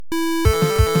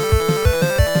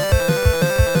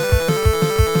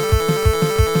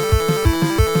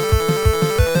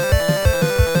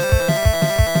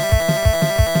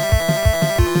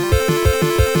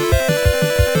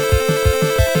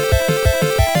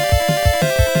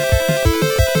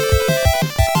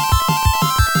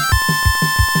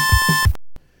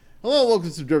welcome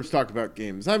to Derps Talk About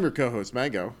Games. I'm your co-host,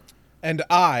 Mango. And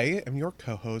I am your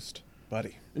co-host,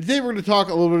 Buddy. And today we're going to talk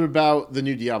a little bit about the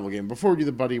new Diablo game. Before we do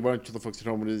the Buddy, why don't you tell the folks at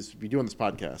home what it is we do on this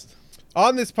podcast?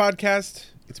 On this podcast,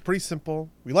 it's pretty simple.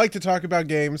 We like to talk about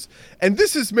games, and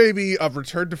this is maybe a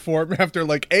return to form after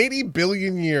like 80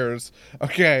 billion years.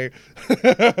 Okay.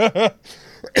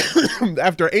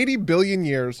 After 80 billion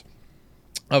years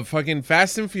of fucking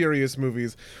Fast and Furious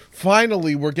movies,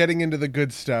 finally we're getting into the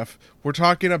good stuff. We're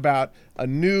talking about a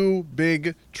new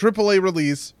big AAA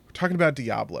release. We're talking about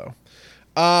Diablo.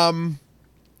 I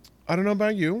don't know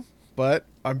about you, but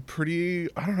I'm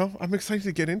excited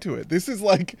to get into it. This is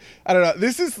like, I don't know,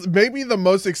 this is maybe the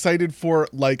most excited for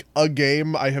like a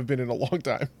game I have been in a long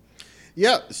time.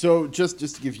 Yeah, so just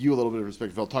to give you a little bit of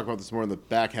perspective, I'll talk about this more in the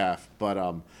back half, but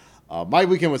my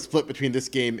weekend was split between this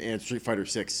game and Street Fighter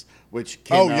 6, which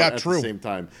came out at the same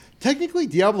time. Technically,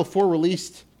 Diablo 4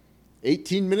 released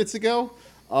 18 minutes ago,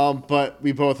 but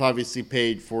we both obviously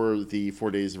paid for the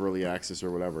 4 days of early access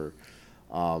or whatever,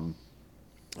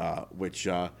 which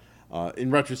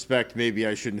in retrospect, maybe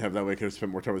I shouldn't have that way. I could have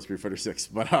spent more time with Street Fighter 6,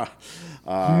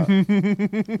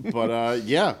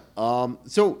 yeah.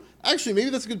 So actually, maybe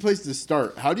that's a good place to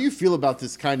start. How do you feel about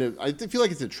this kind of, I feel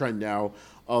like it's a trend now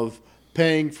of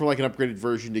paying for like an upgraded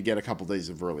version to get a couple days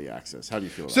of early access. How do you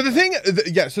feel about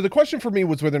that? So the question for me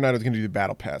was whether or not I was going to do the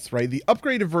battle pass, right? The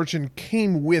upgraded version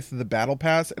came with the battle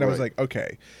pass, and I was like,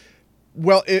 okay,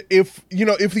 well, if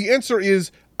the answer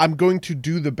is I'm going to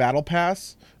do the battle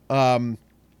pass,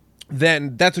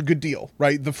 then that's a good deal,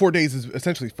 right? The 4 days is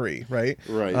essentially free, right?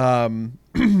 Right.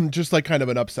 Just like kind of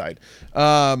an upside.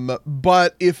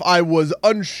 But if I was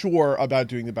unsure about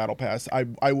doing the battle pass,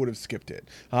 I would have skipped it.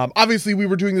 Obviously, we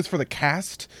were doing this for the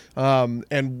cast,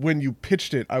 and when you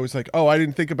pitched it, I was like, oh, I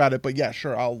didn't think about it, but yeah,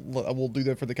 sure, we'll do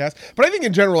that for the cast. But I think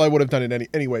in general, I would have done it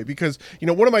anyway, because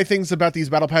one of my things about these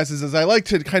battle passes is I like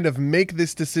to kind of make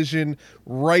this decision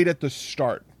right at the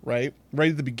start, right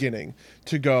at the beginning,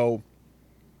 to go,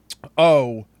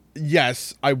 oh,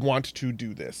 yes, I want to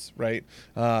do this, right?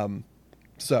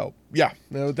 So yeah,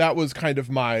 that was kind of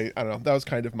my,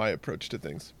 approach to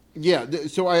things. Yeah.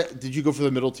 So did you go for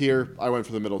the middle tier? I went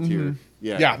for the middle tier.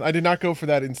 Yeah. I did not go for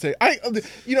that insane.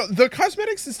 The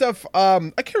cosmetics and stuff,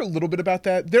 I care a little bit about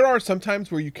that. There are some times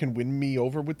where you can win me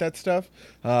over with that stuff.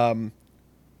 I'm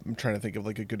trying to think of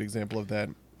like a good example of that.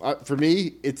 For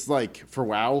me, it's like for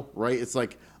WoW, right? It's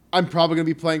like, I'm probably going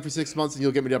to be playing for 6 months, and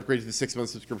you'll get me to upgrade to the 6-month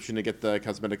subscription to get the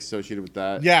cosmetics associated with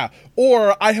that. Yeah,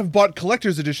 or I have bought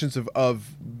collector's editions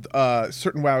of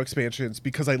certain WoW expansions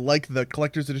because I like the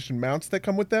collector's edition mounts that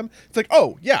come with them. It's like,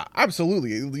 oh, yeah,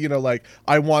 absolutely. Like,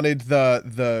 I wanted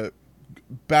the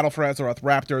Battle for Azeroth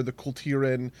Raptor, the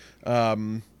Kultiran,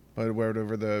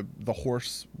 whatever, the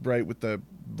horse, right, with the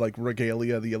like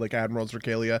regalia, the like Admiral's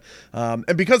regalia, and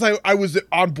because I was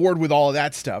on board with all of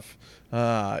that stuff,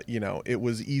 it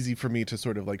was easy for me to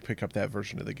sort of like pick up that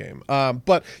version of the game.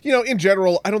 But in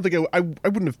general, I don't think I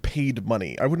wouldn't have paid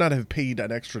money. I would not have paid an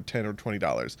extra $10 or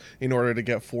 $20 in order to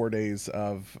get 4 days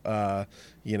of a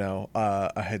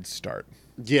head start.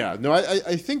 Yeah, no,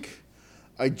 I think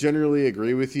I generally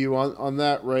agree with you on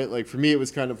that, right? Like for me, it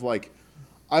was kind of like,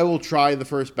 I will try the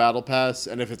first battle pass,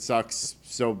 and if it sucks,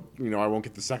 so I won't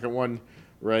get the second one,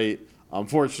 right?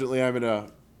 Unfortunately, I'm in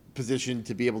a position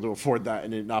to be able to afford that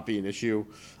and it not be an issue.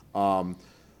 In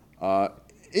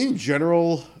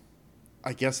general,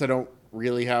 I guess I don't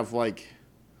really have like,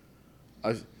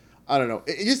 I don't know.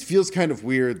 It just feels kind of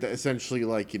weird that essentially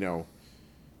like you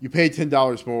pay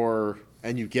 $10 more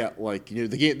and you get like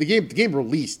the game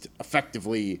released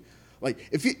effectively.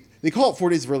 Like they call it 4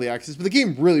 days of early access, but the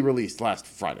game really released last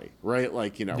Friday, right?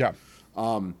 Like, Yeah.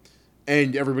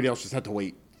 And everybody else just had to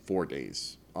wait 4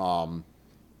 days. I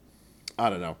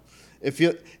don't know. It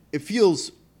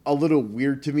feels a little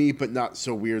weird to me, but not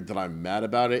so weird that I'm mad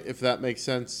about it, if that makes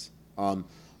sense.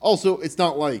 Also, it's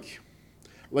not like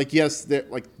yes,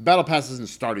 Battle Pass hasn't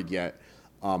started yet,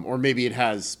 or maybe it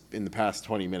has in the past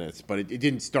 20 minutes, but it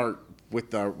didn't start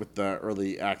with the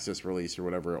early access release or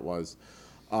whatever it was.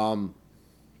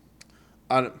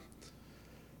 I don't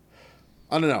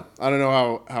know. I don't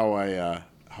know how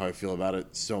I feel about it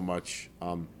so much.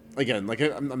 Again, like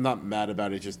I'm not mad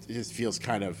about it. It just feels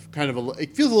it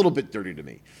feels a little bit dirty to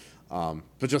me,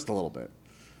 but just a little bit.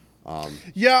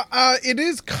 It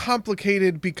is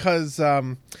complicated because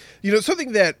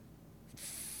something that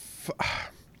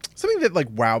like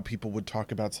WoW people would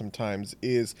talk about sometimes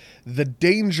is the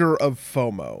danger of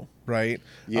FOMO, right?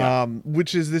 Yeah.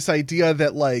 Which is this idea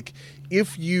that like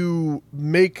if you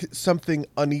make something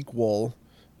unequal,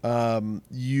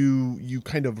 you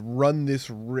kind of run this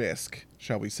risk,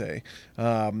 shall we say,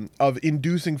 of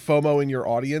inducing FOMO in your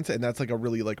audience, and that's like a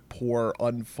really like poor,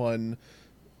 unfun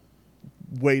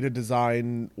way to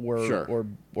design or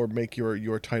make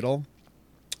your title.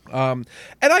 And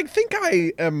I think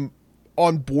I am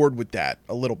on board with that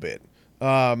a little bit.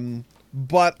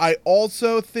 But I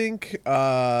also think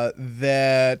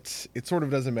that it sort of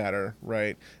doesn't matter,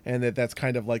 right? And that's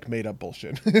kind of like made up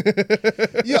bullshit.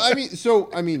 Yeah, I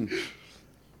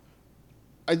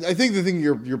think the thing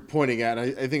you're pointing at,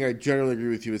 I think I generally agree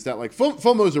with you, is that like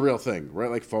FOMO is a real thing, right?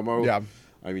 Like FOMO. Yeah.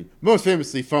 I mean, most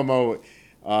famously, FOMO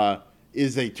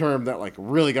is a term that like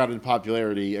really got into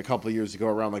popularity a couple of years ago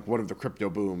around like one of the crypto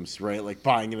booms, right? Like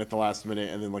buying in at the last minute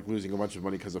and then like losing a bunch of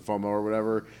money because of FOMO or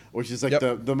whatever, which is like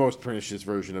the most pernicious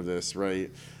version of this,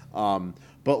 right?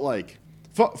 But like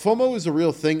FOMO is a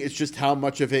real thing. It's just how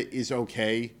much of it is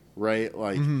okay, right?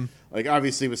 Like like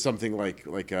obviously with something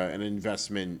like an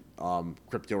investment,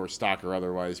 crypto or stock or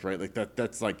otherwise, right? Like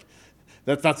that's not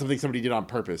something somebody did on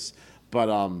purpose.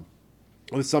 But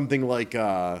with something like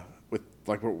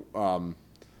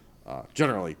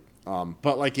generally,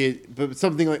 but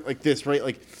something like this, right?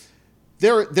 Like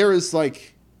there is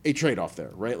like a trade-off there,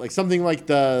 right? Like something like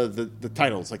the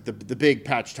titles, like the big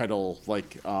patch title,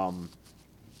 like AOTC,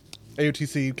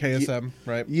 KSM,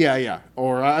 right? Yeah.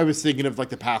 Or I was thinking of like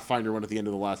the Pathfinder one at the end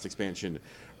of the last expansion,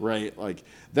 right? Like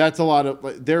that's a lot of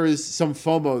like, there is some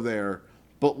FOMO there,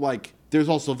 but like there's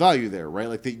also value there, right?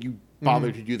 Like that you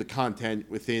bother to do the content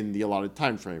within the allotted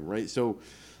time frame, right? So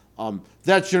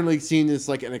that's generally seen as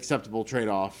like an acceptable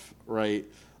trade-off, right?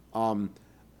 And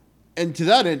to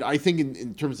that end, I think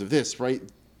in terms of this, right,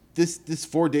 this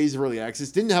 4 days of early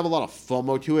access didn't have a lot of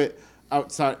FOMO to it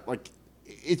outside. Like,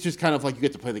 it's just kind of like you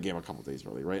get to play the game a couple days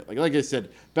early, right? Like I said,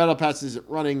 Battle Pass isn't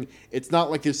running. It's not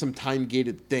like there's some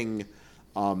time-gated thing,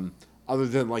 other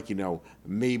than like, you know,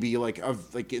 maybe like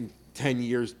in 10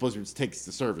 years Blizzard takes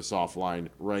the service offline,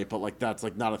 right? But like that's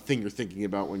like not a thing you're thinking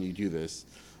about when you do this.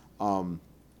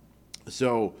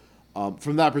 So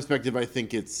from that perspective, I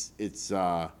think it's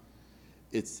less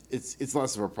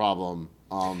of a problem.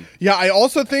 Yeah, I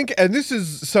also think, and this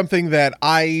is something that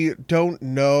I don't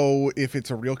know if it's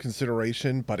a real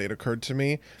consideration, but it occurred to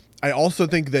me. I also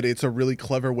think that it's a really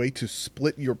clever way to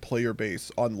split your player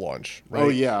base on launch, right? Oh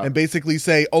yeah, and basically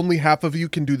say only half of you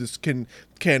can do this, can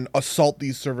assault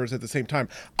these servers at the same time.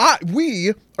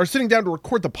 We are sitting down to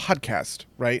record the podcast,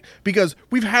 right? Because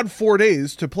we've had 4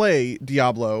 days to play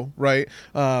Diablo, right?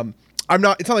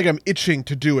 It's not like I'm itching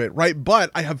to do it, right?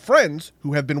 But I have friends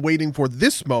who have been waiting for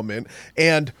this moment,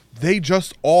 and they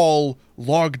just all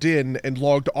logged in and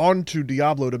logged on to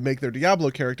Diablo to make their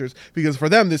Diablo characters, because for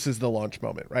them, this is the launch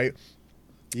moment, right?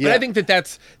 Yeah. And I think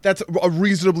that's a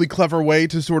reasonably clever way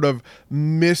to sort of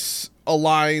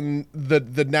misalign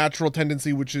the natural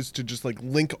tendency, which is to just like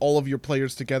link all of your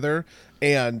players together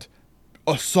and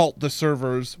assault the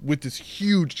servers with this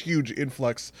huge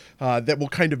influx that will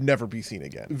kind of never be seen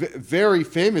again. Very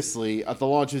famously, at the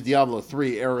launch of Diablo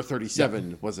 3, Error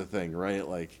 37 was a thing, right?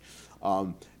 Like,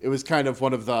 it was kind of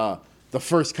one of the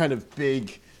first kind of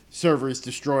big servers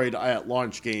destroyed at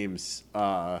launch games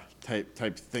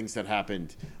type things that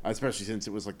happened, especially since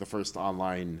it was like the first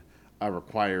online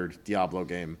required Diablo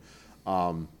game.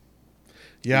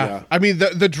 Yeah. I mean,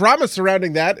 the drama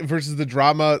surrounding that versus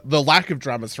the lack of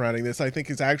drama surrounding this, I think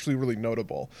is actually really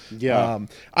notable. Yeah.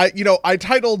 I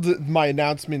titled my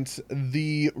announcement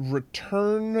 "The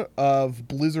Return of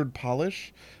Blizzard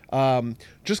Polish,"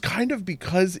 just kind of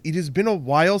because it has been a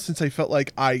while since I felt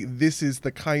like this is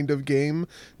the kind of game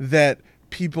that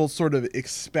people sort of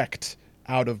expect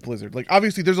out of Blizzard. Like,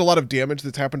 obviously there's a lot of damage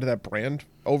that's happened to that brand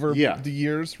over the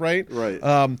years, right? Right.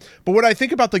 But when I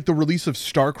think about like the release of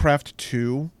StarCraft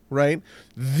 2, right?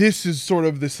 This is sort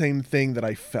of the same thing that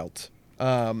I felt.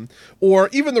 Or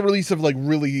even the release of like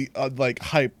really like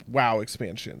hype WoW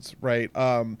expansions, right?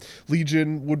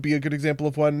 Legion would be a good example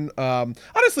of one.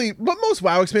 Honestly, but most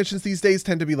WoW expansions these days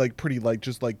tend to be like pretty like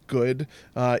just like good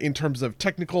in terms of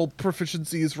technical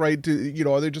proficiencies, right?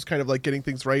 Are they just kind of like getting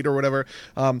things right or whatever?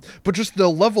 But just the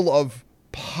level of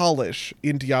polish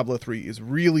in Diablo 3 is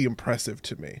really impressive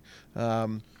to me.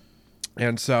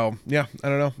 And so, yeah, I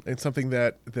don't know. It's something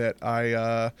that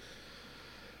I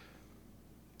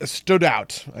stood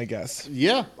out, I guess.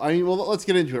 Yeah, I mean, well, let's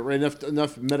get into it. Right,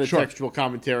 enough metatextual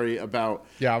commentary about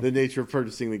the nature of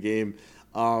purchasing the game.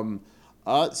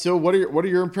 So, what are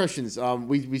your impressions?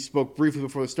 We spoke briefly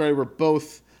before the started. We're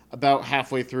both about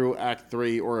halfway through Act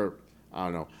 3, or I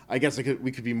don't know. I guess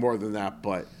we could be more than that,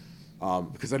 but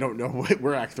because I don't know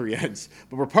where Act 3 ends.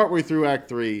 But we're partway through Act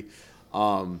 3.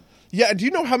 Yeah, do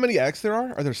you know how many acts there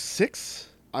are? Are there 6?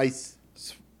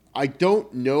 I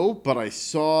don't know, but I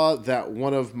saw that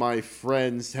one of my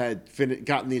friends had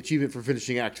gotten the achievement for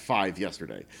finishing Act 5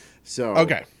 yesterday. So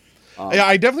Okay. Yeah,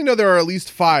 I definitely know there are at least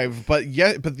 5, but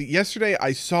yesterday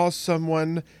I saw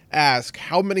someone ask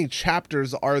how many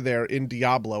chapters are there in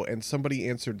Diablo, and somebody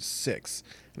answered 6,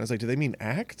 and I was like, do they mean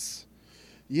acts?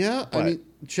 yeah, I But mean,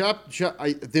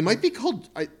 they might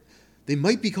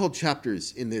be called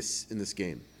chapters in this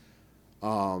game,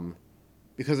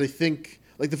 because I think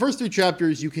like the first 3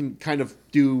 chapters you can kind of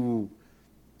do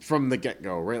from the get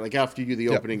go, right? Like after you do the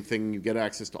Yep. opening thing, you get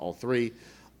access to all 3.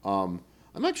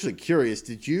 I'm actually curious.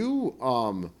 Did you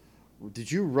run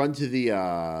to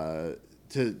the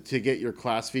to get your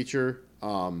class feature at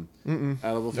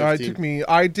level 15? it took me.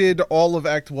 I did all of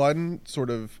Act 1, sort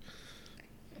of,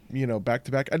 back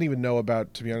to back. I didn't even know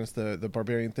about, to be honest, the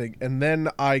barbarian thing, and then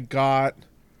I got.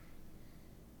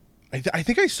 I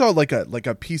think I saw like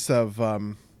a piece of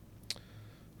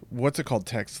what's it called,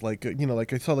 text, like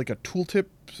like I saw like a tooltip,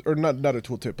 or not a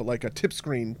tooltip, but like a tip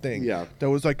screen thing, Yeah. that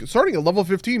was like, starting at level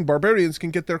 15 barbarians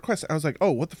can get their quest. I was like,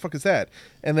 oh, what the fuck is that?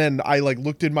 And then I like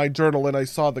looked in my journal and I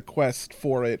saw the quest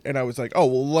for it, and I was like, oh,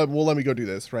 well let me go do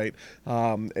this, right?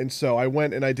 And so I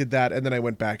went and I did that, and then I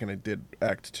went back and I did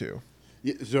Act 2.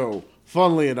 Yeah, so,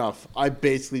 funnily enough, I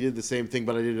basically did the same thing,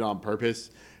 but I did it on purpose.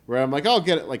 Where I'm like, I'll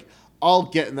get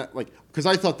in that, like, because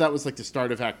I thought that was like the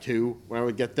start of Act 2 when I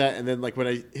would get that, and then like when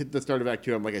I hit the start of Act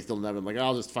 2, I'm like, I still don't have it. I'm like,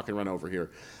 I'll just fucking run over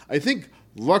here. I think,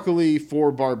 luckily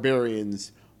for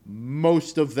barbarians,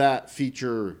 most of that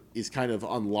feature is kind of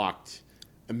unlocked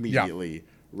immediately,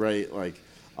 right? Like,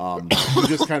 you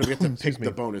just kind of get to pick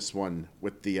the bonus one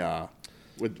with the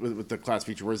with the class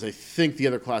feature, whereas I think the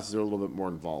other classes are a little bit more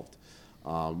involved.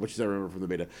 Which is I remember from the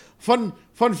beta. Fun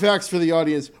facts for the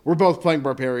audience: we're both playing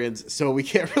barbarians, so we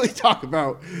can't really talk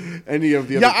about any of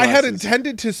the other classes. I had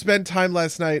intended to spend time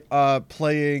last night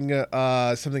playing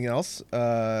something else.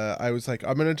 I was like,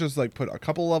 I'm gonna just like put a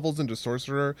couple levels into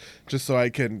sorcerer, just so I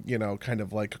can kind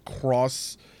of like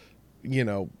cross,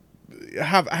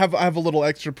 have a little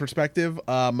extra perspective.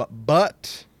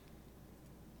 But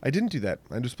I didn't do that.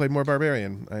 I just played more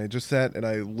barbarian. I just sat and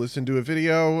I listened to a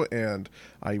video and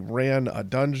I ran a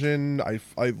dungeon. I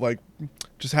like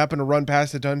just happened to run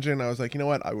past a dungeon. I was like, you know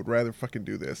what? I would rather fucking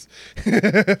do this.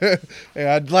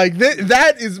 And like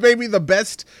that is maybe the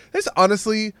best. That's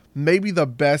honestly maybe the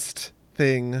best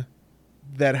thing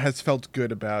that has felt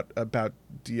good about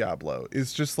Diablo,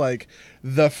 is just like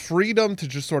the freedom to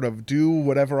just sort of do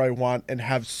whatever I want and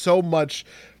have so much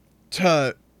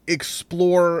to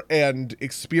explore and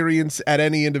experience at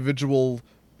any individual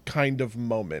kind of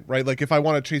moment, right? Like if I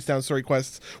want to chase down story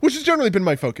quests, which has generally been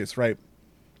my focus, right?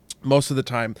 Most of the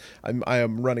time I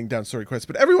am running down story quests,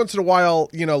 but every once in a while,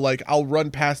 like I'll run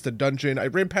past a dungeon. I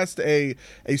ran past a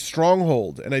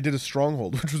stronghold, and I did a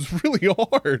stronghold, which was really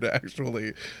hard,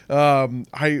 actually.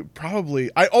 I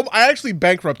actually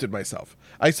bankrupted myself.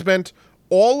 I spent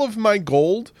all of my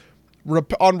gold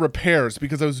on repairs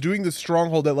because I was doing this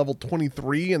stronghold at level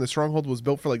 23, and the stronghold was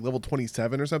built for like level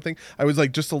 27 or something. I was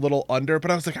like just a little under, but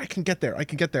I was like, I can get there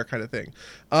kind of thing.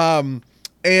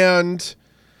 And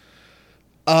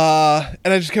I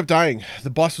just kept dying.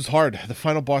 The boss was hard. The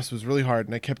final boss was really hard,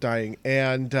 and I kept dying.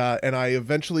 And I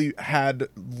eventually had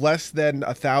less than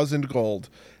 1,000 gold,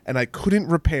 and I couldn't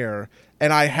repair.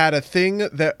 And I had a thing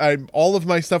that all of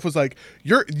my stuff was like,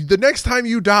 the next time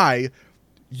you die,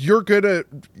 your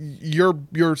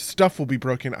stuff will be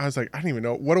broken. I was like, I don't even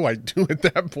know, what do I do at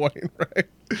that point, right?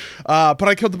 But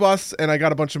I killed the boss and I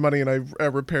got a bunch of money and I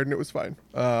repaired and it was fine.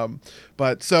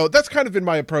 But so that's kind of been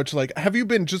my approach. Like, have you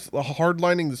been just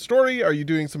hardlining the story? Are you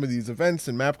doing some of these events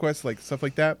and map quests, like stuff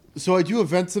like that? So I do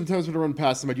events sometimes when I run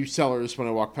past them. I do sellers when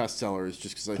I walk past sellers,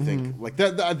 just because I think like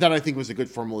that I think was a good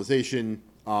formalization.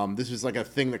 This was like a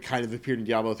thing that kind of appeared in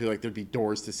Diablo 3. Like there'd be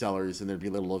doors to sellers and there'd be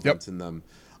little events in them.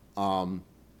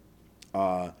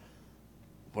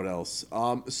 What else?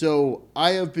 So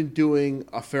I have been doing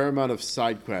a fair amount of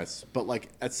side quests, but like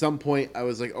at some point I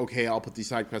was like, okay, I'll put these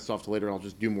side quests off to later and I'll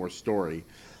just do more story.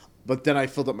 But then I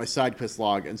filled up my side quest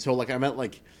log, and so like I'm at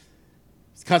like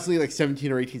it's constantly like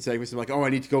 17 or 18 side quests. I'm like, oh, I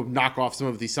need to go knock off some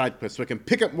of these side quests so I can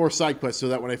pick up more side quests so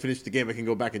that when I finish the game I can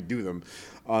go back and do them.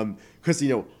 Because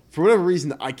for whatever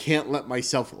reason, I can't let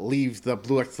myself leave the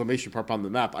blue exclamation mark on the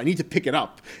map. I need to pick it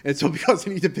up. And so because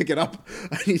I need to pick it up,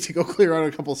 I need to go clear out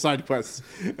a couple side quests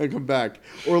and come back.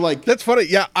 Or like... That's funny.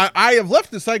 Yeah, I have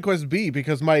left the side quest be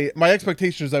because my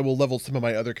expectation is I will level some of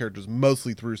my other characters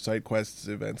mostly through side quests,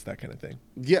 events, that kind of thing.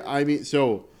 Yeah, I mean,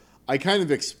 so I kind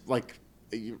of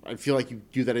I feel like you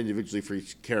do that individually for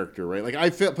each character, right? Like I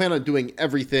plan on doing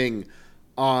everything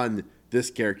on this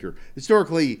character.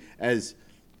 Historically, as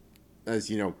as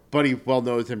you know, Buddy well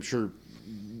knows, I'm sure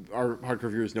our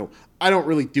hardcore viewers know, I don't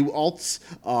really do alts.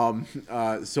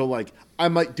 So like I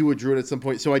might do a druid at some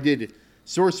point. So I did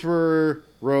sorcerer,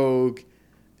 rogue,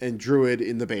 and druid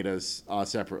in the betas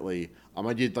separately.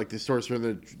 I did like the sorcerer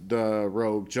and the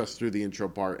rogue just through the intro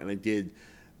part, and I did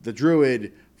the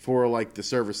druid for like the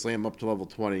server slam up to level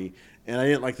 20, and I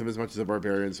didn't like them as much as the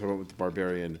barbarian, so I went with the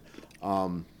barbarian.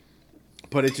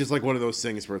 But it's just like one of those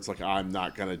things where it's like I'm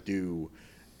not gonna do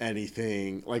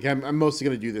anything. Like I'm mostly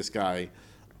gonna do this guy.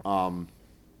 And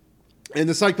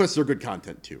the side quests are good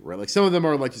content too, right? Like some of them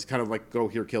are like just kind of like go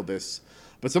here, kill this,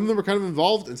 but some of them are kind of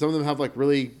involved, and some of them have like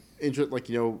really like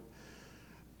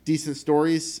decent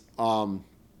stories.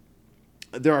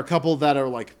 There are a couple that are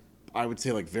like I would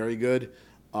say like very good.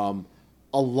 A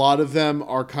lot of them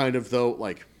are kind of though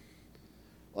like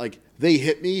they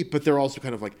hit me, but they're also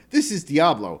kind of like, this is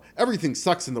Diablo. Everything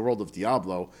sucks in the world of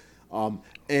Diablo.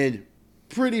 And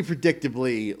pretty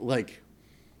predictably, like,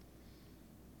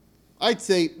 I'd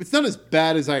say it's not as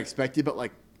bad as I expected, but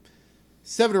like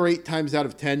 7 or 8 times out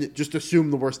of 10, just assume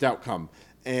the worst outcome.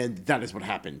 And that is what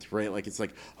happened, right? Like, it's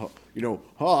like,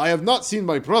 I have not seen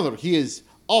my brother. He is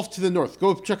off to the north.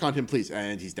 Go check on him, please.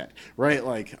 And he's dead, right?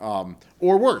 Like,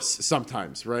 or worse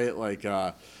sometimes, right? Like,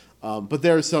 but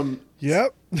there are some...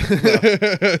 Yep.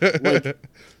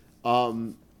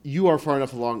 You are far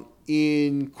enough along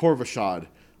in Corvashad.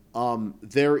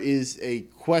 There is a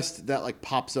quest that like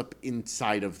pops up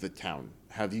inside of the town.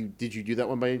 Did you do that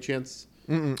one by any chance?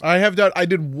 I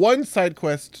did one side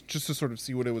quest just to sort of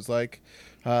see what it was like.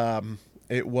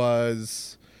 It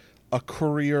was a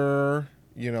courier,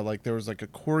 like there was like a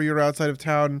courier outside of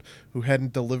town who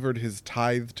hadn't delivered his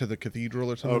tithe to the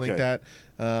cathedral or something like that.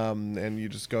 And you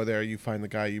just go there, you find the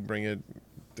guy, you bring it.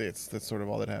 That's sort of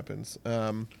all that happens.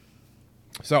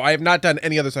 So I have not done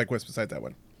any other side quests besides that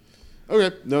one.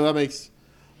 Okay, no, that makes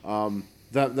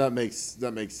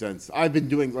that makes sense. I've been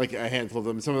doing like a handful of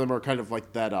them. Some of them are kind of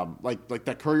like that, like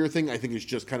that courier thing. I think is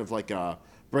just kind of like a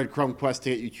breadcrumb quest to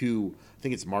get you to. I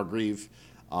think it's Margrave,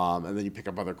 and then you pick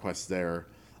up other quests there.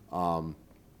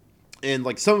 And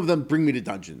like some of them bring me to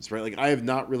dungeons, right? Like I have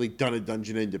not really done a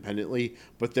dungeon independently,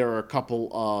 but there are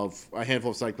a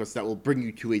handful of side quests that will bring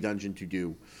you to a dungeon to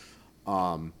do.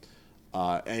 And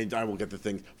I will get the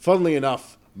things. Funnily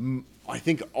enough, I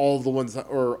think all the ones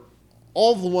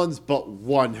but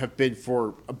one have been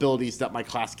for abilities that my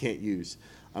class can't use,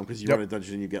 because you run a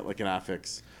dungeon and you get like an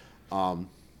affix.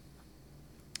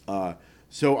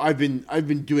 So I've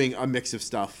been doing a mix of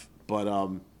stuff, but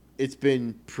it's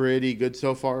been pretty good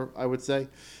so far, I would say.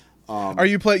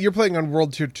 You're playing on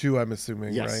World Tier 2, I'm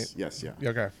assuming, right? Yes, yeah.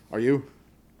 Okay. Are you?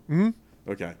 Mm-hmm.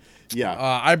 Okay. Yeah.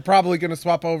 I'm probably going to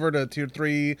swap over to Tier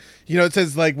 3. It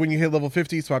says, like, when you hit level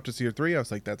 50, swap to Tier 3. I was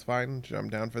like, that's fine. I'm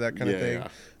down for that kind of thing. Yeah.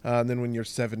 And then when you're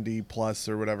 70 plus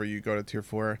or whatever, you go to Tier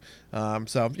 4.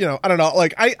 So, I don't know.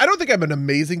 Like, I don't think I'm an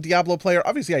amazing Diablo player.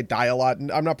 Obviously, I die a lot,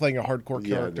 and I'm not playing a hardcore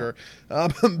character. No.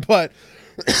 But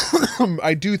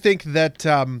I do think that...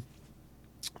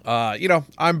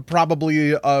 I'm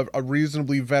probably a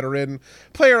reasonably veteran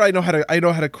player. I know how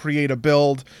to create a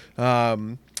build.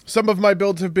 Some of my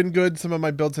builds have been good. Some of my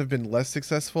builds have been less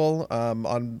successful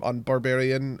on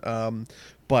Barbarian.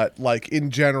 But like in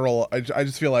general, I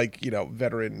just feel like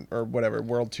veteran or whatever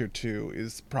World Tier 2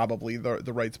 is probably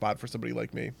the right spot for somebody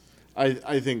like me.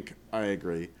 I think I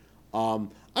agree.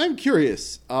 I'm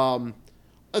curious.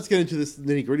 Let's get into this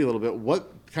nitty gritty a little bit.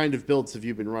 What kind of builds have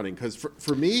you been running? Because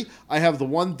for me, I have the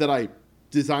one that I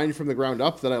designed from the ground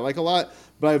up that I like a lot,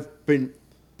 but I've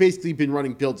basically been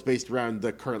running builds based around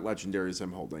the current legendaries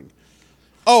I'm holding.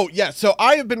 Oh, yeah. So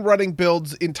I have been running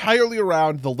builds entirely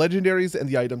around the legendaries and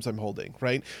the items I'm holding,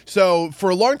 right? So for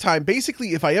a long time,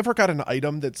 basically, if I ever got an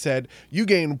item that said you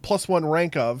gain +1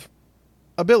 rank of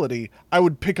ability, I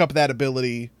would pick up that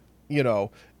ability,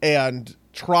 and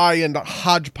try and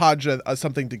hodgepodge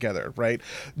something together, right?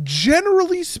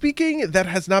 Generally speaking, that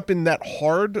has not been that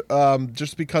hard,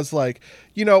 just because, like,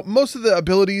 most of the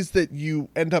abilities that you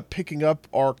end up picking up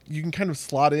you can kind of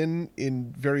slot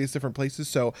in various different places.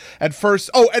 So at first,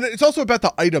 and it's also about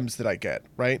the items that I get,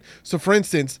 right? So for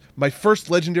instance, my first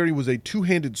legendary was a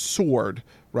 2-handed sword,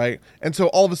 right? And so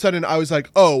all of a sudden I was like,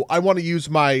 I want to use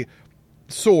my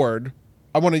sword.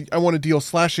 I want to deal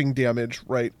slashing damage,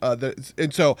 right?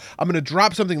 And so I'm going to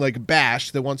drop something like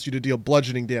Bash that wants you to deal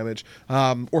bludgeoning damage,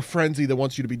 or Frenzy that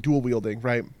wants you to be dual wielding,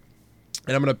 right? And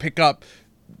I'm going to pick up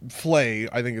Flay,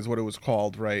 I think is what it was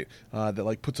called, right? That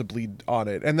like puts a bleed on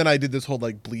it. And then I did this whole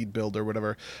like bleed build or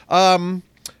whatever.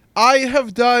 My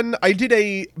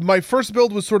first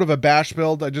build was sort of a bash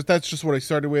build. That's just what I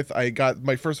started with. I got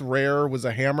my first rare was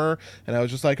a hammer, and I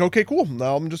was just like, okay, cool.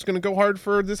 Now I'm just gonna go hard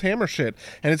for this hammer shit.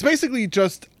 And it's basically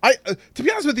just to be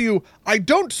honest with you, I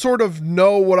don't sort of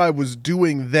know what I was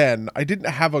doing then. I didn't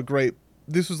have a great.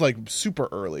 This was like super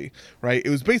early, right? It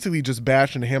was basically just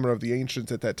bash and hammer of the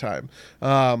ancients at that time.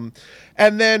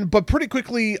 But pretty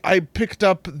quickly I picked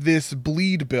up this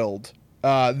bleed build.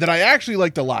 That I actually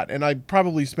liked a lot, and I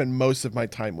probably spent most of my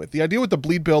time with. The idea with the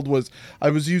bleed build was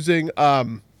I was using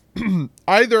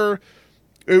either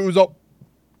it was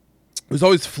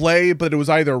always Flay, but it was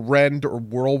either Rend or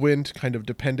Whirlwind, kind of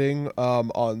depending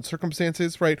on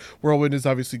circumstances, right? Whirlwind is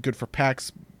obviously good for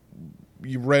packs.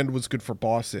 Rend was good for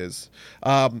bosses.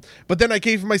 But then I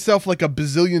gave myself like a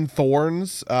bazillion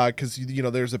thorns, because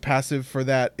there's a passive for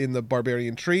that in the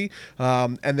barbarian tree.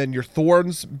 And then your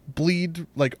thorns bleed,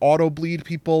 like auto bleed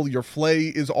people. Your flay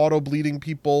is auto bleeding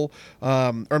people.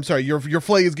 Your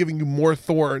flay is giving you more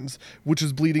thorns, which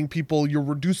is bleeding people. You're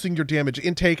reducing your damage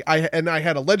intake. I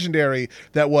had a legendary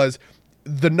that was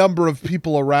the number of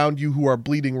people around you who are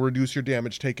bleeding reduce your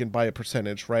damage taken by a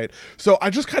percentage, right? So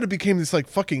I just kind of became this like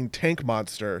fucking tank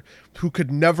monster who could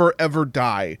never ever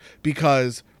die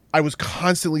because I was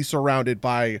constantly surrounded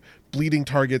by bleeding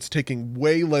targets taking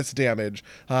way less damage.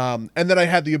 And then I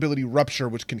had the ability Rupture,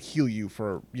 which can heal you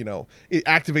for, it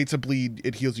activates a bleed,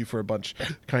 it heals you for a bunch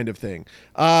kind of thing.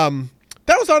 That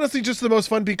was honestly just the most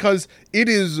fun because it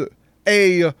is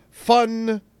a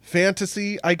fun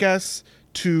fantasy, I guess,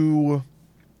 to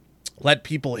let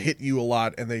people hit you a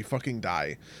lot and they fucking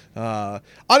die.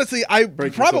 Honestly, I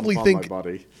probably think... my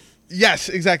body. Yes,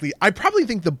 exactly. I probably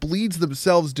think the bleeds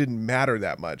themselves didn't matter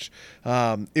that much.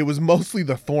 It was mostly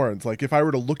the thorns. Like, if I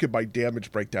were to look at my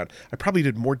damage breakdown, I probably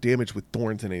did more damage with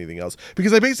thorns than anything else.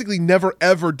 Because I basically never,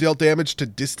 ever dealt damage to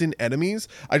distant enemies.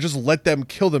 I just let them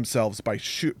kill themselves by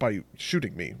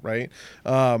shooting me, right?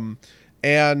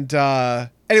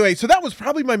 Anyway, so that was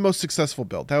probably my most successful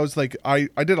build. That was like I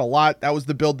did a lot. That was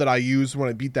the build that I used when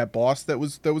I beat that boss. That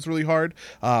was really hard.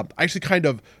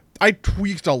 I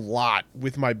tweaked a lot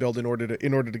with my build in order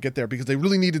to get there because I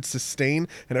really needed sustain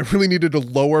and I really needed to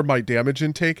lower my damage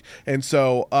intake. And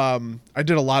so I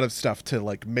did a lot of stuff to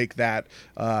like make that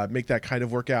kind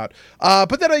of work out.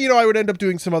 But then I would end up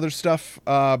doing some other stuff.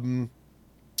 I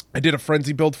did a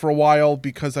frenzy build for a while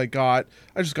because I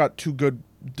just got two good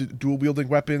dual wielding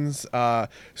weapons.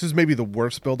 This is maybe the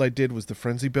worst build I did was the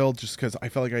frenzy build, just because I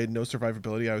felt like I had no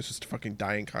survivability. I was just fucking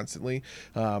dying constantly,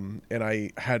 and I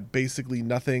had basically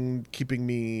nothing keeping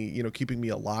me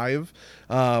alive.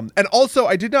 And also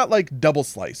I did not like double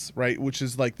slice, right, which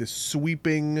is like this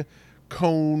sweeping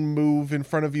cone move in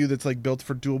front of you that's like built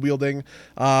for dual wielding.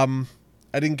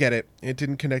 I didn't get it. It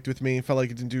didn't connect with me. It felt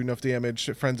like it didn't do enough damage.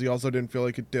 Frenzy also didn't feel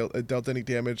like it dealt any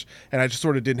damage, and I just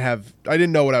sort of didn't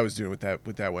know what I was doing with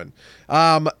that one.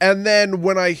 And then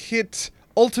when I hit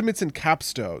ultimates and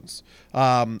capstones,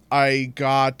 I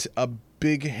got a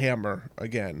big hammer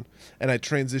again, and I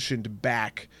transitioned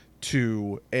back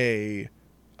to a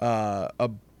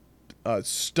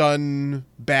stun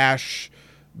bash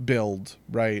build,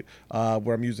 right,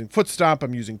 where I'm using foot stomp,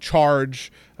 I'm using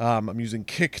charge, I'm using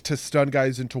kick to stun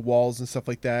guys into walls and stuff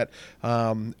like that.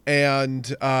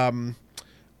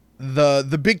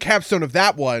 The big capstone of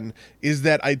that one is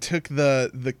that I took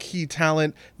the key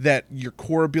talent that your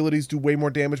core abilities do way more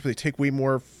damage, but they take way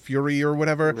more fury or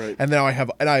whatever. Right. And then I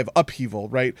have upheaval,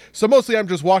 right? So mostly I'm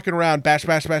just walking around bash,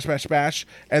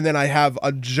 and then I have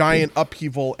a giant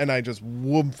upheaval and I just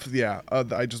woomph. Yeah,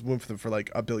 I just woomph them for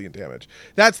like a billion damage.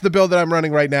 That's the build that I'm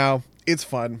running right now. It's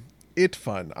fun.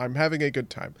 I'm having a good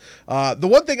time. The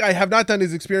one thing I have not done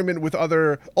is experiment with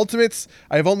other ultimates.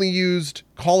 I have only used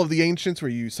Call of the Ancients, where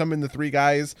you summon the 3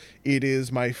 guys. It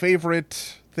is my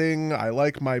favorite thing. I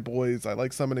like my boys. I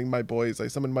like summoning my boys. I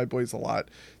summon my boys a lot.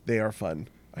 They are fun.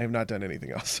 I have not done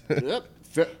anything else. Yep.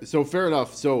 Fair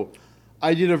enough. So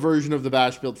I did a version of the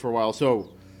bash build for a while.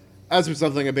 So as was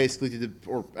something I basically did,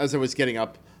 or as I was getting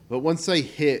up, but once I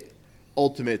hit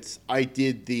ultimates, I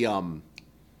did the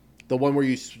one where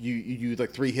you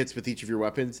like 3 hits with each of your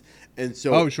weapons. And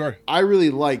so sure. I really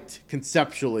liked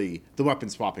conceptually the weapon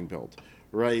swapping build,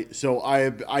 right? So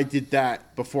I did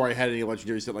that before I had any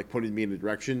legendaries that like pointed me in a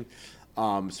direction.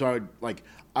 So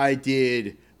I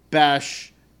did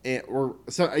bash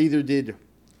I either did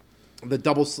the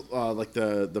double like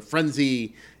the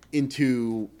frenzy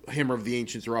into Hammer of the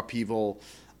Ancients or upheaval,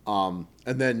 and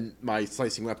then my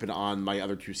slicing weapon on my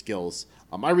other 2 skills.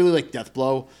 I really like Death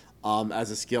Blow.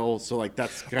 as a skill. So like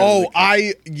that's kind Oh, of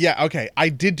the okay. I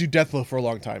did do death blow for a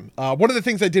long time. One of the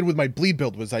things I did with my bleed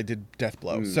build was I did death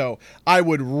blow. So I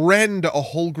would rend a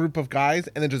whole group of guys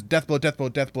and then just death blow, death blow,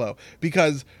 death blow.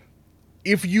 Because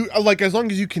if you like, as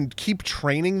long as you can keep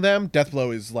training them, death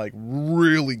blow is like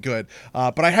really good.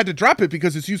 But I had to drop it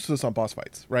because it's useless on boss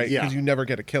fights, right? Yeah. Because you never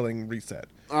get a killing reset.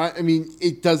 I mean,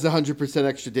 it does 100%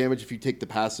 extra damage if you take the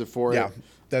passive for it. Yeah,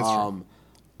 that's true.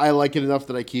 I like it enough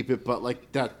that I keep it, but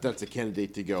like that's a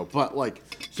candidate to go. But like,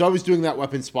 so I was doing that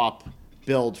weapon swap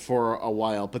build for a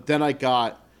while, but then I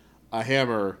got a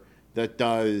hammer that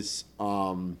does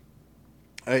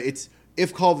it's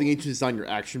if Call of the Ancients is on your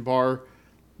action bar,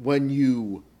 when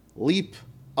you leap,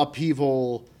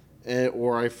 upheaval,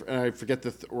 or I forget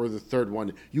the third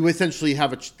one, you essentially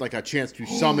have a chance to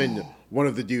summon one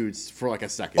of the dudes for like a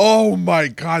second. Oh my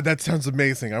god, that sounds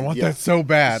amazing! I want that so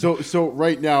bad. So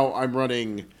right now I'm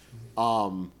running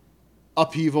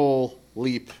upheaval,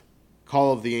 leap,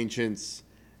 Call of the Ancients,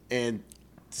 and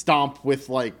stomp with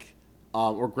like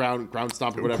or ground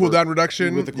stomp or whatever. Cooldown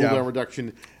reduction with the cooldown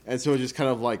reduction, and so just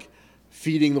kind of like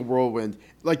feeding the whirlwind.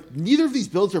 Like neither of these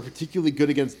builds are particularly good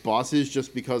against bosses,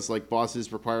 just because like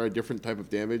bosses require a different type of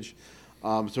damage.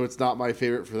 So it's not my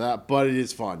favorite for that, but it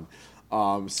is fun.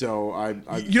 So I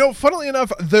funnily enough,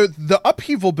 the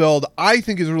upheaval build I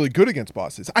think is really good against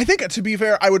bosses. I think, to be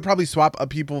fair, I would probably swap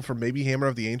upheaval for maybe Hammer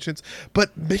of the Ancients,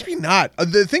 but maybe not.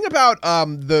 The thing about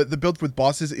the build with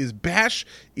bosses is Bash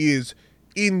is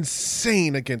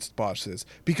insane against bosses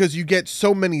because you get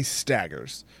so many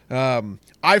staggers.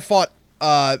 I fought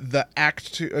the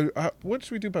Act 2... what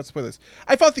should we do about spoilers?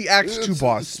 I fought the Act 2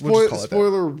 boss.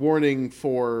 Spoiler warning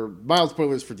for... Mild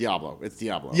spoilers for Diablo. It's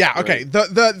Diablo. Yeah, okay. Right?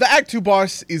 The Act 2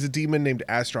 boss is a demon named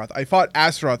Astaroth. I fought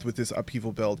Astaroth with this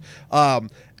upheaval build. And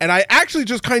I actually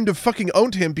just kind of fucking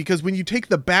owned him because when you take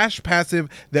the Bash passive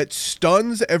that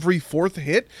stuns every fourth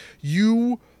hit,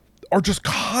 you are just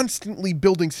constantly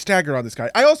building stagger on this guy.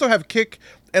 I also have Kick,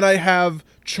 and I have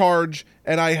Charge,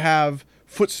 and I have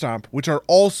Foot Stomp, which are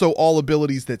also all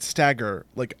abilities that stagger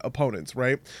like opponents,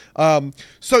 right?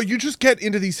 So you just get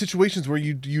into these situations where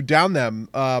you down them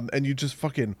and you just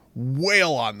fucking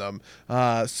wail on them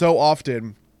so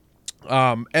often.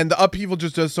 And the upheaval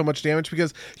just does so much damage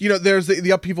because, there's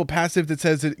the upheaval passive that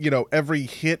says that, every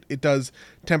hit it does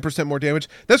 10% more damage.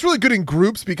 That's really good in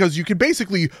groups because you can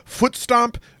basically Foot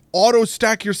Stomp, auto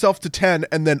stack yourself to 10,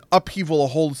 and then upheaval a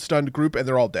whole stunned group and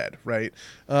they're all dead, right?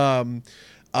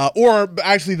 Or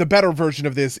actually the better version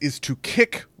of this is to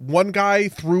kick one guy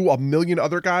through a million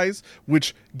other guys,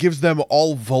 which gives them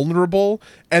all vulnerable,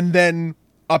 and then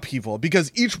upheaval,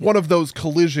 because each one of those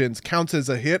collisions counts as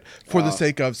a hit for the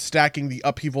sake of stacking the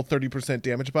upheaval 30%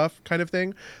 damage buff kind of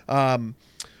thing.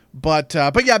 But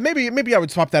yeah, maybe I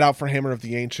would swap that out for Hammer of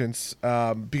the Ancients,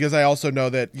 because I also know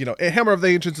that, Hammer of the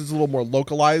Ancients is a little more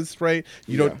localized, right?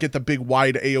 You don't get the big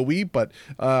wide AoE, but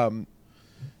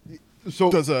so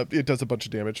it does a bunch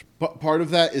of damage. But part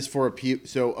of that is for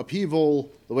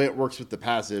upheaval. The way it works with the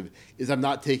passive is I'm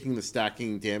not taking the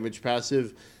stacking damage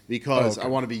passive because I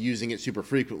want to be using it super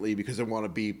frequently because I want to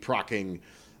be proccing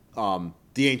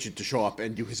the Ancient to show up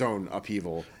and do his own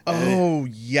upheaval.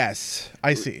 Yes,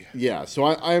 I see. Yeah, so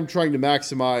I am trying to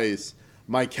maximize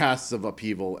my casts of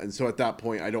upheaval, and so at that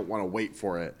point I don't want to wait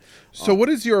for it. So what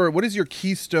is your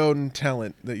keystone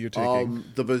talent that you're taking?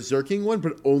 The Berserking one,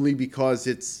 but only because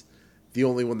it's the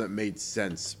only one that made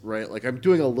sense, right? Like I'm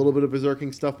doing a little bit of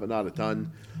Berserking stuff, but not a ton.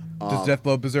 Does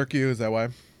Deathblow Berserk you? Is that why?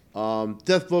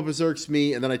 Deathblow Berserks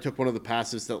me, and then I took one of the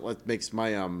passives that makes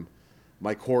my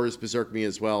my cores Berserk me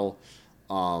as well.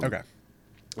 Okay.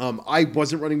 I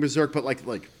wasn't running Berserk, but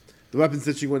like the weapon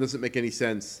stitching one doesn't make any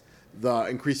sense. The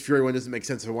increased fury one doesn't make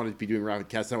sense if I wanted to be doing rapid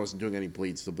cast. I wasn't doing any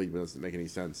bleeds, so bleed doesn't make any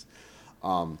sense.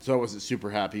 So I wasn't super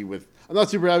happy with. I'm not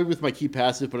super happy with my key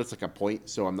passive, but it's like a point,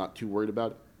 so I'm not too worried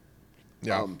about it.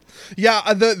 Yeah.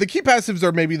 The key passives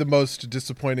are maybe the most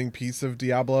disappointing piece of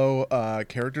Diablo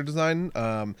character design,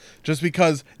 just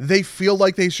because they feel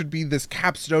like they should be this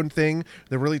capstone thing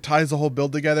that really ties the whole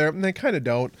build together, and they kind of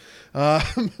don't.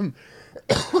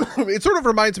 It sort of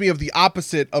reminds me of the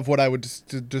opposite of what I would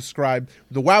describe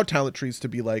the WoW talent trees to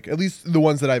be like, at least the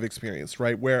ones that I've experienced,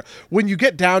 right? Where when you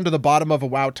get down to the bottom of a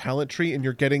WoW talent tree and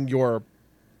you're getting your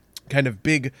kind of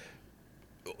big...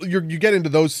 You get into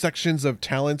those sections of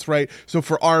talents, right? So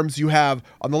for arms, you have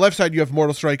on the left side you have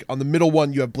Mortal Strike, on the middle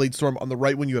one you have Blade Storm, on the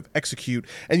right one you have Execute,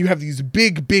 and you have these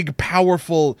big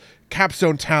powerful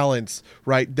capstone talents,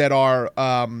 right, that are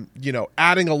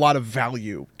adding a lot of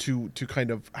value to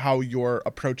kind of how you're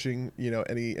approaching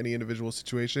any individual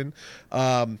situation.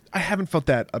 I haven't felt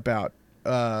that about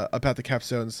about the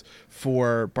capstones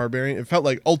for Barbarian. It felt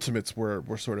like ultimates were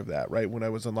sort of that, right? When I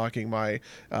was unlocking my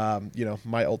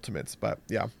my ultimates. But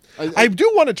yeah, I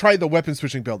do want to try the weapon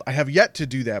switching build. I have yet to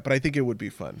do that, but I think it would be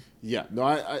fun. Yeah, no,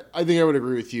 I think I would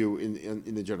agree with you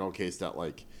in the general case that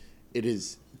like it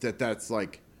is that's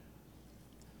like.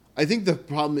 I think the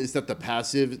problem is that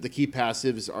the key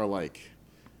passives are like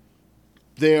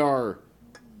they're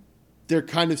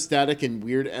kind of static and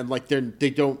weird, and like they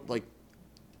don't like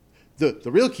the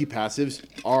real key passives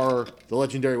are the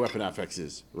legendary weapon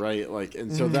affixes, right? Like,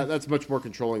 and so that's much more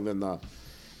controlling than the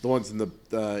ones in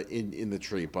the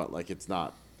tree, but like it's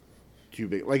not too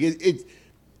big. Like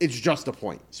it's just a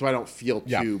point, so I don't feel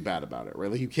too bad about it, right?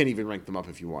 Like you can't even rank them up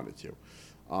if you wanted to.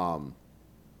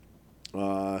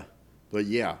 But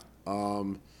yeah.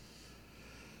 What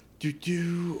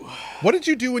did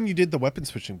you do when you did the weapon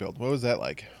switching build? What was that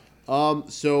like?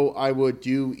 So I would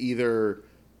do either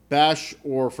Bash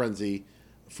or Frenzy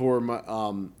for my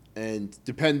and it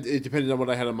depended on what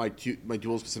I had on my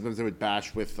duels, because sometimes I would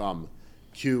Bash with with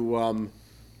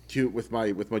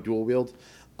my dual wield,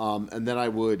 and then I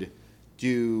would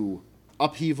do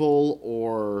Upheaval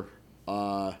or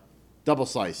Double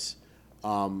Slice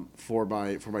for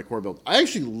my core build. I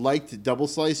actually liked Double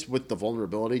Slice with the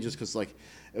vulnerability, just because like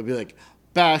it would be like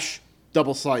Bash,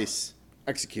 Double Slice,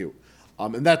 Execute,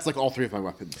 and that's like all three of my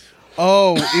weapons.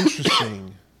 Oh,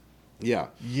 interesting. Yeah,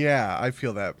 I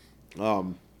feel that.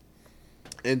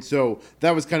 And so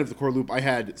that was kind of the core loop. I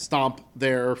had Stomp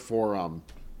there for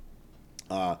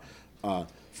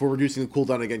reducing the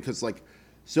cooldown again, because like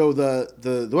so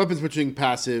the weapon switching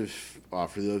passive,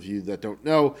 for those of you that don't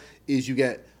know, is you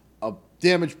get a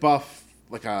damage buff,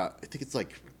 like I think it's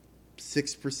like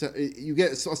 6%. You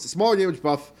get a smaller damage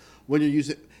buff when you're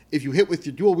using. If you hit with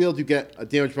your dual wield, you get a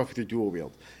damage buff with your dual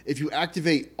wield. If you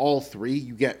activate all three,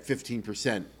 you get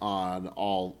 15% on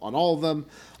all of them.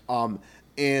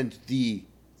 And the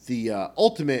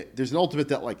ultimate, there's an ultimate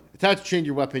that like attach, change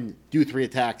your weapon, do 3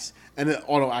 attacks, and it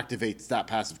auto activates that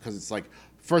passive, because it's like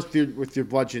first with your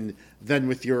bludgeon, then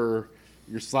with your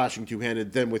slashing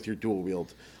two-handed, then with your dual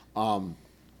wield. And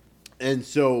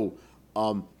so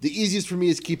the easiest for me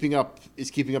is keeping up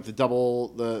the double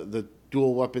the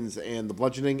dual weapons and the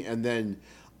bludgeoning, and then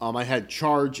I had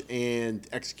Charge and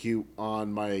Execute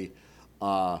on my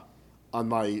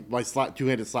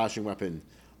two-handed slashing weapon.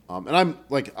 And I'm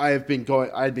like I had been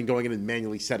going in and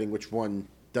manually setting which one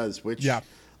does which. Yeah.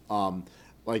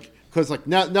 Because like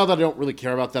now that I don't really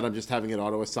care about that, I'm just having it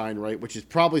auto assign, right? Which is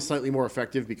probably slightly more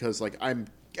effective, because like I'm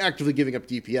actively giving up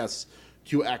DPS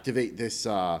to activate this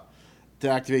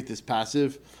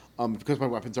passive, because my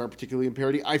weapons aren't particularly in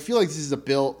parity. I feel like this is a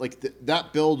build like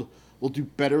that build will do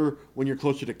better when you're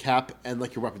closer to cap and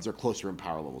like your weapons are closer in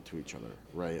power level to each other,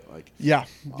 right? Like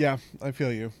I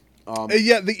feel you.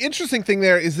 The interesting thing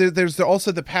there is that there's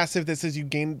also the passive that says you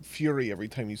gain fury every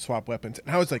time you swap weapons,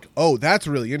 and I was like, oh, that's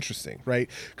really interesting, right?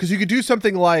 Because you could do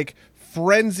something like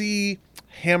Frenzy,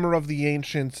 Hammer of the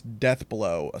Ancients, Death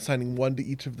Blow, assigning 1 to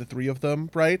each of the 3 of them,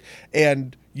 right?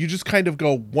 And you just kind of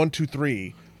go 1, 2,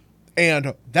 3,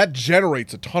 and that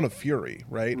generates a ton of fury,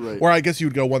 right? Or I guess you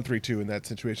would go 1, 3, 2 in that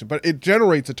situation, but it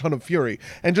generates a ton of fury.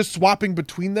 And just swapping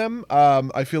between them,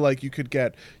 I feel like you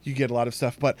get a lot of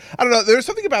stuff. But I don't know. There's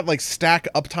something about like stack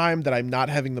uptime that I'm not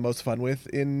having the most fun with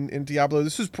in Diablo.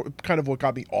 This is kind of what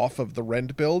got me off of the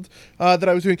Rend build that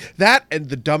I was doing. That and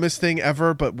the dumbest thing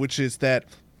ever, but which is that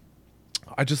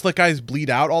I just let guys bleed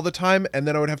out all the time, and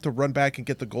then I would have to run back and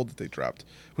get the gold that they dropped,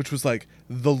 which was like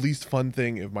the least fun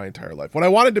thing of my entire life. What I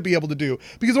wanted to be able to do,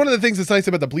 because one of the things that's nice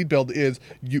about the bleed build is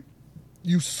you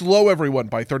slow everyone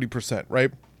by 30%,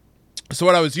 right? So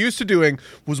what I was used to doing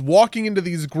was walking into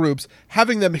these groups,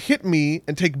 having them hit me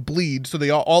and take bleed, so they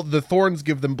all the thorns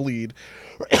give them bleed.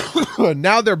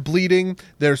 Now they're bleeding,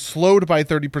 they're slowed by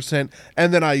 30%,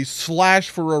 and then I slash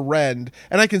for a rend,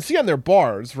 and I can see on their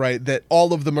bars, right, that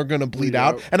all of them are going to bleed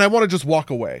out, and I want to just walk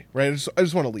away, right? I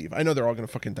just want to leave. I know they're all going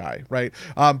to fucking die, right?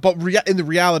 But in the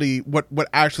reality, what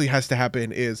actually has to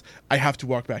happen is I have to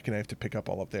walk back and I have to pick up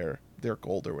all of their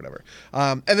gold or whatever.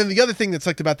 And then the other thing that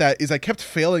sucked about that is I kept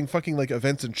failing fucking like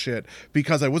events and shit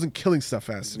because I wasn't killing stuff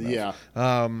fast enough. Yeah.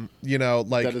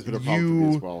 Like that has been a problem for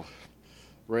me as well.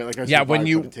 Right? Like I survived, but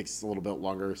it takes a little bit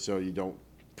longer, so you don't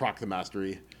proc the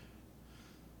mastery.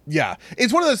 Yeah,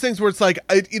 it's one of those things where it's like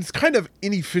it's kind of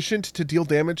inefficient to deal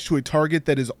damage to a target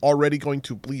that is already going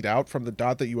to bleed out from the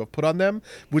dot that you have put on them,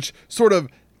 which sort of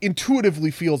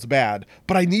intuitively feels bad,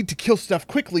 but I need to kill stuff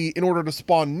quickly in order to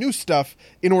spawn new stuff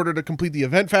in order to complete the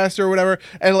event faster or whatever.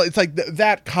 And it's like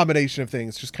that combination of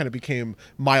things just kind of became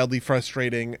mildly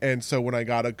frustrating. And so when I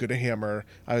got a good hammer,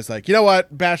 I was like, you know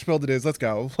what, bash build it is. Let's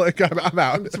go. Like I'm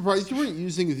out. I'm surprised you weren't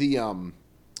using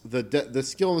the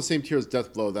skill in the same tier as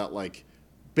Death Blow that like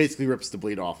basically rips the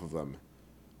bleed off of them.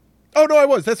 Oh no, I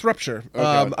was. That's Rupture.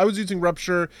 Okay. I was using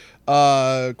Rupture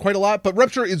quite a lot, but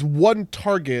Rupture is one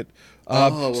target.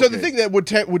 So the thing that would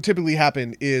typically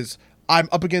happen is I'm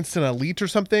up against an elite or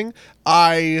something.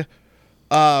 I'm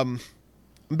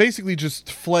basically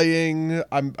just flaying.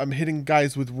 I'm hitting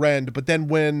guys with rend, but then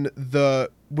when the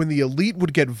elite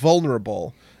would get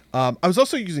vulnerable. I was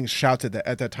also using shouts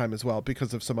at that time as well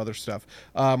because of some other stuff.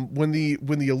 When the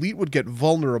elite would get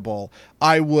vulnerable,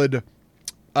 I would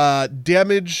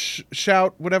damage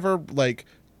shout whatever, like,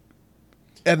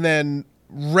 and then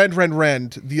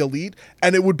rend the elite,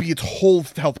 and it would be its whole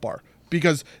health bar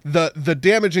because the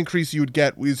damage increase you would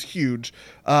get was huge.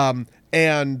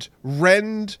 And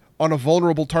rend on a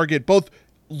vulnerable target both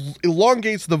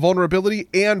elongates the vulnerability,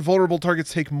 and vulnerable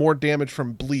targets take more damage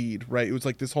from bleed, right? It was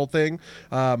like this whole thing.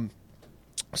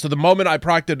 So the moment I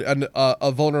procted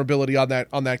a vulnerability on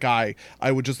that guy,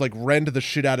 I would just like rend the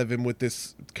shit out of him with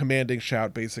this commanding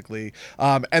shout, basically.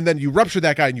 And then you rupture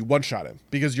that guy and you one shot him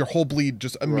because your whole bleed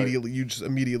just immediately you just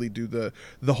immediately do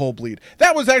the whole bleed.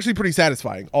 That was actually pretty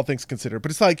satisfying, all things considered.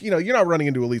 But it's like, you're not running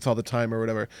into elites all the time or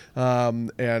whatever,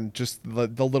 and just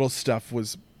the little stuff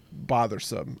was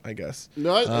bothersome, I guess.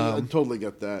 No, I totally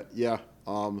get that. Yeah.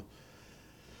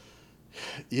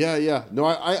 Yeah. No,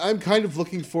 I'm kind of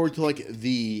looking forward to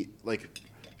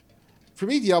for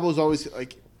me, Diablo's always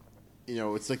like,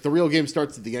 it's like the real game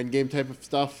starts at the end game type of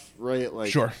stuff, right?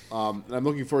 Like, sure. And I'm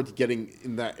looking forward to getting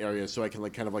in that area so I can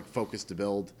like kind of like focus to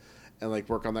build and like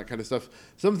work on that kind of stuff.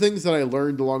 Some things that I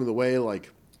learned along the way,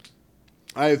 like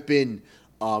I've been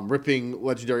ripping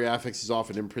legendary affixes off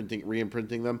and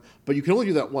re-imprinting them, but you can only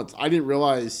do that once. I didn't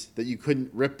realize that you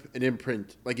couldn't rip an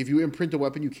imprint. Like if you imprint a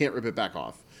weapon, you can't rip it back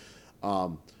off.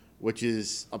 Which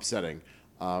is upsetting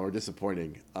or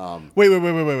disappointing.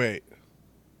 Wait.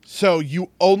 So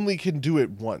you only can do it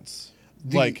once.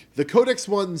 The Codex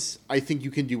ones, I think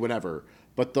you can do whenever.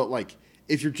 But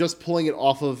if you're just pulling it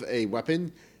off of a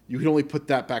weapon, you can only put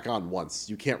that back on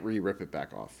once. You can't rip it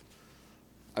back off.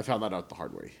 I found that out the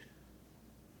hard way.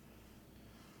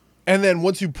 And then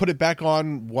once you put it back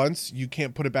on once, you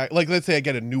can't put it back. Like, let's say I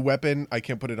get a new weapon, I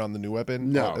can't put it on the new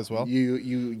weapon as well?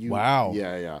 You Wow.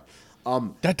 Yeah.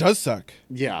 That does suck.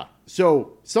 Yeah.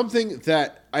 So something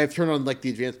that I have turned on like the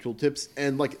advanced tooltips,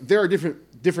 and like there are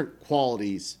different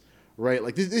qualities, right?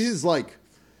 Like this is like,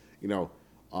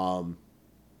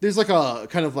 there's like a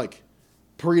kind of like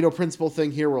Pareto principle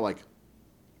thing here where like,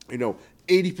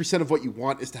 80% of what you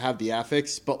want is to have the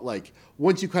affix, but like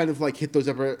once you kind of like hit those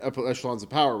upper echelons of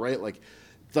power, right? Like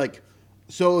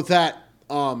so that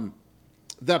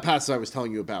that passage I was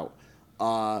telling you about,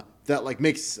 that like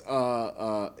makes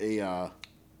an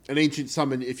ancient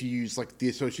summon if you use like the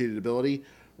associated ability,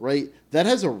 right? That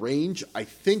has a range, I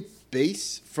think,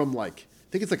 base from I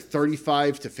think it's like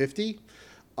 35 to 50.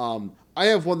 I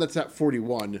have one that's at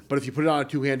 41, but if you put it on a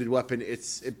two-handed weapon, it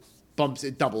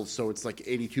doubles, so it's like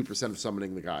 82% of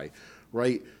summoning the guy,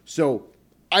 right? So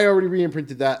I already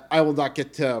re-imprinted that. I will not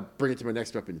get to bring it to my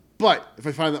next weapon, but if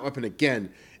I find that weapon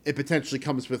again, it potentially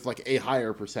comes with like a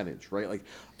higher percentage, right?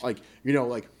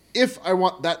 If I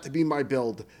want that to be my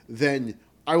build, then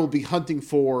I will be hunting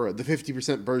for the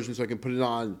 50% version so I can put it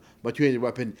on my two-handed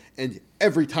weapon, and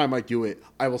every time I do it,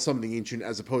 I will summon the Ancient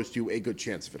as opposed to a good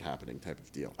chance of it happening type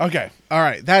of deal. Okay. All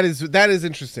right. That is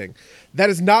interesting.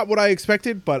 That is not what I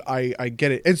expected, but I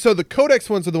get it. And so the Codex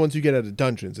ones are the ones you get out of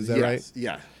dungeons, is that right?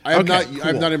 Yeah. I have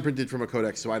not imprinted from a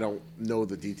Codex, so I don't know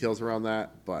the details around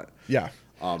that, but... Yeah.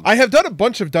 I have done a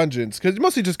bunch of dungeons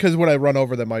mostly just because when I run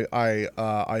over them, I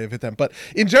have hit them. But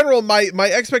in general, my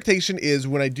expectation is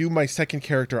when I do my second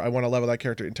character, I want to level that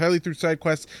character entirely through side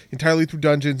quests, entirely through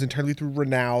dungeons, entirely through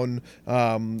renown,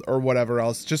 or whatever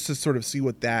else, just to sort of see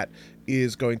what that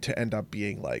is going to end up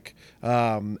being like.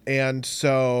 And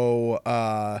so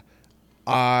I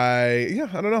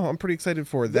don't know. I'm pretty excited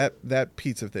for that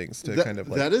piece of things to kind of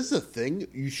like. That is a thing.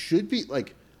 You should be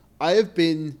like. I have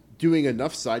been doing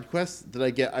enough side quests that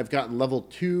I've gotten level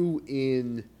 2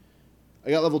 in.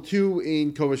 I got level 2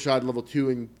 in Kovashad and level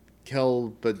 2 in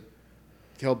Kelbatter,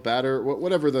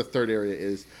 whatever the third area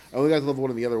is. I only got level 1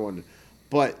 in the other one,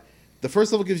 but the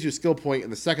first level gives you a skill point,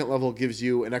 and the second level gives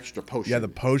you an extra potion. Yeah, the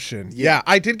potion. Yeah,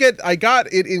 I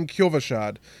got it in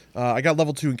Kyovashad. I got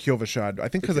level 2 in Kyovashad. I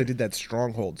think because I did that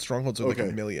Stronghold. Strongholds are like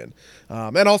 1 million.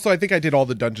 And also, I think I did all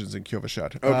the dungeons in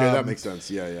Kyovashad. Okay, that makes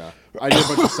sense. Yeah. I did a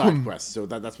bunch of side quests, so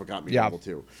that's what got me level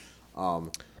 2.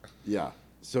 Yeah.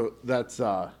 So that's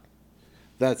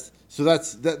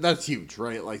huge,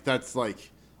 right? Like that's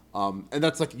like, and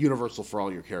that's like universal for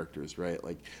all your characters, right?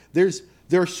 Like there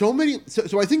are so many.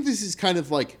 So I think this is kind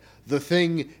of like the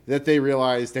thing that they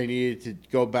realized they needed to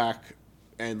go back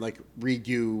and like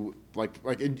redo, like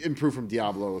improve from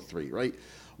Diablo 3, right?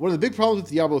 One of the big problems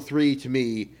with Diablo 3, to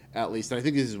me at least, and I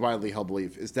think this is widely held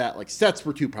belief, is that like sets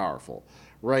were too powerful,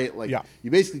 right? Like you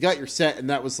basically got your set, and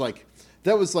that was like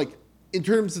in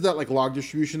terms of that like log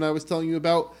distribution I was telling you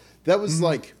about, that was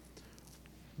like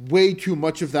way too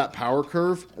much of that power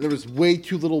curve, and there was way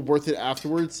too little worth it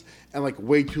afterwards, and like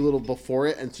way too little before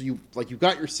it, and so you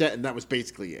got your set, and that was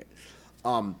basically it.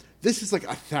 This is like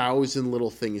 1,000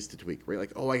 little things to tweak, right?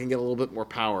 Like, I can get a little bit more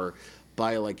power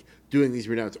by like doing these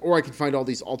renowns, or I can find all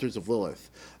these altars of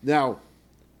Lilith. Now,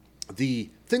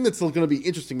 the thing that's going to be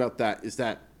interesting about that is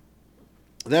that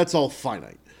that's all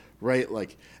finite, right?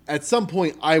 Like, at some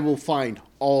point, I will find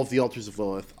all of the altars of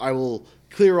Lilith. I will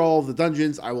clear all of the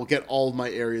dungeons. I will get all of my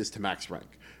areas to max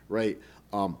rank, right?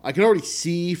 I can already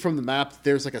see from the map that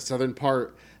there's like a southern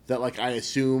part that like I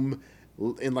assume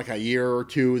in like a year or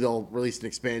two they'll release an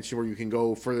expansion where you can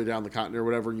go further down the continent or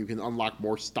whatever, and you can unlock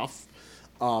more stuff.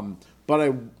 But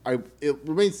it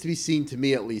remains to be seen, to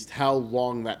me at least, how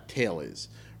long that tail is,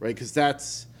 right? Because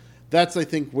that's I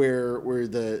think where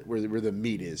the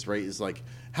meat is, right? Is like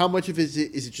how much of it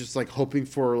is it just like hoping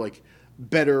for like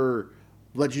better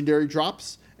legendary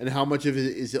drops, and how much of it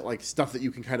is it like stuff that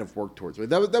you can kind of work towards, right?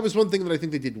 That was one thing that I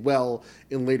think they did well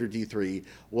in later D3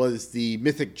 was the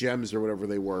mythic gems or whatever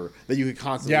they were that you could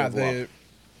constantly level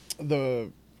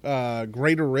up. The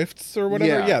greater rifts or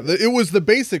whatever. Yeah, it was the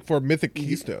basic for mythic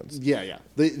keystones. Yeah.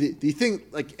 The thing,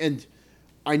 like, and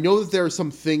I know that there are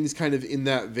some things kind of in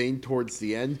that vein towards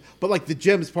the end, but like the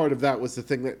gems part of that was the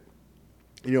thing that,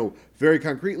 very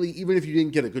concretely, even if you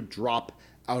didn't get a good drop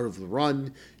out of the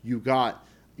run, you got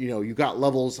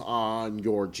levels on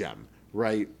your gem,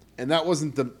 right? And that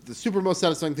wasn't the super most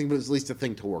satisfying thing, but it was at least a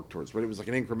thing to work towards, right? It was like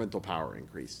an incremental power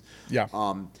increase. Yeah.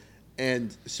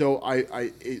 And so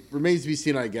it remains to be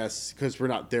seen, I guess, because we're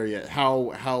not there yet,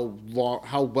 how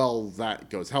well that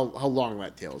goes, how long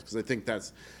that tails, because I think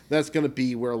that's going to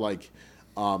be where like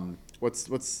what's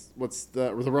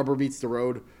the rubber meets the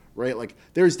road, right? Like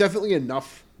there's definitely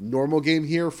enough normal game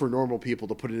here for normal people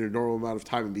to put in a normal amount of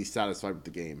time and be satisfied with the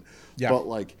game. Yeah. But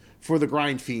like for the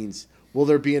grind fiends, will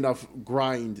there be enough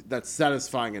grind that's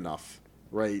satisfying enough,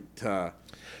 right?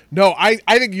 No, I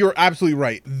think you're absolutely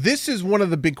right. This is one of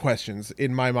the big questions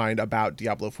in my mind about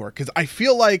Diablo 4, because I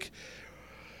feel like,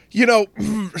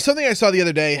 something I saw the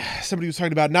other day, somebody was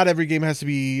talking about not every game has to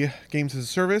be games as a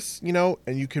service,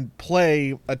 and you can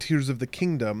play a Tears of the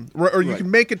Kingdom, or you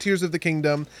can make a Tears of the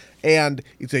Kingdom, and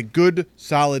it's a good,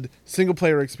 solid,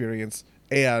 single-player experience,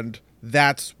 and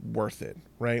that's worth it,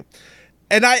 right?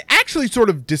 And I actually sort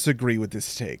of disagree with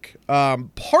this take,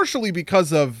 partially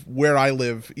because of where I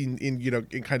live in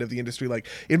kind of the industry. Like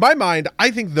in my mind,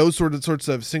 I think those sorts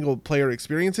of single player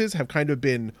experiences have kind of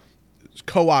been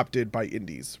co-opted by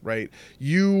indies, right?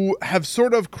 You have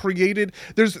sort of created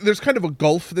there's kind of a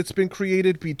gulf that's been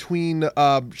created between,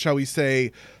 shall we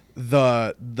say,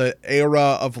 the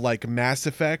era of like Mass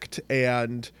Effect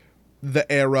and the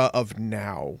era of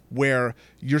now, where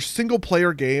your single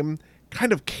player game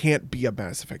kind of can't be a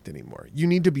Mass Effect anymore. You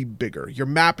need to be bigger. Your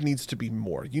map needs to be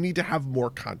more. You need to have more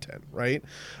content, right?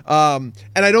 And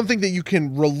I don't think that you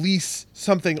can release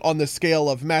something on the scale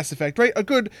of Mass Effect, right? A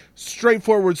good,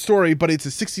 straightforward story, but it's a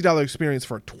 $60 experience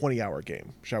for a 20-hour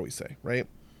game, shall we say, right?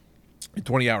 A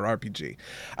 20-hour RPG.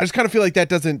 I just kind of feel like that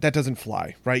doesn't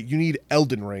fly, right? You need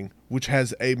Elden Ring, which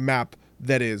has a map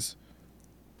that is,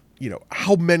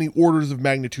 how many orders of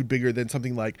magnitude bigger than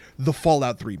something like the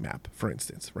Fallout 3 map, for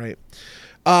instance, right?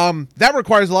 That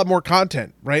requires a lot more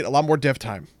content, right? A lot more dev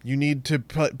time. You need to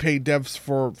pay devs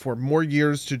for more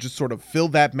years to just sort of fill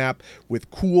that map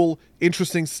with cool,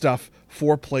 interesting stuff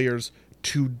for players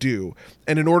to do.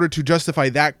 And in order to justify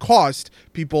that cost,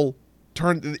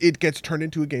 it gets turned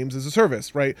into a games as a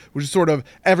service, right? Which is sort of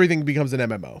everything becomes an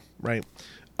MMO, right?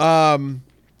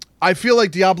 I feel like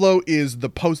Diablo is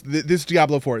this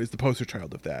Diablo 4 is the poster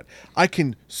child of that. I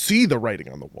can see the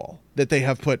writing on the wall that they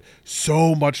have put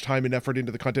so much time and effort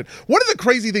into the content. One of the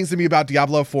crazy things to me about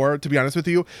Diablo 4, to be honest with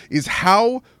you, is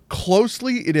how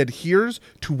closely it adheres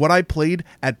to what I played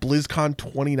at BlizzCon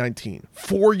 2019,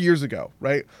 4 years ago,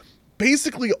 right?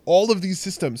 basically all of these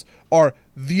systems are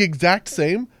the exact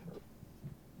same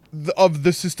of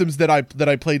the systems that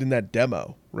I played in that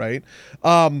demo, right?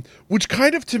 Which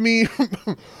kind of, to me,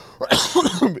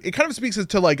 it kind of speaks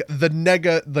to like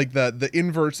the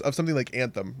inverse of something like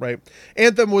Anthem, right?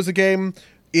 Anthem was a game,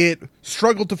 it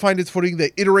struggled to find its footing.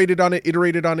 They iterated on it,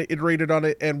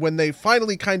 and when they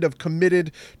finally kind of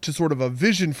committed to sort of a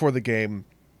vision for the game,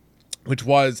 which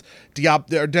was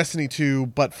Destiny 2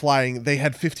 but flying, they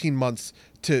had 15 months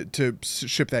to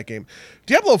ship that game.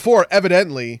 Diablo 4,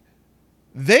 evidently,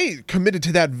 they committed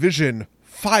to that vision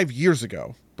 5 years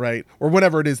ago, right? Or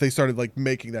whenever it is they started like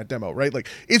making that demo, right? Like,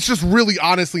 it's just really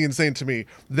honestly insane to me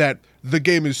that the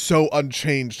game is so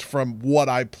unchanged from what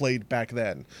I played back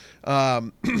then.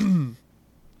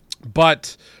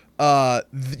 But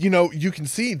you can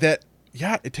see that,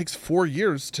 yeah, it takes 4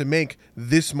 years to make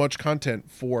this much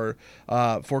content for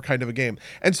kind of a game.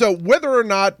 And so whether or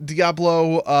not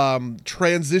Diablo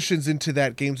transitions into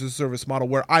that games as a service model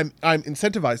where I'm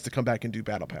incentivized to come back and do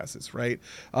battle passes, right?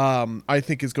 I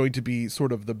think is going to be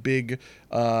sort of the big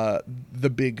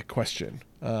question.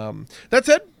 That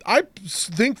said, I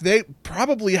think they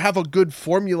probably have a good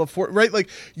formula for it, right? Like,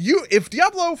 if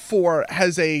Diablo 4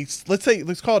 has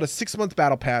let's call it a 6-month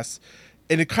battle pass,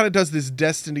 and it kind of does this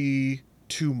Destiny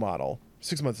 2 model.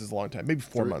 6 months is a long time, maybe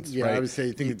 4 months. Yeah, right? I would say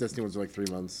I think Destiny was like 3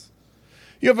 months.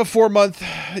 You have a 4-month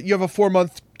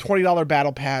 $20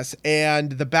 battle pass,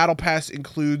 and the battle pass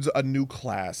includes a new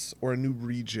class or a new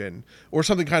region or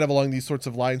something kind of along these sorts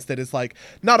of lines that is like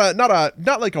not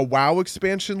like a WoW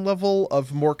expansion level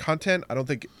of more content. I don't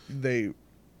think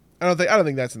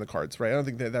that's in the cards, right? I don't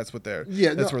think that's what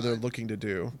what they're looking to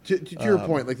do. To your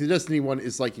point, like the Destiny one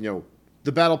is like,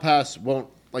 the battle pass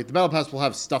will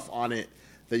have stuff on it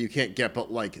that you can't get,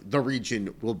 but like the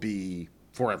region will be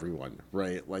for everyone,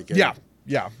 right? Like yeah.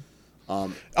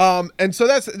 And so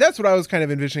that's what I was kind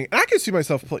of envisioning. And I could see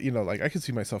myself play,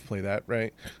 that,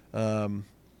 right? I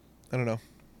don't know.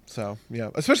 So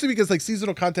yeah, especially because like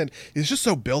seasonal content is just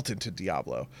so built into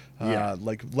Diablo.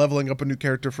 Like leveling up a new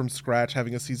character from scratch,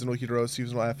 having a seasonal hero,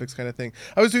 seasonal affix kind of thing.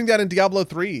 I was doing that in Diablo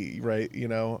 3, right?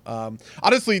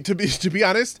 Honestly, to be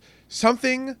honest,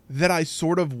 something that I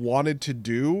sort of wanted to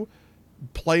do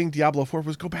playing Diablo 4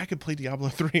 was go back and play Diablo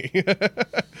 3.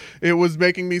 It was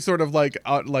making me sort of like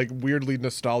weirdly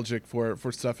nostalgic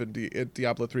for stuff in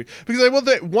Diablo 3,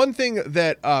 because one thing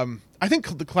that I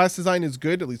think the class design is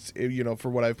good, at least for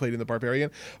what I've played in the Barbarian,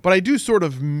 but I do sort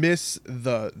of miss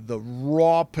the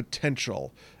raw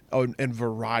potential and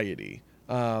variety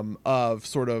of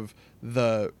sort of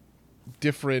the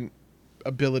different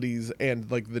abilities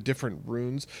and like the different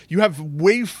runes. You have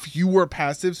way fewer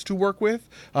passives to work with,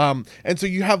 and so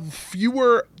you have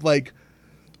fewer like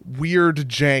weird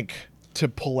jank to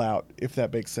pull out, if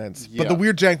that makes sense. Yeah. But the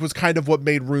weird jank was kind of what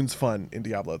made runes fun in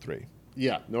Diablo 3.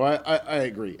 Yeah, no, I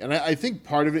agree. And I think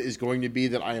part of it is going to be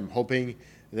that I am hoping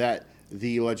that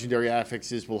the legendary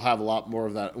affixes will have a lot more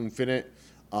of that oomph in it,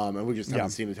 and we just haven't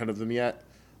seen a ton of them yet.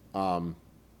 Plus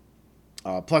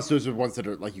those are ones that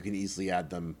are like you can easily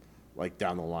add them like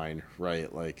down the line,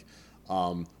 right? Like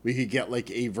we could get like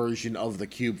a version of the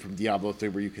cube from Diablo 3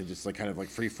 where you can just like kind of like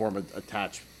freeform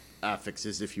attach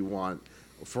affixes if you want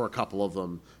for a couple of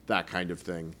them, that kind of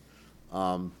thing.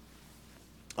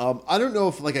 I don't know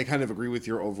if like I kind of agree with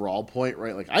your overall point,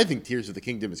 right? Like I think Tears of the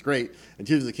Kingdom is great, and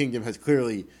Tears of the Kingdom has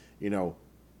clearly,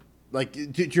 like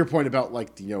to your point about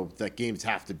like that games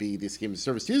have to be this game as a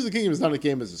service. Tears of the Kingdom is not a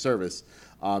game as a service,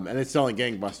 and it's selling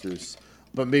gangbusters.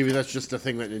 But maybe that's just a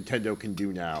thing that Nintendo can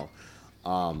do now.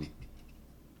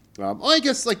 I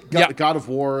guess like God of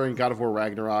War and God of War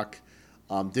Ragnarok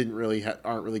aren't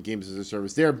really games as a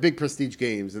service. They're big prestige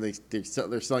games, and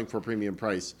they're selling for a premium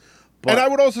price. But, and I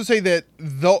would also say that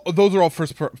those are all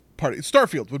first party.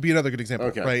 Starfield would be another good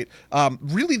example, right?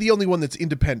 Really, the only one that's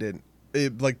independent,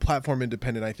 like platform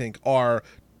independent, I think, are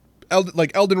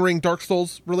Elden Ring, Dark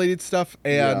Souls related stuff,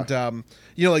 and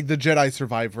like the Jedi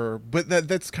Survivor, but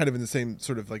that's kind of in the same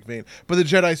sort of like vein. But the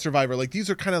Jedi Survivor, like these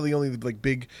are kind of the only like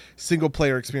big single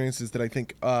player experiences that I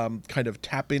think kind of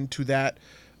tap into that.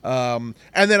 And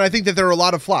then I think that there are a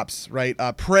lot of flops, right?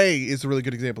 Prey is a really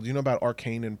good example. Do you know about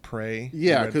Arcane and Prey?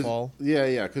 Yeah,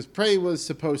 because Prey was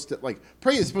supposed to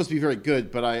Prey is supposed to be very good,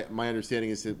 but my understanding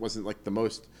is it wasn't like the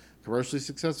most commercially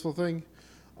successful thing.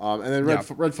 And then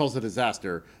Redfall's a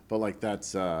disaster, but like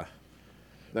that's and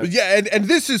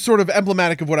this is sort of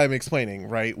emblematic of what I'm explaining,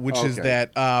 right? Which is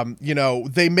that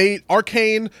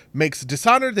Arcane makes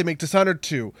Dishonored, they make Dishonored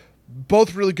 2.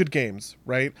 both really good games,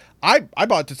 right? I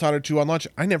bought Dishonored 2 on launch.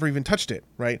 I never even touched it,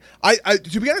 right? I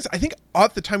to be honest, I think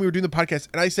at the time we were doing the podcast,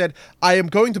 and I said, I am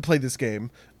going to play this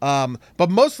game. But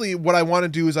mostly what I want to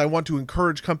do is I want to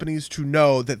encourage companies to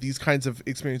know that these kinds of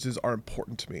experiences are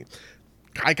important to me.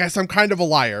 I guess I'm kind of a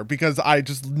liar because I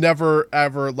just never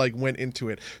ever like went into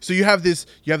it. So you have this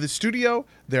studio.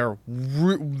 They're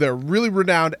really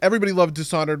renowned. Everybody loved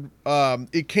Dishonored.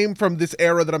 It came from this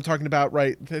era that I'm talking about,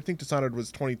 right? I think Dishonored was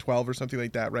 2012 or something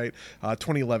like that, right?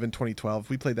 2011, 2012.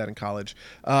 We played that in college.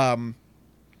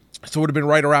 So it would have been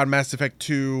right around Mass Effect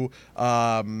 2,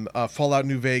 Fallout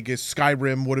New Vegas,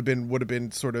 Skyrim would have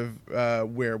been sort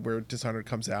of where Dishonored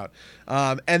comes out.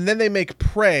 And then they make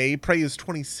Prey. Prey is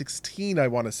 2016, I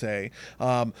want to say.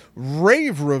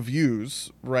 Rave reviews,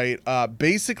 right?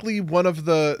 Basically one of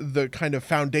the kind of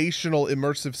foundational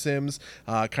immersive sims,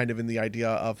 kind of in the idea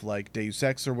of like Deus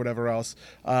Ex or whatever else.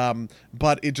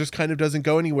 But it just kind of doesn't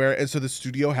go anywhere. And so the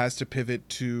studio has to pivot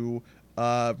to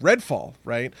Redfall,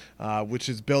 right? Which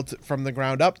is built from the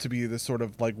ground up to be this sort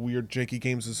of like weird janky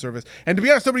games as a service. And to be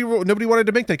honest, nobody wanted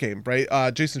to make that game, right?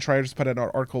 Jason Schreier just put out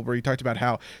an article where he talked about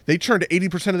how they churned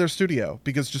 80% of their studio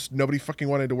because just nobody fucking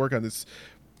wanted to work on this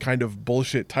kind of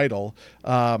bullshit title.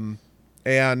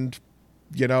 And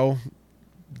you know,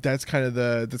 that's kind of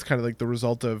like the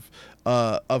result of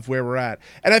where we're at.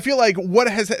 And I feel like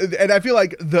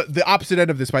the opposite end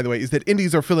of this, by the way, is that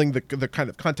indies are filling the kind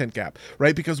of content gap,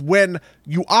 right? Because when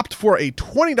you opt for a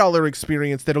 $20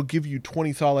 experience that'll give you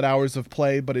 20 solid hours of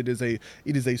play, but it is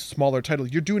a smaller title,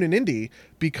 you're doing an indie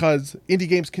because indie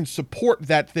games can support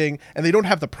that thing and they don't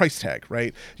have the price tag,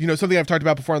 right? You know, something I've talked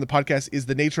about before on the podcast is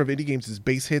the nature of indie games is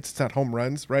base hits, it's not home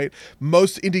runs, right?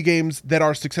 Most indie games that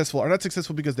are successful are not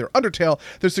successful because they're Undertale,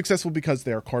 they're successful because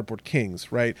they're Cardboard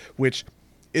Kings, right? Which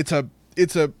it's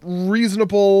a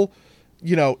reasonable,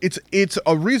 you know, it's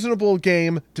a reasonable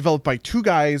game developed by two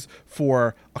guys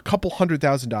for a couple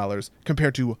 $100,000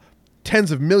 compared to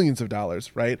tens of millions of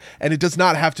dollars, right? And it does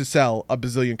not have to sell a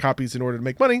bazillion copies in order to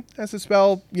make money. It has to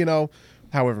sell, you know,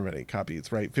 however many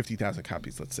copies, right? 50,000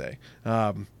 copies, let's say.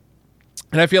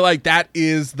 And I feel like that's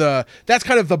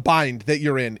kind of the bind that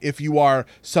you're in if you are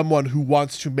someone who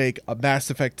wants to make a Mass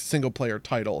Effect single player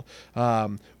title,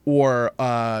 or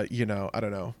you know, I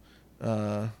don't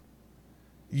know,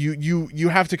 you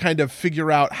have to kind of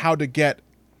figure out how to get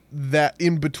that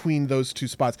in between those two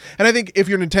spots. And I think if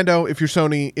you're Nintendo, if you're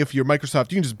Sony, if you're Microsoft,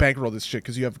 you can just bankroll this shit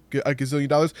because you have a gazillion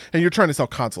dollars and you're trying to sell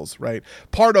consoles, right?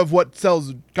 Part of what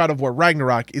sells God of War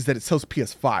Ragnarok is that it sells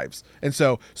PS5s, and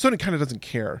so Sony kind of doesn't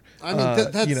care. I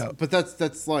mean, that's, you know, but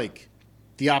that's like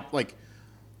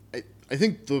I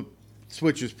think the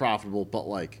Switch is profitable, but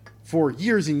like for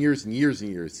years and years and years and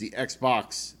years, the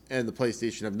Xbox and the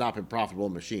PlayStation have not been profitable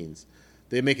machines.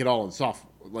 They make it all in software.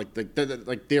 Like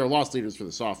they are loss leaders for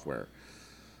the software.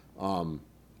 Oh,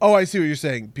 I see what you're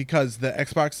saying, because the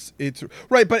Xbox, it's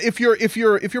right. But if you're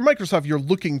Microsoft, you're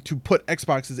looking to put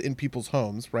Xboxes in people's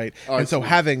homes, right? Oh, and so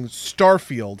having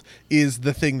Starfield is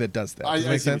the thing that does that. Does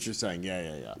I see what you're saying.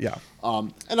 Yeah.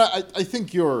 And I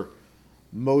think you're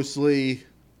mostly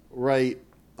right.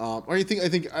 Or I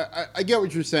think I get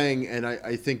what you're saying, and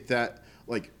I think that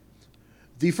like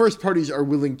the first parties are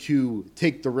willing to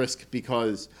take the risk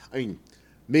because, I mean,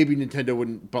 maybe Nintendo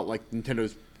wouldn't, but like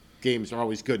Nintendo's games are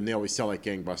always good and they always sell like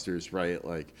gangbusters, right?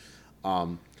 Like,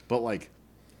 but like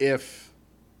if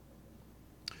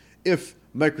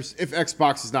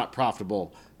Xbox is not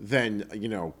profitable, then, you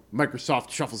know,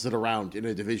 Microsoft shuffles it around in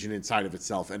a division inside of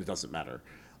itself and it doesn't matter.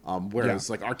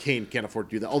 Whereas like Arcane can't afford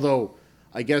to do that. Although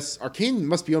I guess Arcane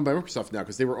must be owned by Microsoft now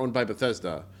because they were owned by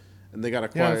Bethesda and they got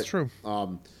acquired. Yeah, that's true.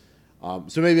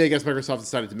 So maybe I guess Microsoft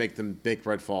decided to make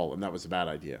Redfall, and that was a bad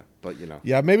idea. But you know,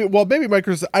 yeah, maybe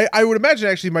Microsoft. I would imagine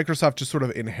actually Microsoft just sort of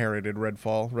inherited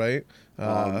Redfall, right?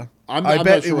 I'm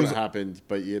not sure what happened,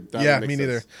 but yeah, me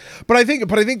neither. But I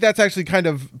think that's actually kind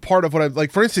of part of what I'm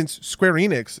like. For instance, Square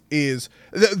Enix is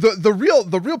the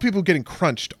real people getting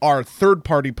crunched are third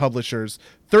party publishers,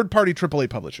 third party AAA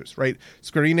publishers, right?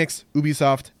 Square Enix,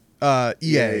 Ubisoft,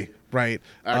 EA. Right,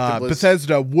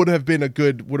 Bethesda would have been a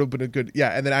good,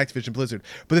 yeah, and then Activision Blizzard.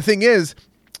 But the thing is,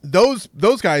 those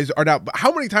guys are now.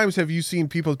 How many times have you seen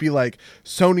people be like,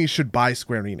 Sony should buy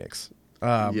Square Enix?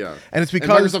 Yeah, and it's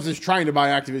because Microsoft is trying to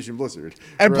buy Activision Blizzard,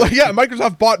 and right? Yeah,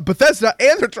 Microsoft bought Bethesda,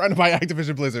 and they're trying to buy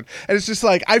Activision Blizzard, and it's just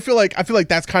like I feel like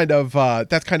that's kind of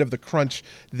the crunch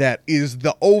that is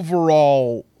the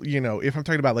overall. You know, if I'm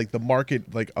talking about like the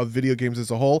market, like of video games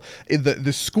as a whole,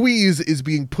 the squeeze is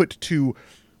being put to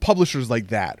publishers like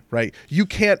that, right? You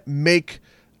can't make,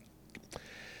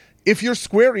 if you're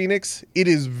Square Enix, it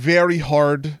is very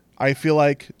hard. I feel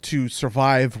like, to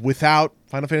survive without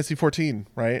Final Fantasy 14,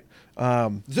 right?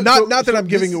 Not that I'm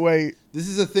giving away. This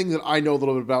is a thing that I know a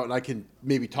little bit about, and I can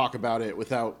maybe talk about it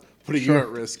without putting you at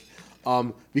risk.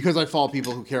 Because I follow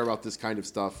people who care about this kind of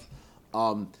stuff.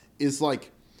 Is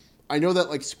like, I know that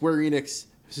like Square Enix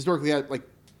historically had like,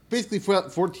 basically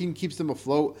 14 keeps them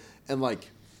afloat, and like,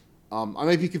 I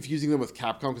might be confusing them with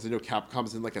Capcom because I know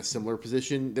Capcom's in like a similar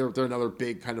position. They're another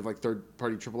big kind of like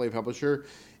third-party AAA publisher.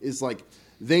 Is like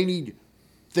they need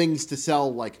things to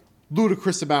sell like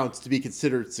ludicrous amounts to be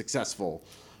considered successful,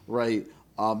 right?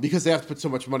 Because they have to put so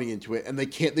much money into it, and they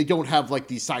don't have like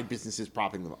these side businesses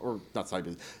propping them, or not side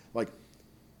business. Like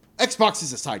Xbox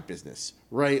is a side business,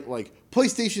 right? Like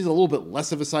PlayStation is a little bit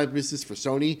less of a side business for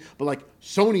Sony, but like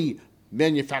Sony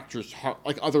manufactures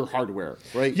like other hardware,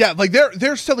 right? Yeah, like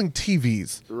they're selling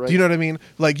TVs. Right. Do you know what I mean?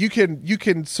 Like you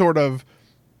can sort of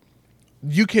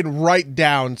write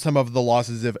down some of the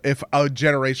losses if a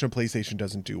generation of PlayStation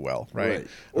doesn't do well, right?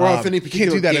 Or if any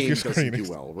particular can't do that game if you're doesn't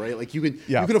do well, right? Like you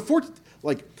can afford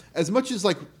like as much as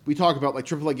like we talk about like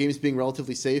AAA games being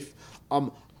relatively safe.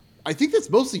 I think that's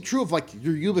mostly true of like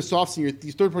your Ubisofts and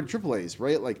these third-party AAAs,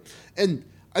 right? Like, and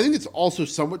I think it's also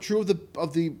somewhat true of the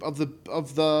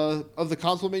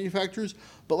console manufacturers,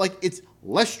 but like it's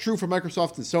less true for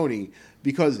Microsoft and Sony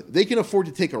because they can afford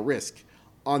to take a risk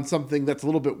on something that's a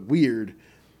little bit weird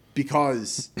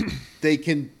because they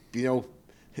can,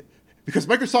 because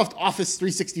Microsoft Office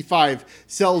 365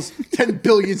 sells 10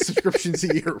 billion subscriptions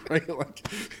a year, right? Like,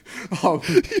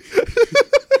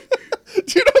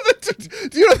 do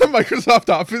you know the Microsoft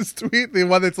Office tweet? The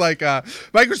one that's like,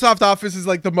 Microsoft Office is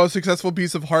like the most successful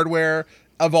piece of hardware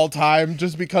of all time,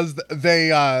 just because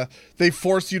they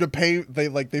force you to pay.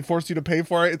 They force you to pay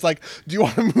for it. It's like, do you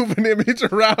want to move an image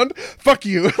around? Fuck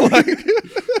you. Like,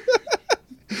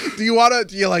 do you want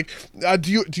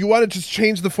to just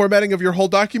change the formatting of your whole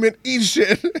document? Eat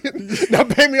shit. Now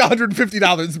pay me $150,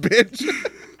 bitch.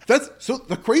 That's so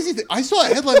the crazy thing. I saw a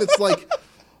headline that's like,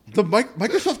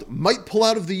 Microsoft might pull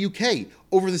out of the UK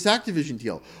over this Activision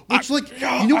deal, which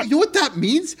you know what that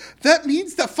means? That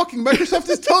means that fucking Microsoft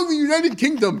is telling the United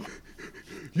Kingdom,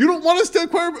 you don't want us to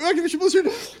acquire Activision Blizzard?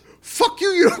 Fuck you!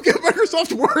 You don't get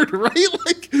Microsoft word, right?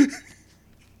 Like,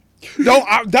 no,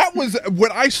 that was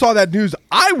when I saw that news.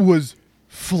 I was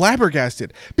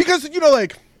flabbergasted because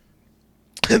like.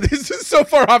 This is so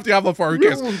far off Diablo 4. Who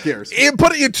cares?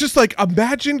 But it's just like,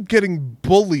 imagine getting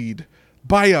bullied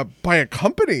by a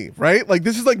company, right? Like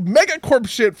this is like megacorp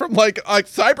shit from like a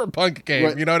cyberpunk game,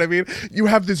 right. You know what I mean? You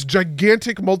have this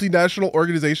gigantic multinational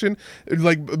organization,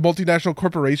 like multinational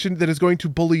corporation that is going to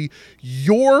bully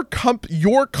your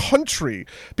country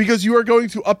because you are going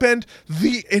to upend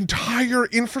the entire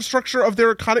infrastructure of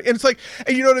their economy. And it's like,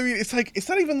 and you know what I mean? It's like, it's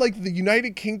not even like the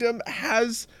United Kingdom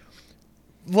has,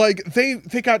 like they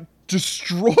got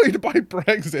destroyed by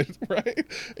Brexit, right?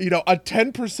 A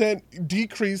 10%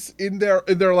 decrease in their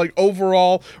like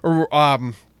overall, or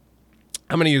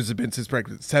how many years has it been since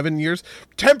Brexit? 7 years.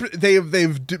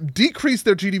 They've decreased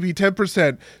their GDP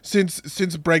 10% since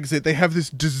Brexit. They have this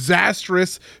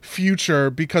disastrous future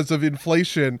because of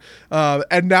inflation,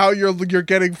 and now you're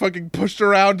getting fucking pushed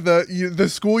around the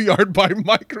schoolyard by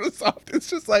Microsoft. It's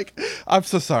just like, I'm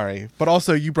so sorry, but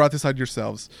also you brought this on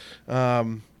yourselves.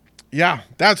 Yeah,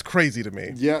 that's crazy to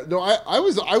me. Yeah, no, I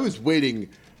was waiting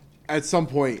at some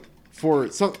point for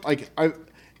some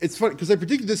it's funny because I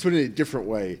predicted this one in a different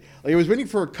way. Like I was waiting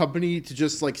for a company to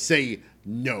just like say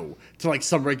no to like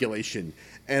some regulation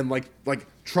and like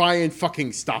try and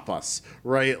fucking stop us,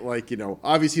 right? Like,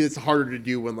 obviously it's harder to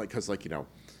do when because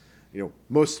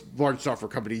most large software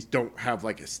companies don't have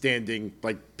like a standing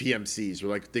like PMCs or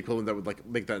like the equivalent that would like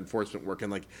make that enforcement work,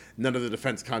 and like none of the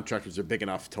defense contractors are big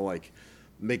enough to like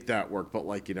make that work. But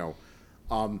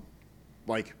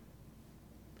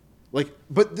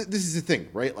but this is the thing,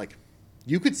 right? Like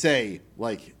you could say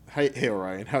like, hey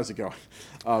Orion, how's it going?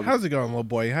 How's it going, little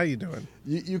boy? How you doing?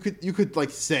 You could like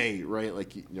say, right,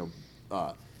 like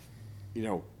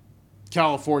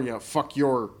California, fuck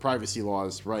your privacy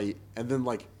laws, right? And then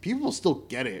like people will still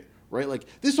get it, right? Like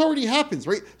this already happens,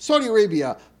 right? Saudi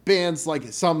Arabia bans like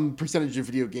some percentage of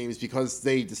video games because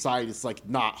they decide it's like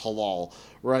not halal,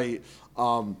 right?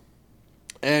 And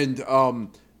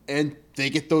they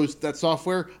get that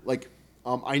software. Like,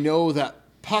 I know that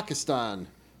Pakistan,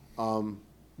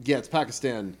 it's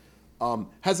Pakistan,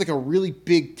 has like a really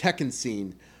big Tekken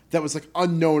scene that was like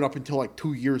unknown up until like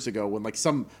 2 years ago when like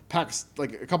a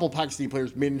couple of Pakistani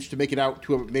players managed to make it out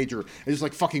to a major and just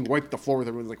like fucking wiped the floor with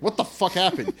everyone. Like, what the fuck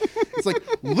happened? It's like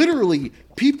literally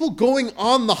people going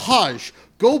on the Hajj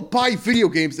go buy video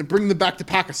games and bring them back to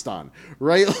Pakistan,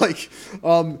 right? Like,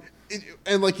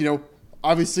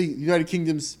 obviously, United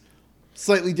Kingdom's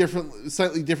slightly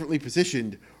differently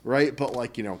positioned, right? But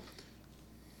like,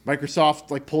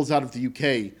 Microsoft like pulls out of the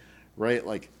UK, right?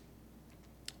 Like,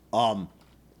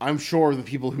 I'm sure the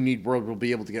people who need Word will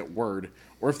be able to get Word,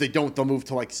 or if they don't, they'll move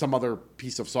to like some other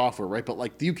piece of software, right? But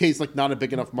like the UK is like not a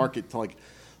big enough market to like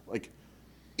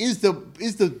is the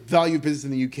value of business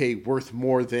in the UK worth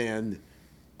more than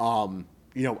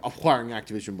acquiring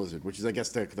Activision Blizzard, which is I guess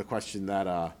the question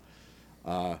that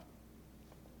that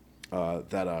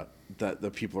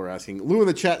the people are asking. Lou in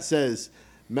the chat says,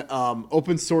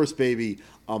 open source, baby.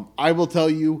 I will tell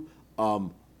you,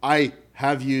 I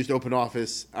have used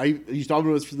OpenOffice. I used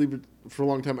OpenOffice for a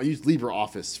long time. I used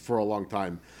LibreOffice for a long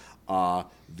time.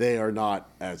 They are not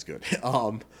as good,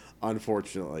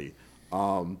 unfortunately.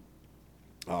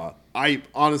 I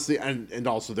honestly, and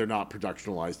also they're not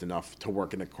productionalized enough to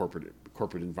work in a corporate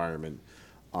environment.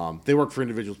 They work for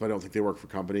individuals, but I don't think they work for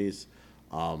companies.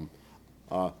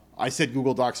 I said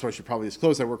Google Docs, so I should probably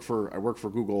disclose I work for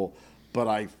Google, but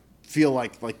I feel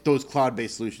like those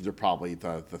cloud-based solutions are probably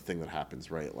the thing that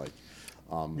happens, right? Like,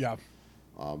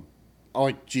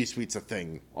 like G Suite's a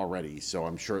thing already, so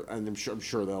I'm sure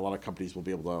that a lot of companies will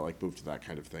be able to like move to that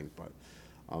kind of thing. But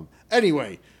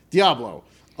anyway, Diablo.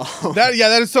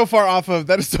 That is so far off of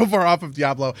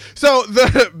Diablo. So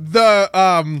the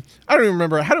I don't even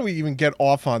remember, how do we even get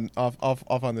off on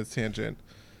this tangent?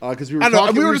 Because we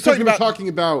were talking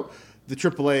about the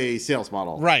AAA sales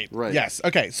model. Right. Yes.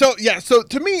 Okay. So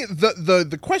to me,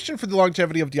 the question for the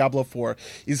longevity of Diablo 4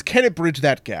 is, can it bridge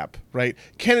that gap, right?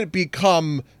 Can it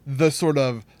become the sort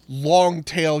of long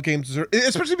tail games,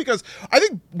 especially because I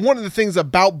think one of the things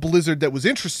about Blizzard that was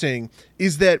interesting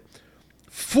is that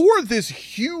for this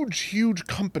huge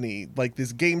company, like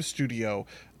this game studio,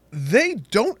 they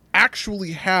don't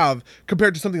actually have,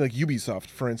 compared to something like Ubisoft,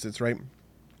 for instance, right?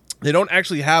 They don't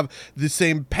actually have the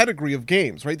same pedigree of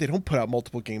games, right? They don't put out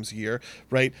multiple games a year,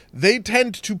 right? They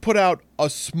tend to put out a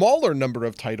smaller number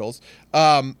of titles,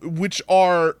 which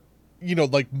are,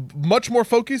 like much more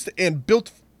focused and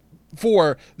built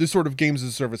for this sort of games as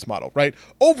a service model, right?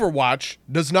 Overwatch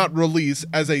does not release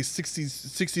as a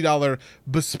 $60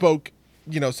 bespoke,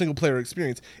 single player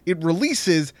experience. It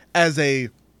releases as a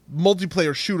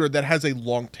multiplayer shooter that has a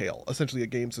long tail, essentially a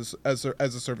games as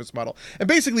a service model. And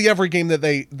basically every game that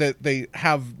they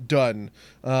have done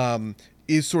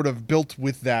is sort of built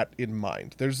with that in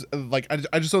mind. There's like,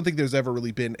 I just don't think there's ever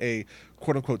really been a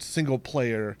quote unquote single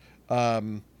player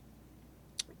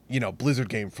Blizzard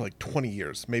game for like 20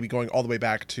 years, maybe going all the way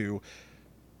back to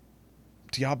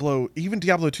Diablo. Even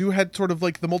Diablo 2 had sort of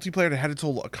like the multiplayer that had its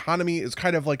whole economy. It's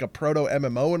kind of like a proto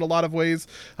MMO in a lot of ways.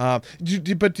 But do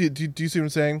you see what I'm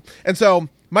saying? And so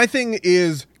my thing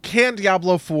is, can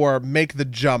Diablo 4 make the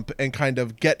jump and kind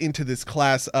of get into this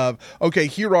class of, okay,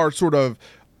 here are sort of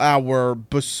our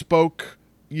bespoke,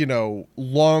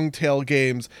 long tail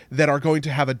games that are going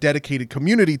to have a dedicated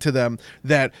community to them,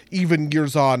 that even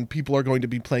years on, people are going to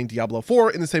be playing Diablo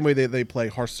 4 in the same way that they play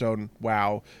Hearthstone,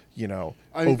 WoW,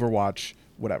 Overwatch,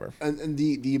 whatever. And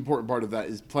the important part of that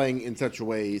is playing in such a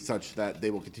way such that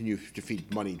they will continue to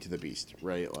feed money to the beast,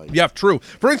 right? Like, yeah, true.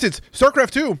 For instance,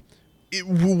 StarCraft 2, it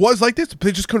was like this, but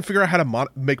they just couldn't figure out how to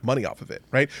make money off of it,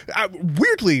 right?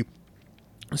 Weirdly,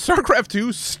 StarCraft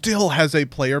 2 still has a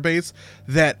player base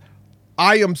that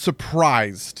I am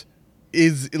surprised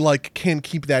is like can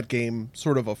keep that game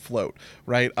sort of afloat,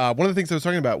 right? One of the things I was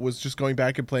talking about was just going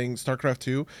back and playing StarCraft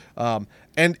 2,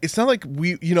 and it's not like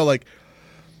we, like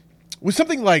with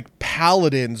something like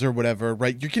Paladins or whatever,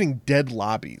 right? You're getting dead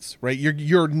lobbies, right?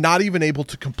 You're not even able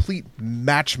to complete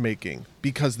matchmaking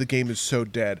because the game is so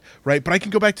dead, right? But I can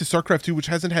go back to StarCraft 2, which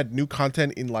hasn't had new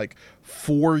content in like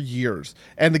 4 years,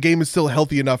 and the game is still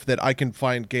healthy enough that I can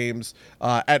find games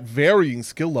at varying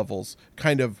skill levels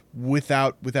kind of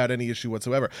without any issue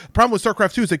whatsoever. The problem with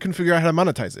StarCraft 2 is they couldn't figure out how to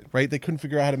monetize it, right? They couldn't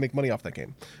figure out how to make money off that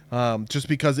game, just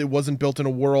because it wasn't built in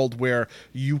a world where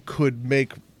you could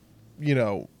make,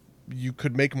 you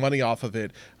could make money off of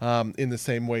it in the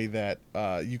same way that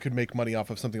you could make money off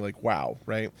of something like WoW,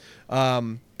 right?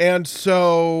 And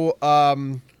so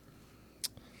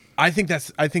I think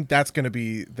that's going to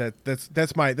be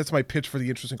that's my pitch for the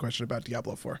interesting question about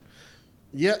Diablo 4.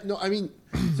 Yeah, no, I mean,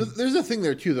 so there's a thing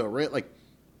there too, though, right? Like,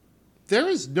 there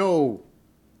is no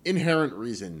inherent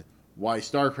reason why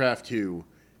StarCraft 2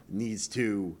 needs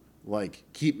to like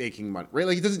keep making money, right?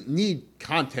 Like, it doesn't need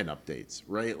content updates,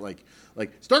 right? Like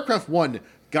StarCraft 1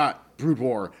 got Brood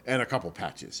War and a couple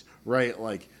patches, right?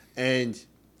 Like, and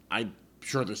I'm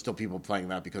sure there's still people playing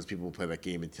that because people will play that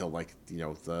game until like,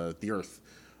 the earth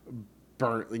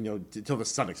burn, until the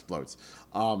sun explodes.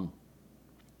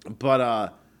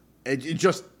 But it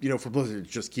just, for Blizzard,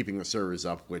 it's just keeping the servers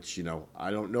up, which,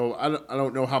 I don't know. I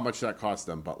don't know how much that cost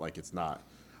them, but like, it's not.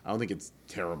 I don't think it's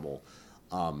terrible.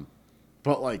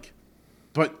 But like,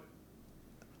 but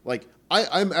like,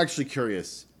 I'm actually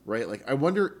curious, right? Like, I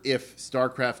wonder if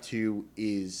StarCraft 2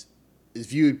 is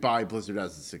viewed by Blizzard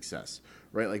as a success,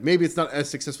 right? Like, maybe it's not as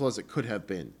successful as it could have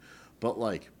been, but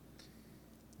like,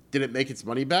 did it make its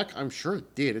money back? I'm sure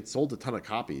it did. It sold a ton of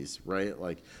copies, right?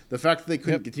 Like, the fact that they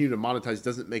couldn't continue to monetize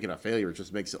doesn't make it a failure. It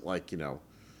just makes it like,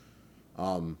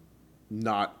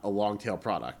 not a long tail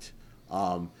product.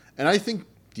 And I think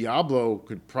Diablo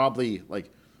could probably like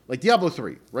Diablo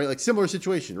 3, right? Like, similar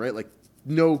situation, right? Like,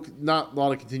 not a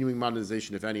lot of continuing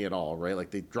monetization, if any at all, right?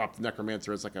 Like, they dropped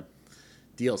Necromancer as like a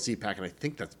DLC pack, and I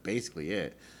think that's basically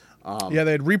it. Yeah,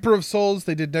 they had Reaper of Souls,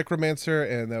 they did Necromancer,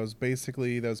 and that was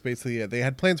basically it. They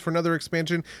had plans for another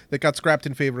expansion that got scrapped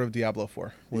in favor of Diablo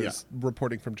 4. Was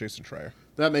reporting from Jason Schreier.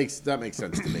 That makes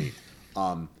sense to me.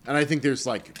 And I think there's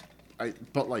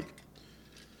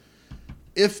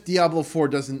if Diablo 4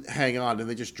 doesn't hang on and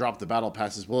they just drop the battle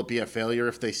passes, will it be a failure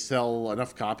if they sell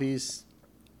enough copies?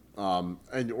 To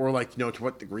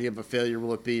what degree of a failure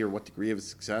will it be, or what degree of a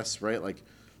success, right? Like,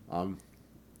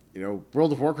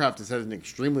 World of Warcraft has had an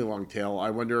extremely long tail. I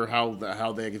wonder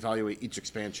how they evaluate each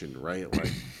expansion, right?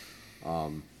 Like,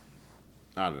 I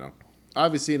don't know.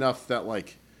 Obviously enough that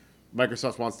like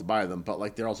Microsoft wants to buy them, but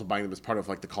like they're also buying them as part of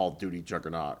like the Call of Duty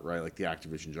juggernaut, right? Like the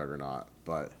Activision juggernaut.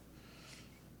 But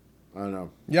I don't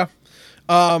know. Yeah.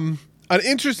 An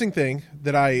interesting thing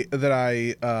that I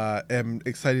am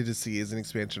excited to see is an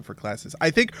expansion for classes.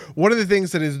 I think one of the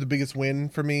things that is the biggest win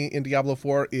for me in Diablo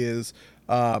 4 is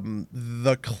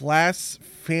the class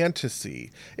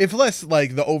fantasy. If less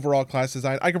like the overall class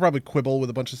design, I could probably quibble with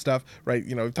a bunch of stuff, right?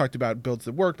 We've talked about builds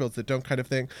that work, builds that don't kind of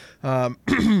thing.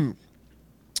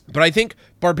 But I think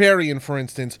Barbarian, for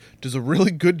instance, does a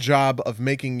really good job of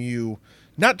making you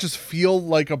not just feel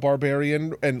like a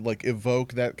barbarian and like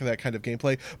evoke that kind of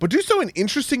gameplay, but do so in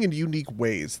interesting and unique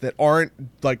ways that aren't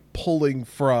like pulling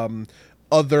from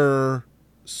other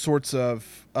sorts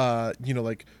of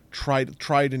like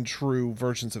tried and true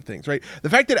versions of things, right? The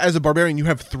fact that as a barbarian you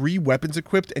have 3 weapons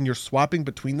equipped and you're swapping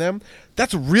between them,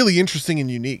 that's really interesting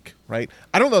and unique, right?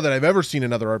 I don't know that I've ever seen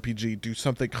another RPG do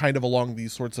something kind of along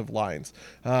these sorts of lines.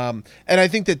 And I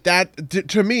think that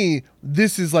to me,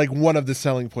 this is like one of the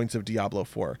selling points of Diablo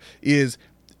 4 is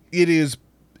it is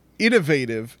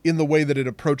innovative in the way that it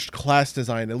approached class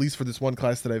design, at least for this one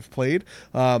class that I've played.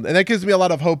 And that gives me a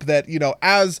lot of hope that,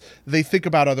 as they think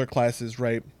about other classes,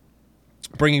 right?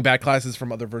 Bringing back classes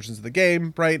from other versions of the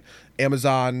game, right?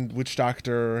 Amazon, Witch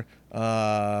Doctor,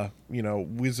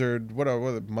 Wizard,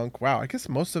 what Monk. Wow, I guess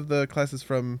most of the classes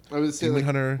from I would say Demon like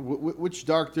Hunter. Witch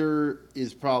Doctor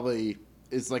is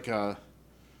like a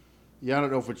I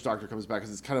don't know if Witch Doctor comes back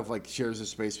because it's kind of like shares a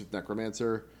space with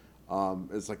Necromancer.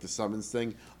 It's like the summons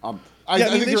thing. I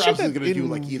think they're absolutely going to do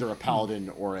like either a paladin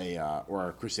or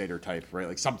a crusader type, right?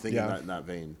 Like something in that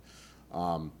vein.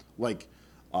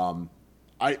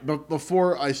 But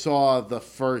before I saw the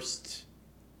first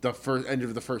end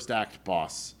of the first act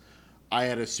boss, I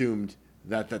had assumed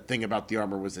that thing about the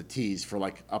armor was a tease for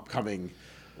like upcoming,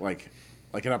 like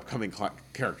an upcoming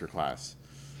character class.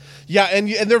 Yeah, and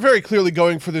they're very clearly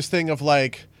going for this thing of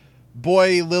like,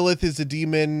 boy, Lilith is a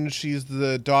demon. She's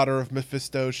the daughter of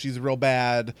Mephisto. She's real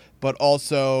bad, but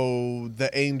also the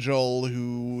angel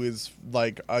who is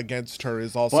like against her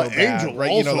is also bad. Angel right?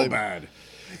 Also bad.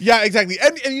 Yeah, exactly.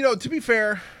 And to be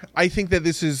fair, I think that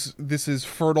this is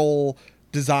fertile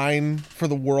design for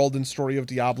the world and story of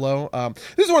Diablo.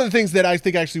 This is one of the things that I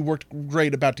think actually worked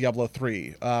great about Diablo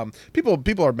 3.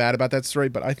 People are mad about that story,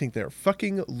 but I think they're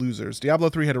fucking losers. Diablo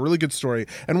 3 had a really good story,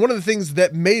 and one of the things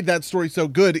that made that story so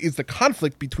good is the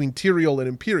conflict between Tyrael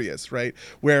and Imperius, right?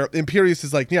 Where Imperius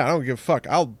is like, yeah, I don't give a fuck.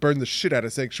 I'll burn the shit out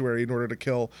of Sanctuary in order to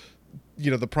kill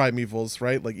the primevals,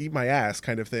 right? Like, eat my ass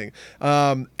kind of thing.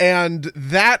 And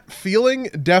that feeling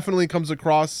definitely comes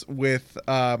across with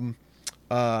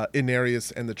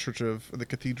Inarius and the Church of the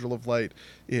Cathedral of Light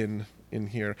in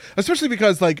here, especially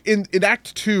because like in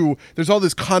Act 2 there's all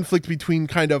this conflict between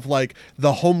kind of like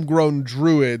the homegrown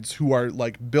druids who are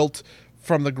like built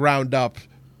from the ground up,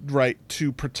 right,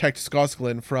 to protect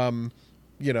Skosglen from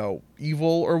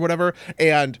evil or whatever,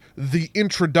 and the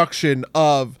introduction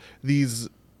of these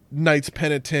Knights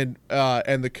Penitent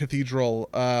and the Cathedral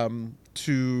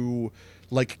to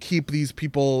like keep these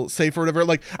people safe or whatever.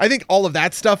 Like, I think all of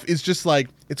that stuff is just like,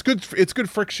 it's good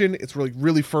friction. It's really,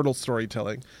 really fertile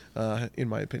storytelling, in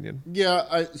my opinion.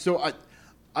 Yeah.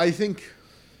 I think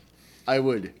I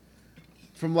would,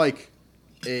 from like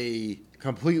a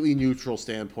completely neutral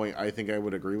standpoint, I think I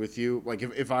would agree with you. Like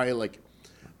if I like,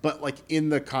 but like in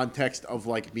the context of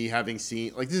like me having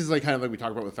seen, like, this is like kind of like we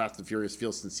talk about with Fast and Furious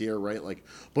feels sincere, right? Like,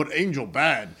 but Angel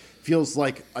Bad feels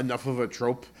like enough of a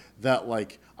trope that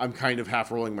like I'm kind of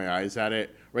half rolling my eyes at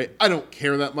it, right? I don't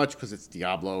care that much because it's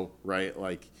Diablo, right?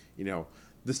 Like,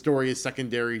 the story is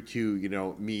secondary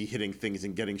to me hitting things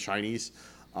and getting shinies,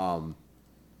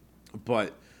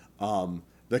 but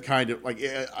the kind of like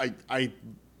I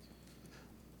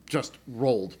just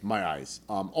rolled my eyes.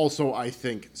 Also, I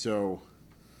think so.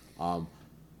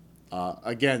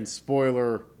 Again,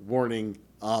 spoiler warning.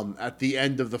 At the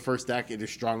end of the first act, it is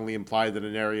strongly implied that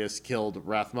Anarius killed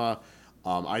Rathma.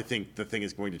 I think the thing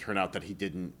is going to turn out that he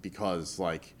didn't, because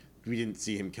like we didn't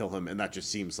see him kill him, and that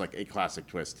just seems like a classic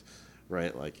twist,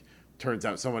 right? Like, turns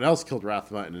out someone else killed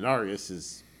Rathma, and Anarius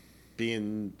is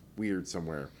being weird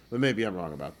somewhere. But maybe I'm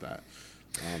wrong about that.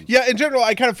 Yeah, in general,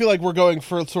 I kind of feel like we're going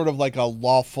for sort of like a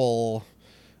lawful,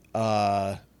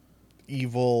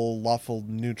 evil, lawful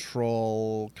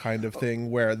neutral kind of thing,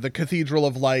 where the Cathedral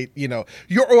of Light,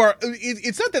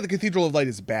 it's not that the Cathedral of Light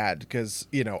is bad, because,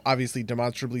 obviously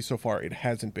demonstrably so far it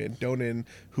hasn't been. Donan,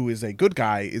 who is a good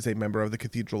guy, is a member of the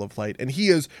Cathedral of Light, and he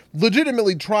is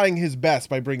legitimately trying his best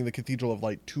by bringing the Cathedral of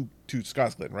Light to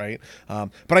Scotland, right?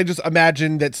 But I just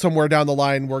imagine that somewhere down the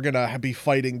line we're gonna be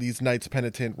fighting these Knights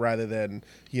Penitent rather than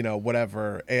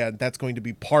whatever, and that's going to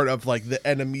be part of like the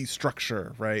enemy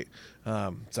structure, right?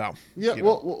 So yeah,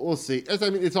 we'll see.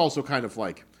 It's also kind of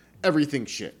like everything's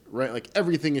shit, right? Like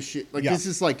everything is shit. Like this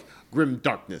is like grim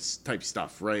darkness type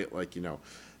stuff, right? Like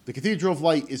the Cathedral of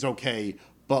Light is okay,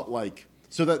 but like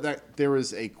so that there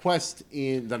is a quest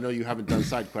in. I know you haven't done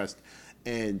side quest,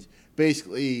 and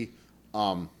basically,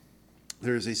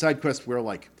 there's a side quest where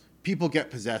like people get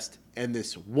possessed, and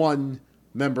this one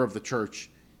member of the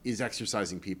church is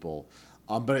exorcising people.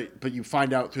 But you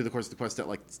find out through the course of the quest that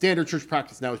like standard church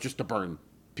practice now is just to burn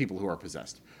people who are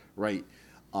possessed, right?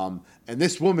 And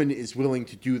this woman is willing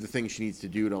to do the things she needs to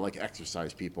do to like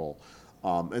exorcise people,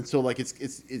 and so like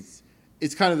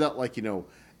it's kind of that like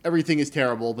everything is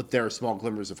terrible, but there are small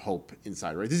glimmers of hope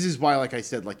inside, right? This is why, like I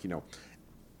said, like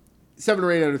 7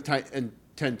 or 8 out of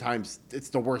 10 times it's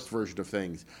the worst version of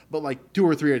things, but like 2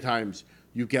 or 3 at times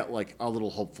you get like a little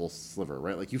hopeful sliver,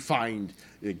 right? Like you find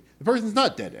the person's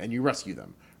not dead and you rescue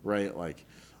them, right? Like,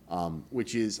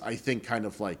 which is, I think, kind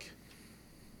of like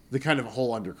the kind of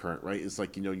whole undercurrent, right? It's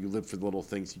like, you live for the little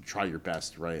things, you try your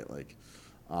best, right? Like,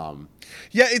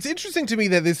 yeah, it's interesting to me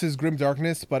that this is grim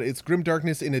darkness, but it's grim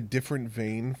darkness in a different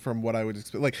vein from what I would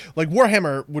expect. Like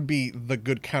Warhammer would be the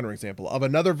good counterexample of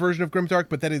another version of grim dark,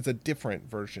 but that is a different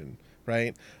version,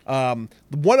 right?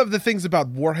 One of the things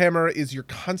about Warhammer is you're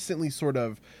constantly sort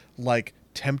of like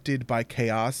tempted by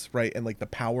chaos, right? And like the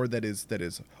power that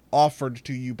is offered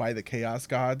to you by the chaos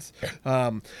gods.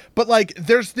 But like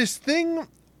there's this thing,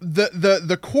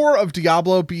 the core of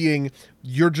Diablo being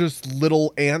you're just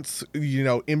little ants,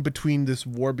 in between this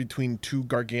war between two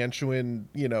gargantuan,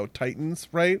 titans,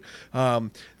 right?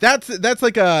 That's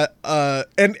like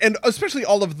and especially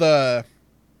all of the.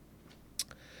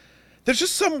 There's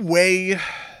just some way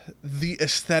the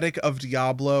aesthetic of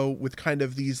Diablo with kind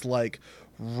of these like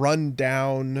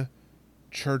rundown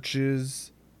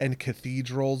churches and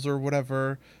cathedrals or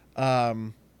whatever,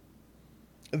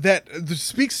 that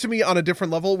speaks to me on a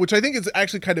different level, which I think is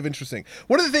actually kind of interesting.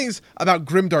 One of the things about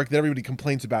grimdark that everybody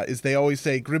complains about is they always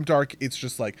say grimdark, it's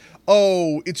just like,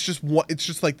 oh, it's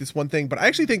just like this one thing. But I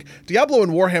actually think Diablo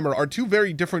and Warhammer are two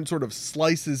very different sort of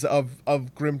slices of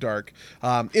grimdark,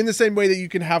 in the same way that you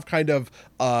can have kind of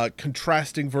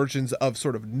contrasting versions of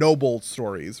sort of noble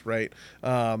stories, right?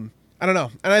 I don't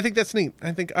know, and I think that's neat.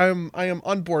 I think I am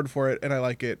on board for it, and I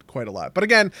like it quite a lot. But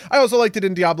again, I also liked it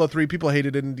in Diablo 3. People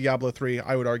hated it in Diablo 3.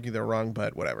 I would argue they're wrong,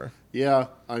 but whatever. Yeah,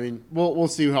 we'll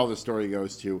see how the story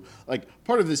goes too. Like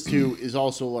part of this too is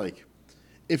also like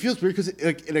it feels weird because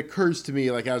it occurs to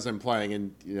me like as I'm playing,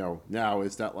 and now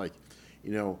is that like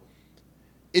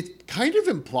it's kind of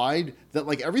implied that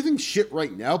like everything's shit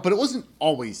right now, but it wasn't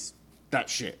always that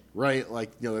shit, right?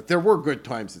 Like that there were good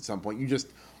times at some point. You just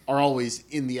are always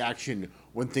in the action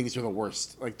when things are the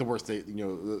worst, like the worst. At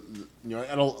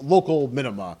a local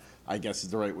minima, I guess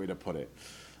is the right way to put it.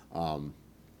 So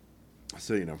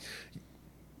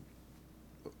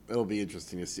it'll be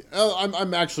interesting to see.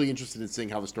 I'm actually interested in seeing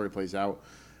how the story plays out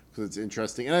because it's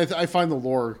interesting, and I find the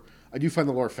lore. I do find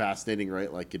the lore fascinating,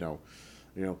 right? Like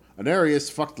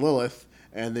Anarius fucked Lilith,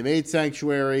 and they made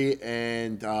Sanctuary,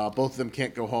 and both of them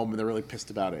can't go home, and they're really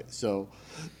pissed about it. So.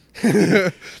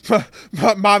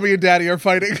 Mommy and Daddy are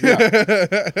fighting.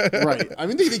 Yeah. Right.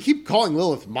 They keep calling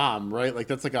Lilith Mom, right? Like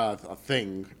that's like a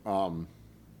thing.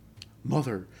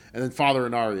 Mother, and then Father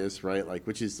Anarius, right? Like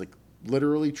which is like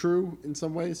literally true in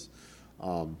some ways.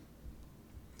 So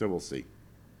we'll see.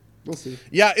 We'll see.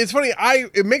 Yeah, it's funny.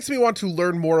 It makes me want to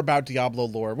learn more about Diablo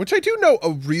lore, which I do know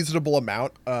a reasonable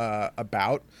amount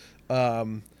about.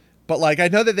 But like, I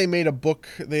know that they made a book.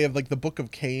 They have like the Book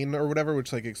of Cain or whatever,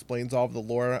 which like explains all of the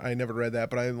lore. I never read that,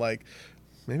 but I'm like,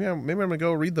 maybe I'm gonna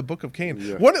go read the Book of Cain.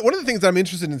 Yeah. One of the things I'm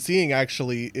interested in seeing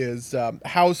actually is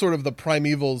how sort of the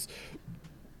primevals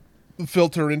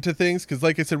filter into things, because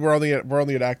like I said, we're only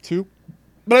at Act 2,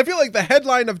 but I feel like the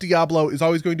headline of Diablo is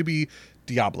always going to be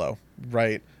Diablo,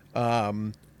 right?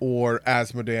 Or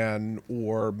Asmodan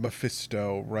or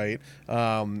Mephisto, right?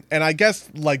 And I guess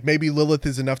like maybe Lilith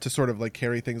is enough to sort of like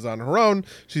carry things on her own.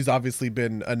 She's obviously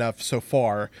been enough so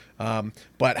far.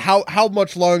 But how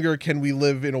much longer can we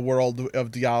live in a world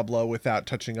of Diablo without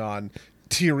touching on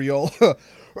Tyrael,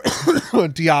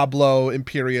 Diablo,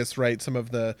 Imperius, right? Some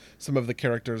of the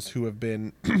characters who have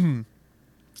been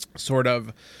sort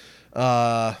of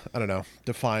I don't know,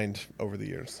 defined over the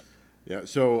years. Yeah,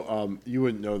 so you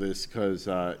wouldn't know this because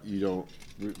you don't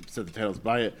set the titles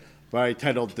by it, but I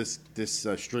titled this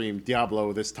stream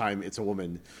Diablo, this time it's a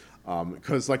woman,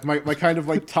 because like my kind of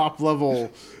like top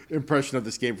level impression of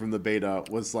this game from the beta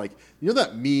was like, you know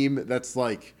that meme that's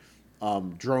like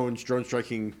drone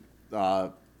striking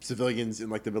civilians in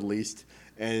like the Middle East,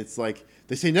 and it's like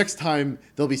they say next time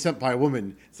they'll be sent by a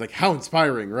woman. It's like, how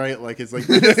inspiring, right? Like it's like,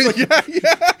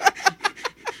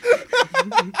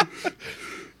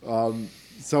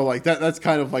 so like that's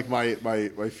kind of like my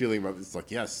feeling about this. It's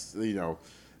like, yes, you know,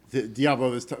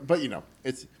 Diablo this time, but you know,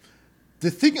 it's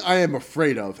the thing I am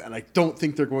afraid of, and I don't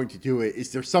think they're going to do it, is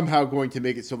they're somehow going to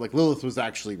make it so like Lilith was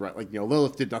actually right, like, you know,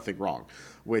 Lilith did nothing wrong,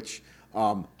 which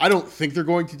I don't think they're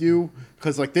going to do,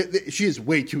 because like she is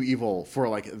way too evil for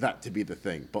like that to be the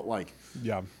thing. But like,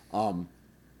 yeah, you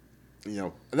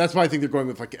know, and that's why I think they're going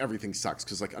with like everything sucks,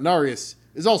 because like Anarius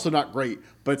is also not great,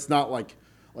 but it's not like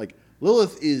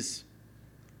Lilith is.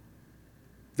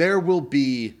 There will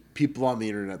be people on the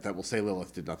internet that will say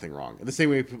Lilith did nothing wrong, in the same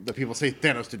way that people say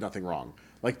Thanos did nothing wrong.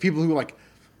 Like people who like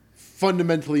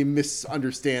fundamentally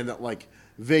misunderstand that like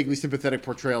vaguely sympathetic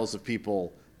portrayals of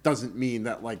people doesn't mean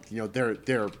that like, you know,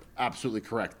 they're absolutely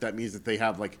correct. That means that they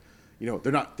have like, you know,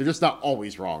 they're just not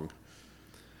always wrong.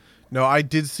 No, I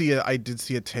did see a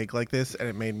take like this, and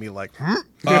it made me like,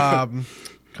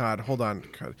 God, hold on.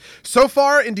 God. So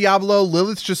far in Diablo,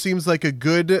 Lilith just seems like a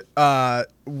good,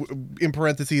 in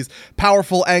parentheses,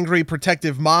 powerful, angry,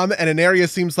 protective mom, and Anaria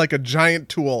seems like a giant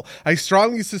tool. I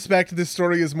strongly suspect this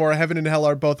story is more heaven and hell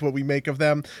are both what we make of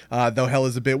them, though hell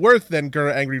is a bit worse than Gur,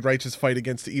 angry, righteous fight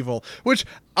against evil, which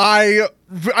I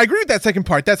agree with that second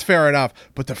part. That's fair enough.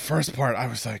 But the first part, I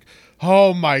was like,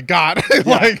 oh my God,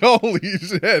 like, holy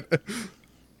shit.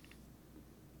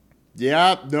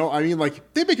 Yeah, no, I mean,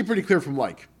 like, they make it pretty clear from,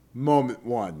 like, moment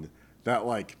one that,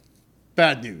 like,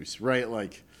 bad news, right?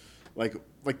 Like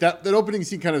that opening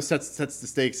scene kind of sets the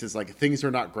stakes as, like, things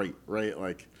are not great, right?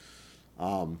 Like,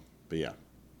 but yeah.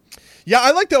 Yeah,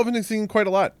 I like the opening scene quite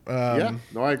a lot. Yeah,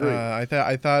 no, I agree.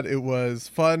 I thought it was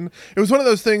fun. It was one of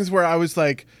those things where I was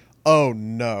like, oh,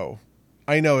 no,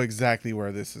 I know exactly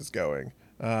where this is going.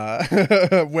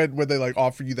 When they like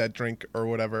offer you that drink or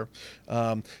whatever.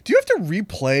 Do you have to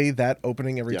replay that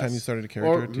opening every time you started a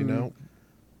character? Do you know?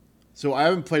 So I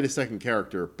haven't played a second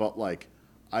character, but like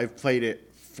I've played it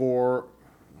I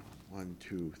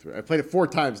played it 4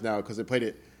 times now, because I played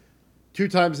it 2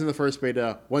 times in the first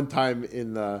beta, 1 time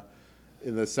in the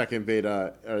second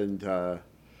beta, and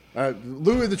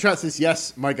Lou in the chat says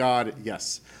yes. My God,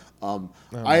 yes.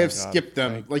 I have skipped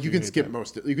them. Like you can skip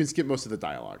most of the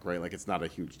dialogue, right? Like it's not a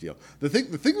huge deal. The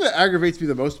thing that aggravates me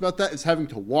the most about that is having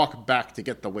to walk back to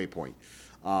get the waypoint,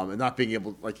 and not being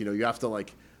able, like, you know, you have to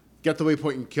like get the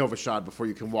waypoint in Kilvashad before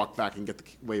you can walk back and get the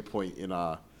waypoint in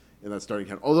that starting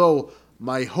town. Although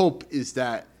my hope is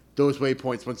that those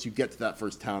waypoints, once you get to that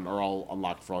first town, are all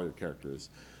unlocked for all your characters.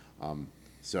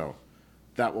 So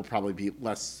that will probably be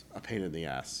less a pain in the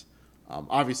ass.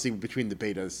 Obviously, between the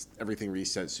betas, everything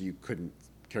reset, so you couldn't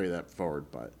carry that forward.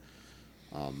 But,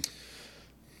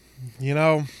 you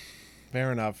know,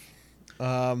 fair enough.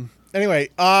 Anyway,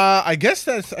 I guess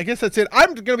that's it.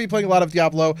 I'm gonna be playing a lot of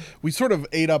Diablo. We sort of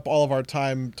ate up all of our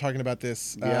time talking about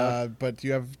this. Yeah. But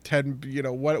you have 10. You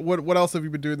know, what else have you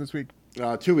been doing this week?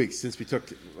 2 weeks since we took.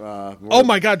 Oh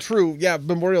my God, true. Yeah,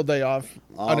 Memorial Day off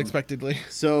unexpectedly.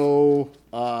 So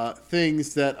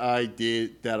things that I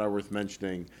did that are worth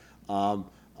mentioning.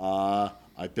 I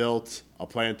built a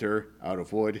planter out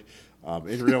of wood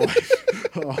in real life.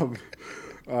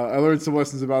 I learned some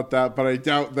lessons about that, but I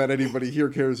doubt that anybody here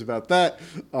cares about that.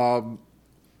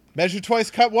 Measure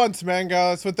twice, cut once, Mango.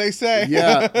 That's what they say.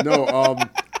 Yeah, no.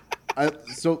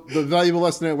 So the valuable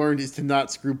lesson I learned is to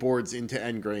not screw boards into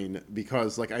endgrain,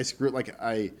 because like I have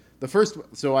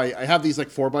these like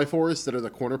 4x4s that are the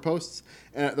corner posts,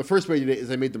 and the first way I did it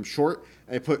is I made them short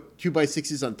and I put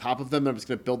 2x6s on top of them, and I'm just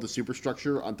going to build the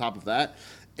superstructure on top of that,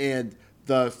 and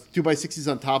the 2x6s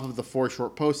on top of the 4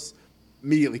 short posts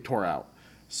immediately tore out.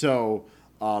 So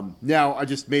now I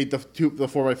just made the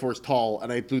 4x4s tall,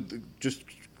 and I just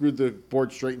screwed the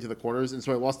board straight into the corners, and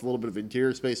so I lost a little bit of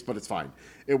interior space, but it's fine.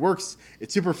 It works.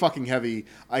 It's super fucking heavy.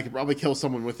 I could probably kill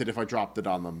someone with it if I dropped it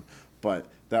on them, but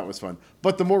that was fun.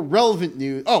 But the more relevant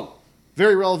news... Oh,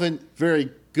 very relevant,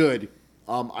 very good.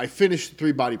 I finished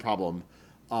 3 Body Problem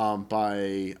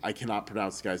by... I cannot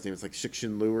pronounce the guy's name. It's like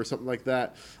Shikshin Liu or something like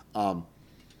that.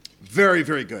 Very,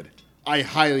 very good. I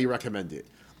highly recommend it.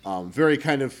 Very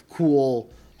kind of cool,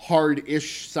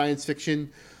 hard-ish science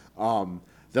fiction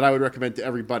that I would recommend to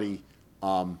everybody.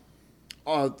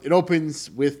 It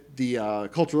opens with the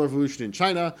Cultural Revolution in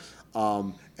China,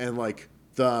 and like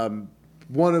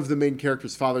one of the main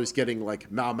characters' fathers getting like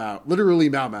literally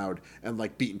Mao Mao'd and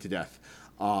like beaten to death.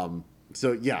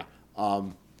 So yeah,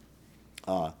 and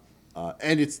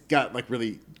it's got like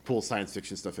really cool science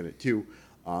fiction stuff in it too.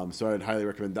 So I would highly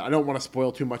recommend that. I don't want to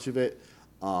spoil too much of it.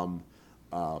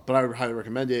 But I would highly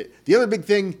recommend it. The other big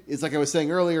thing is, like I was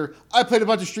saying earlier, I played a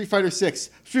bunch of Street Fighter 6.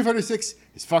 Street Fighter 6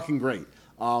 is fucking great.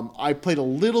 I played a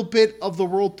little bit of the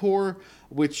World Tour,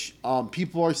 which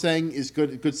people are saying is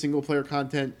good single-player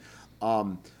content.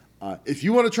 If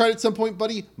you want to try it at some point,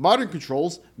 buddy, modern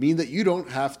controls mean that you don't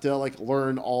have to like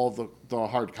learn all of the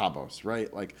hard combos,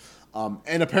 right? Like,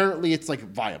 and apparently it's like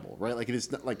viable, right? Like it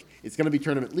is not, like it's going to be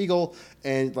tournament legal,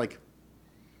 and like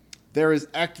there is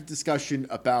active discussion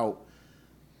about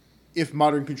if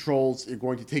modern controls are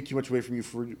going to take too much away from you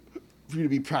for you to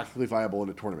be practically viable in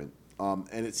a tournament.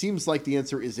 And it seems like the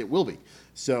answer is it will be.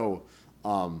 So,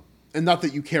 and not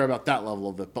that you care about that level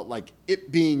of it, but like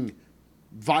it being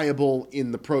viable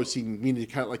in the pro scene, meaning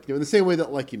kind of like, in the same way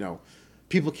that like,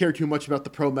 people care too much about the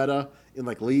pro meta in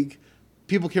like League.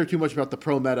 People care too much about the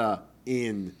pro meta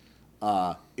in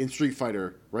Street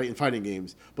Fighter, right? In fighting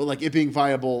games. But like it being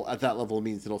viable at that level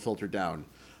means it'll filter down.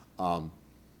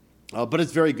 But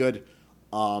it's very good.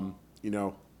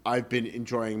 I've been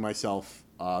enjoying myself.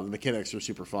 The mechanics are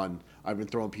super fun. I've been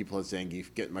throwing people at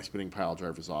Zangief, getting my spinning pile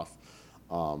drivers off.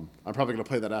 I'm probably going to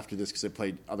play that after this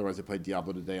because otherwise I played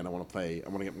Diablo today, and I want to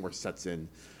get more sets in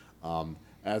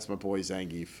as my boy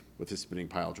Zangief with his spinning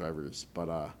pile drivers.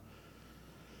 But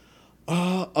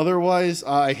otherwise,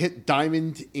 I hit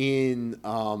Diamond in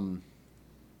Marvel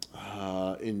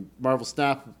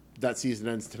Snap. That season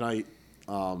ends tonight.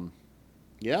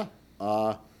 Yeah.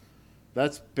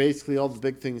 That's basically all the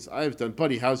big things I've done.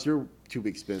 Buddy, how's your 2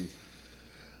 weeks been?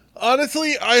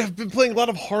 Honestly, I have been playing a lot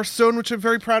of Hearthstone, which I'm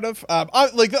very proud of.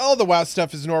 Like all the WoW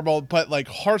stuff is normal, but like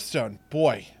Hearthstone,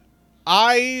 boy,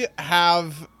 I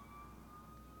have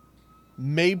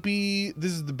maybe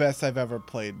this is the best I've ever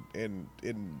played in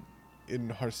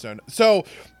Hearthstone. So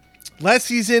last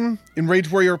season,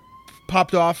 Enraged Warrior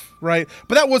popped off, right?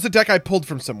 But that was a deck I pulled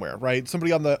from somewhere, right?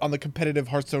 Somebody on the competitive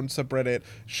Hearthstone subreddit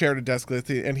shared a deck list,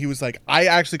 and he was like, I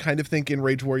actually kind of think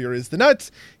Enraged Warrior is the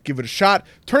nuts. Give it a shot.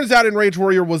 Turns out Enraged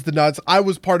Warrior was the nuts. I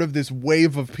was part of this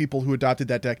wave of people who adopted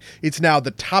that deck. It's now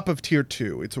the top of tier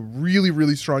 2. It's a really,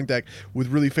 really strong deck with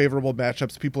really favorable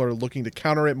matchups. People are looking to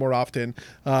counter it more often,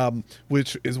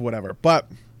 which is whatever.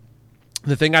 But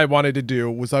the thing I wanted to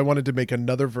do was I wanted to make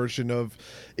another version of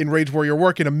Enraged Warrior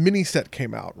work, and a mini set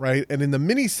came out, right? And in the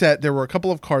mini set, there were a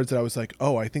couple of cards that I was like,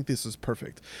 oh, I think this is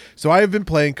perfect. So I have been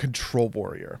playing Control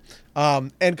Warrior.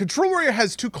 And Control Warrior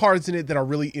has 2 cards in it that are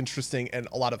really interesting and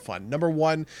a lot of fun. Number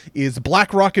 1 is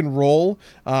Black Rock and Roll.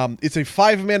 It's a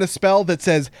 5-mana spell that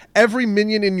says every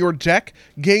minion in your deck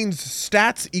gains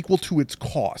stats equal to its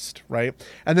cost, right?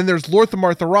 And then there's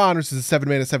Lorthamar Theron, which is a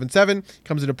 7-mana 7/7,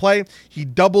 comes into play. He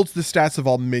doubles the stats of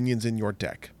all minions in your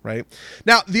deck, right?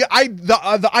 Now, the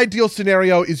ideal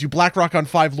scenario is you Black Rock on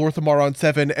 5, Lorthamar on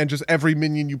 7, and just every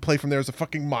minion you play from there is a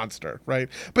fucking monster, right?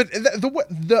 But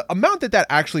the amount that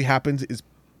actually happens is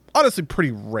honestly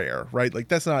pretty rare, right?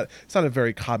 Like it's not a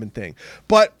very common thing.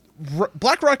 But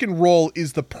Black Rock and Roll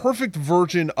is the perfect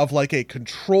version of like a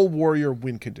Control Warrior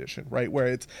win condition, right? Where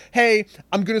it's, hey,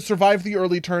 I'm going to survive the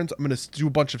early turns. I'm going to do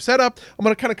a bunch of setup. I'm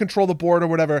going to kind of control the board or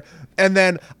whatever. And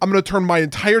then I'm going to turn my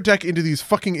entire deck into these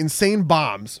fucking insane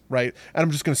bombs, right? And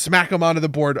I'm just going to smack them onto the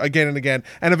board again and again.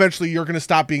 And eventually you're going to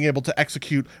stop being able to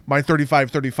execute my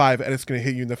 35-35, and it's going to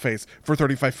hit you in the face for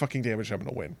 35 fucking damage. I'm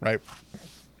going to win, right?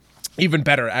 Even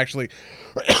better, actually.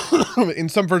 In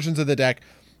some versions of the deck,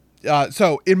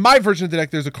 So in my version of the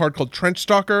deck, there's a card called Trench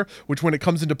Stalker, which when it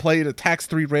comes into play, it attacks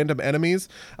 3 random enemies.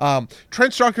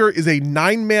 Trench Stalker is a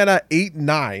 9 mana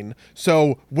 8/9.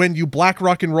 So when you black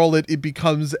rock and roll it, it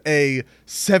becomes a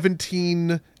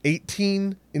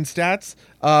 17/18 in stats.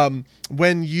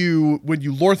 When you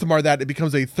Lorthamar that, it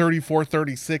becomes a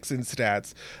 34/36 in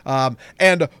stats.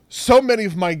 And so many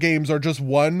of my games are just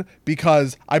won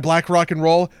because I black rock and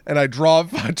roll and I draw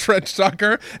a Trench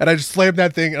Stalker and I just slam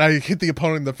that thing and I hit the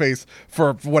opponent in the face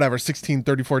for whatever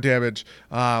 16/34 damage.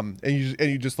 And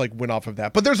you just like win off of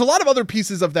that. But there's a lot of other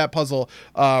pieces of that puzzle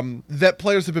that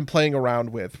players have been playing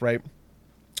around with, right?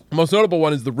 The most notable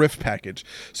one is the Rift package.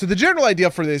 So the general idea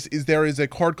for this is there is a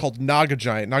card called Naga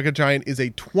Giant. Naga Giant is a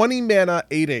 20 mana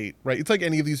 8/8, right? It's like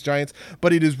any of these giants,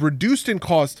 but it is reduced in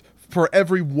cost for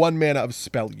every 1 mana of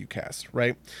spell you cast,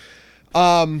 right?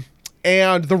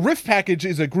 And the Rift package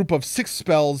is a group of 6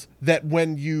 spells that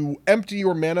when you empty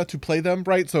your mana to play them,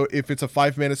 right? So if it's a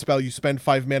 5 mana spell, you spend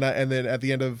 5 mana, and then at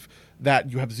the end of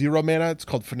that you have 0 mana. It's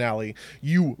called Finale.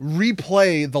 You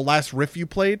replay the last riff you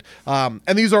played. And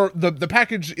these are, the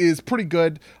package is pretty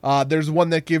good. There's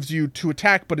one that gives you 2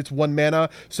 attack, but it's 1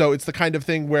 mana. So it's the kind of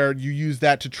thing where you use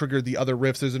that to trigger the other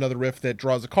riffs. There's another riff that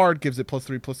draws a card, gives it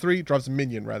 +3/+3, draws a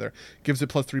minion rather, gives it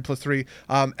 +3/+3.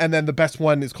 And then the best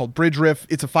one is called Bridge Riff.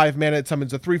 It's a 5 mana. It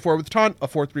summons a 3/4 with Taunt, a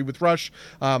 4/3 with Rush.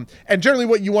 And generally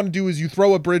what you want to do is you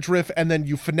throw a Bridge Riff and then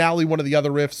you finale one of the other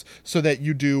riffs so that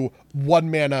you do 1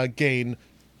 mana gain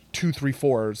 2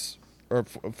 3/4s or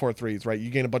 4 3s, right? You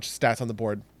gain a bunch of stats on the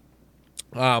board.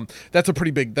 That's a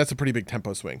pretty big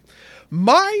tempo swing.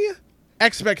 My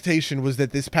expectation was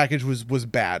that this package was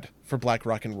bad for black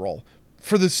rock and roll,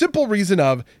 for the simple reason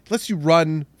of it lets you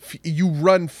run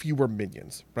fewer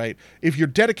minions, right? If you're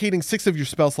dedicating 6 of your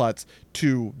spell slots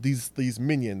to these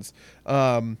minions,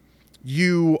 or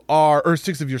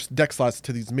 6 of your deck slots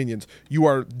to these minions, you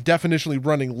are definitionally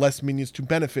running less minions to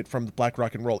benefit from the black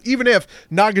rock and roll. Even if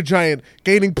Naga Giant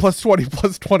gaining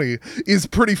 +20/+20 is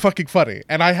pretty fucking funny.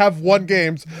 And I have won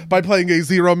games by playing a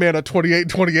 0 mana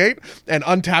 28/28 and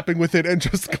untapping with it and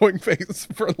just going face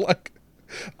for like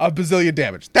a bazillion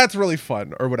damage. That's really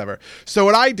fun, or whatever. So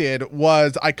what I did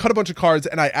was I cut a bunch of cards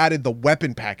and I added the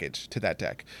weapon package to that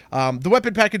deck. The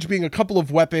weapon package being a couple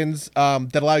of weapons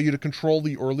that allow you to control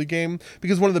the early game,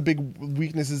 because one of the big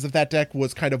weaknesses of that deck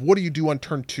was kind of what do you do on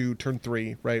turn 2, turn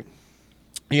 3, right?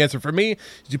 The answer for me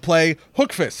is you play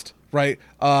Hook Fist, right?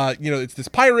 It's this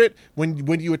pirate.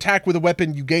 When you attack with a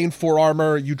weapon, you gain 4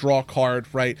 armor, you draw a card,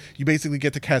 right? You basically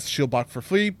get to cast Shield Block for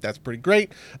free. That's pretty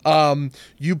great.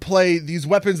 You play these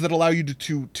weapons that allow you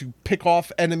to pick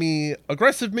off enemy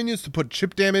aggressive minions, to put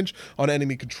chip damage on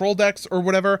enemy control decks or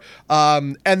whatever.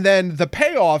 And then the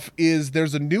payoff is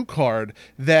there's a new card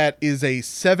that is a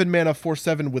 7 mana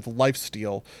 4/7 with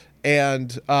Lifesteal,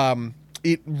 and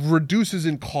it reduces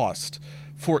in cost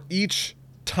for each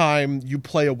time you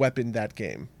play a weapon that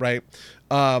game, right?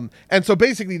 And so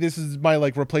basically this is my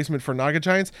like replacement for Naga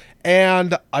Giants,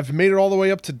 and I've made it all the way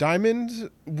up to Diamond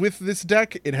with this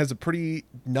deck. It has a pretty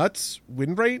nuts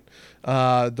win rate.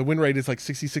 The win rate is like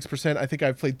 66%. I think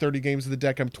I've played 30 games of the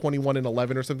deck. I'm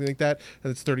 21-11 or something like that.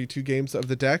 And it's 32 games of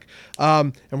the deck.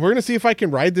 And we're gonna see if I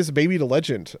can ride this baby to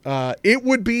Legend. It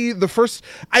would be the first.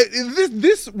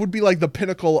 This would be like the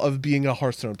pinnacle of being a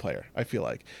Hearthstone player. I feel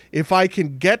like if I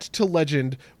can get to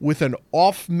Legend with an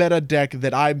off-meta deck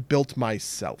that I built myself,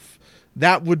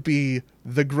 that would be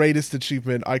the greatest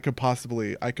achievement I could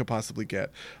possibly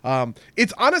get.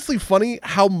 It's honestly funny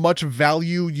how much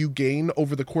value you gain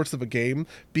over the course of a game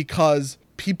because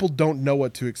people don't know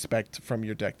what to expect from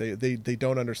your deck. They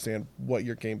don't understand what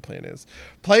your game plan is.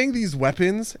 Playing these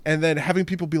weapons and then having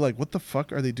people be like, what the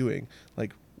fuck are they doing?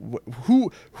 Like,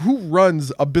 who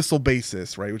runs Abyssal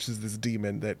Basis, right? Which is this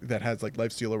demon that has like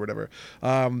lifesteal or whatever.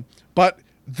 But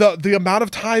the amount of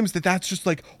times that's just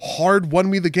like hard won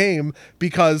me the game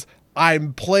because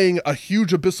I'm playing a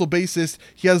huge Abyssal Basis.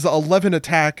 He has 11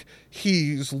 attack.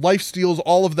 He's life steals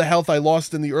all of the health I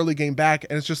lost in the early game back,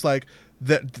 and it's just like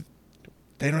that.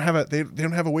 They don't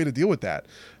have a way to deal with that.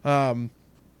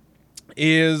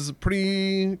 It's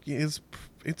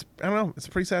I don't know. It's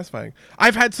pretty satisfying.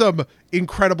 I've had some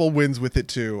incredible wins with it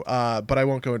too, but I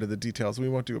won't go into the details. We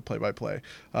won't do a play-by-play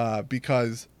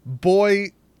because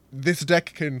boy, this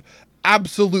deck can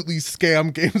absolutely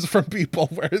scam games from people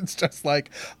where it's just like,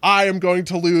 I am going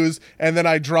to lose, and then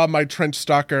I draw my Trench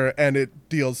Stalker and it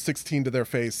deals 16 to their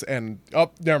face, and oh,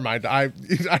 never mind, I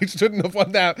shouldn't have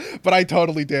won that, but I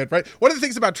totally did, right? One of the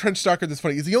things about Trench Stalker that's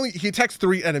funny is he attacks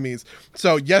 3 enemies.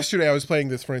 So yesterday I was playing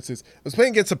this, for instance, I was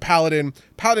playing against a Paladin.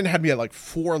 Paladin had me at like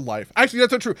 4 life. Actually,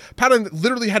 that's not true. Paladin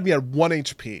literally had me at 1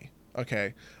 HP,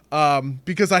 okay?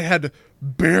 because I had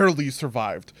barely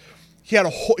survived. He had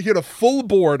a full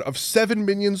board of 7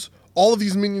 minions. All of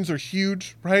these minions are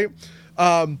huge, right?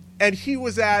 And he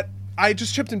was at, I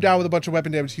just chipped him down with a bunch of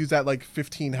weapon damage. He was at like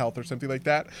 15 health or something like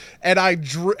that. And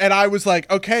I was like,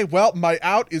 okay, well, my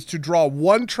out is to draw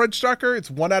 1 Trench Stalker.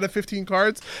 It's 1 out of 15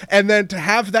 cards. And then to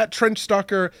have that Trench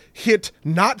Stalker hit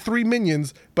not 3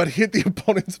 minions, but hit the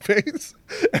opponent's face.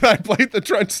 And I played the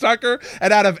Trench Stalker.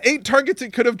 And out of 8 targets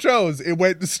it could have chose, it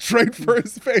went straight for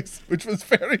his face, which was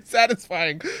very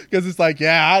satisfying. Because it's like,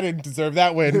 yeah, I didn't deserve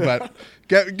that win, but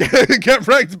get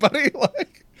wrecked, buddy.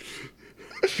 Like,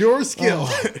 pure skill.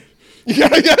 Yeah,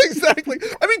 exactly.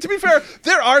 I mean, to be fair,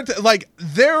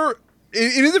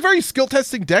 it is a very skill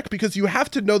testing deck because you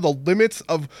have to know the limits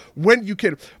of when you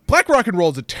can. Black Rock and Roll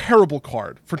is a terrible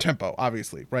card for tempo,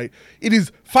 obviously, right? It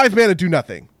is 5 mana, do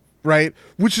nothing, right?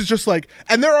 Which is just like,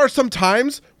 and there are some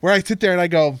times where I sit there and I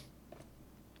go,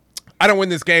 I don't win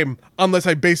this game unless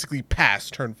I basically pass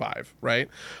turn 5, right?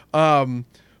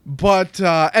 But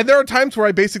and there are times where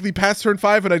I basically pass turn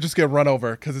 5 and I just get run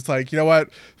over because it's like, you know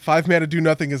what, 5 mana do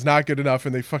nothing is not good enough,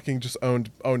 and they fucking just owned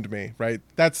me, right?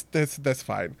 That's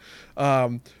fine.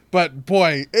 But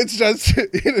boy, it's just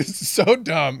it is so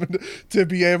dumb to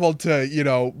be able to, you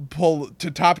know, pull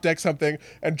to top deck something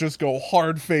and just go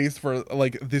hard face for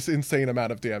like this insane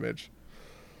amount of damage.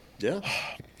 Yeah,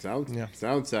 sounds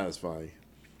satisfying.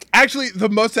 Actually, the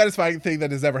most satisfying thing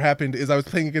that has ever happened is I was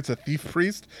playing against a Thief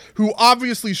Priest who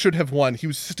obviously should have won. He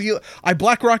was I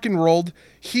Black Rock and rolled.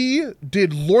 He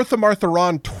did Lorthamar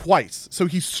Theron twice. So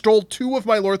he stole 2 of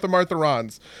my Lorthamar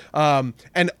Therons.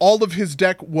 And all of his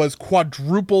deck was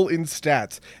quadruple in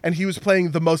stats. And he was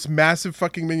playing the most massive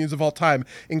fucking minions of all time,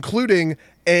 including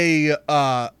a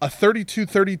 32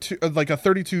 like a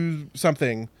 32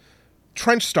 something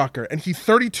Trench Stalker, and he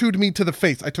 32'd me to the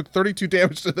face. I took 32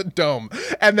 damage to the dome,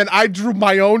 and then I drew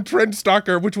my own Trench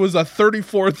Stalker, which was a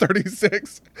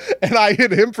 34-36, and I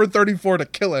hit him for 34 to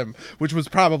kill him, which was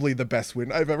probably the best win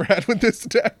I've ever had with this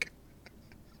deck.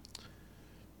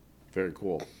 Very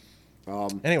cool.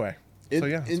 Anyway, that's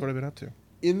what I've been up to.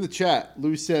 In the chat,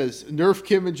 Lou says, nerf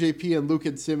Kim and JP and Luke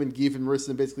and Sim and Geef and Marissa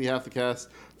and basically half the cast.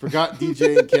 Forgot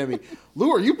DJ and Cammy. Lou,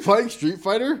 are you playing Street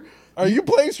Fighter? Are you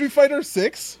playing Street Fighter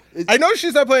 6? I know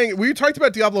she's not playing. We talked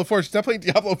about Diablo 4. She's not playing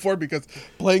Diablo 4 because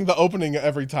playing the opening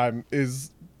every time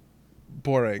is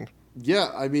boring.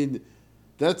 Yeah, I mean,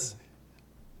 that's...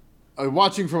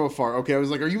 watching from afar. Okay, I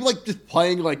was like, are you like just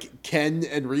playing like Ken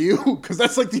and Ryu? Because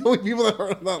that's like the only people that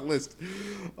are on that list.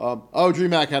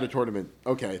 DreamHack had a tournament.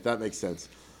 Okay, that makes sense.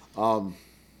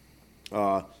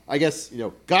 I guess, you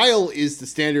know, Guile is the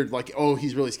standard, like, oh,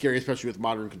 he's really scary, especially with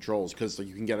modern controls, because like,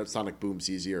 you can get at sonic booms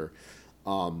easier.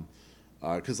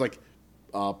 Because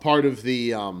part of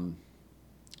the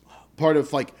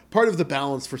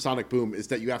balance for Sonic Boom is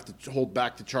that you have to hold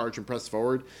back to charge and press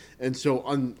forward, and so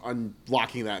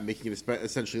unlocking that and making it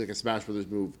essentially like a Smash Brothers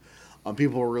move,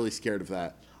 people are really scared of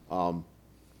that. I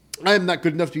am not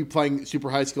good enough to be playing super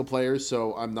high skill players,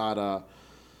 so I'm not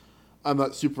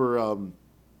super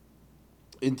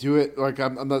into it. Like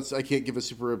I can't give a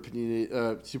super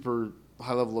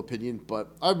high level opinion,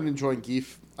 but I've been enjoying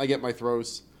Geef. I get my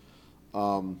throws.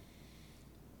 Report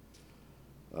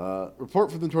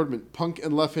from the tournament. Punk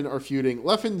and Leffen are feuding.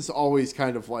 Leffen's always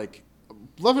kind of like...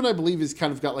 Leffen, I believe, is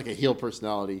kind of got like a heel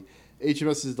personality.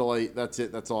 HMS is Delight. That's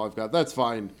it. That's all I've got. That's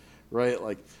fine. Right?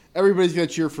 Like, everybody's going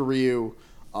to cheer for Ryu.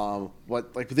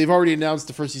 They've already announced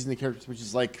the first season of characters, which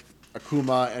is like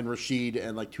Akuma and Rashid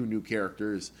and like 2 new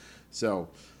characters. So,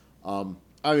 I'm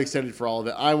excited for all of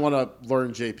it. I want to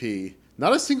learn JP.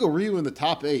 Not a single Ryu in the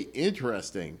top 8.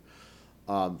 Interesting.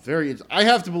 I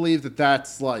have to believe that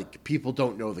that's like people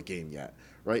don't know the game yet,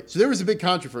 right? So there was a big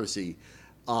controversy.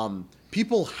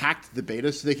 People hacked the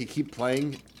beta so they could keep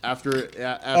playing after.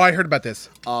 Oh, I heard about this.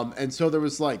 And so there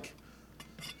was like,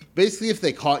 basically, if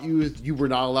they caught you, you were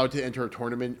not allowed to enter a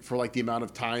tournament for like the amount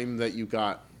of time that you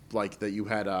got, like that you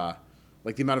had,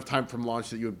 like the amount of time from launch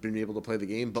that you had been able to play the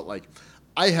game. But like,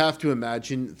 I have to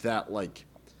imagine that like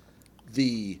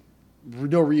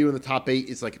no Ryu in the top 8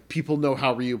 is like people know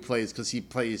how Ryu plays because he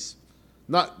plays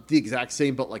not the exact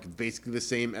same, but like basically the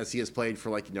same as he has played for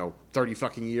like, 30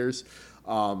 fucking years.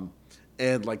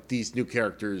 And like these new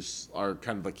characters are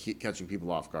kind of like catching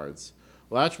people off guards.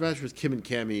 Last match was Kim and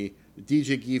Cammy,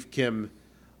 DJ Geef, Kim.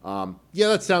 Yeah,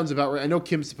 that sounds about right. I know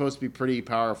Kim's supposed to be pretty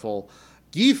powerful.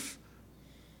 Geef,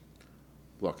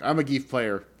 look, I'm a Geef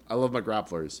player. I love my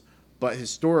grapplers, but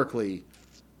historically,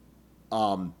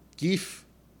 Geef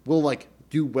will like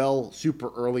do well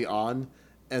super early on,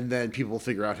 and then people will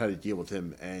figure out how to deal with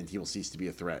him, and he will cease to be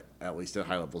a threat, at least at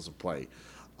high levels of play.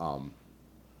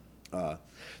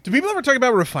 Do people ever talk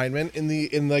about refinement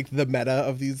in like the meta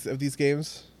of these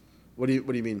games? What do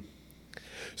you mean?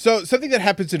 So something that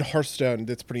happens in Hearthstone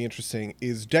that's pretty interesting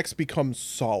is decks become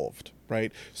solved,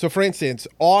 right? So for instance,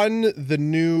 on the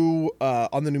new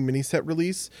mini set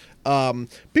release,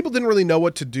 people didn't really know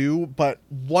what to do, but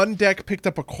one deck picked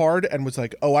up a card and was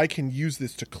like, "Oh, I can use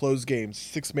this to close games."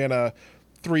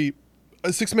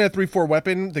 3/4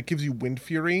 weapon that gives you Wind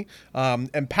Fury,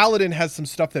 and Paladin has some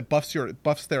stuff that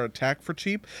buffs their attack for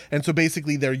cheap, and so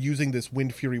basically they're using this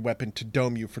Wind Fury weapon to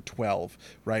dome you for 12,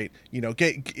 right? You know,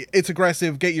 it's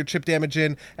aggressive, get your chip damage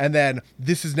in, and then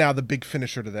this is now the big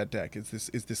finisher to that deck. Is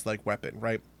this like weapon,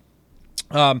 right?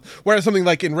 Whereas something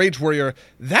like in Rage Warrior,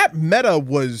 that meta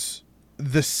was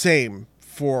the same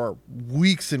for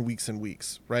weeks and weeks and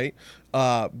weeks, right?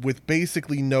 With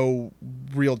basically no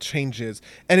real changes,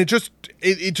 and it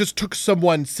just took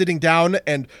someone sitting down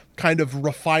and kind of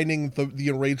refining the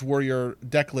Enraged Warrior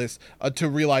deck list to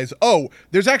realize, oh,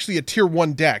 there's actually a tier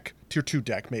 1 deck, tier 2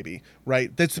 deck maybe,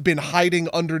 right? That's been hiding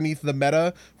underneath the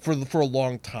meta for a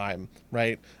long time,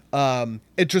 right?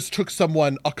 It just took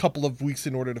someone a couple of weeks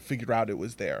in order to figure out it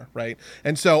was there, right?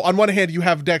 And so on one hand, you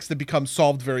have decks that become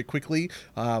solved very quickly.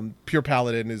 Pure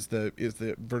Paladin is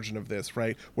the version of this,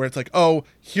 right? Where it's like, oh,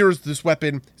 here's this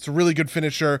weapon. It's a really good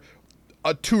finisher.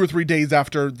 2 or 3 days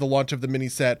after the launch of the mini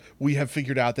set, we have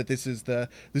figured out that this is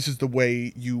the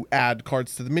way you add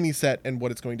cards to the mini set and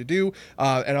what it's going to do.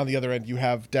 And on the other end, you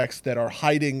have decks that are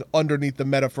hiding underneath the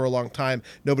meta for a long time.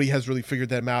 Nobody has really figured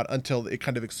them out until it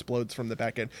kind of explodes from the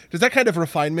back end. Does that kind of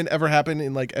refinement ever happen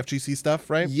in like FGC stuff,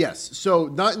 right? Yes. So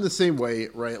not in the same way,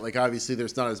 right? Like obviously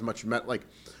there's not as much like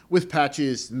with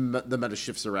patches, the meta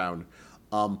shifts around.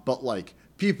 But like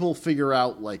people figure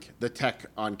out like the tech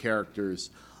on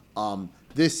characters.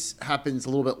 This happens a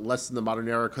little bit less in the modern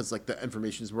era because like the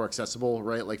information is more accessible,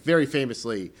 right? Like very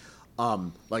famously,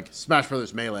 like Smash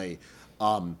Brothers Melee,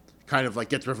 kind of like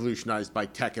gets revolutionized by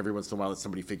tech every once in a while that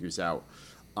somebody figures out.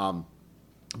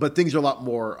 But things are a lot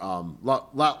more,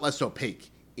 lot less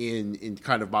opaque in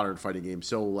kind of modern fighting games.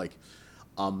 So like,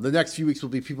 the next few weeks will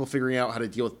be people figuring out how to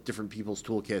deal with different people's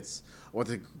toolkits, what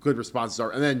the good responses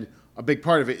are, and then a big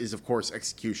part of it is, of course,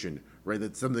 execution, right?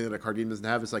 That's something that a card game doesn't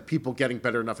have. It's like people getting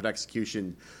better enough at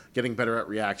execution, getting better at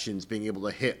reactions, being able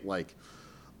to hit like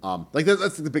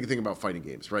that's the big thing about fighting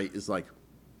games, right? Is like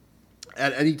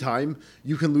at any time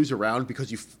you can lose a round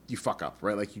because you fuck up,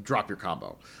 right? Like you drop your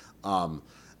combo,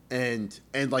 and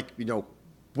like you know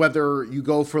whether you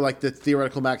go for like the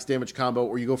theoretical max damage combo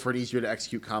or you go for an easier to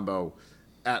execute combo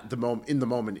at the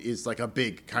moment is like a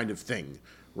big kind of thing,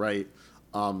 right?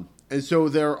 And so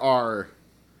there are,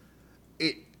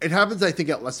 it happens, I think,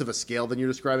 at less of a scale than you're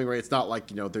describing, right? It's not like,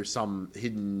 you know, there's some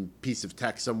hidden piece of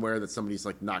tech somewhere that somebody's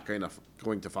like not going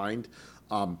to find.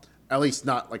 At least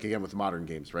not like, again, with modern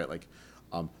games, right? Like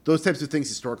those types of things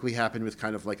historically happen with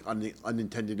kind of like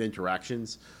unintended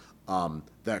interactions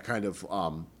that kind of,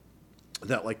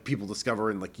 that like people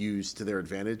discover and like use to their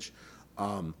advantage.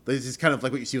 This is kind of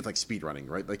like what you see with like speedrunning,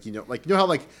 right? Like you know how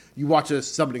like you watch a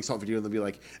summoning salt video and they'll be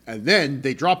like, and then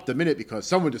they dropped the minute because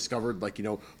someone discovered like, you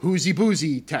know, whoozy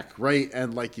boozy tech, right?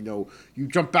 And like, you know, you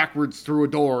jump backwards through a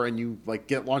door and you like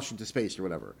get launched into space or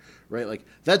whatever, right? Like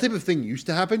that type of thing used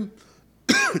to happen.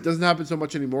 It doesn't happen so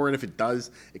much anymore, and if it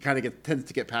does, it kind of tends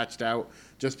to get patched out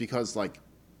just because like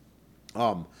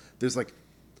there's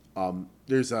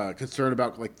a concern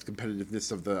about like the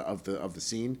competitiveness of the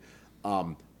scene.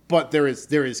 But there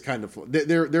is kind of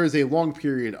there is a long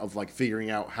period of like figuring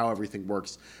out how everything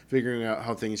works, figuring out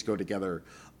how things go together.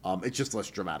 It's just less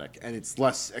dramatic and it's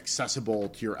less accessible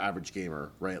to your average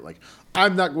gamer, right? Like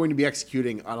I'm not going to be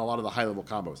executing on a lot of the high level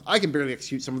combos. I can barely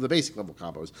execute some of the basic level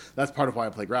combos. That's part of why I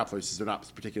play grapplers, is they're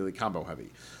not particularly combo heavy.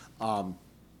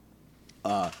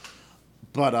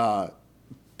 But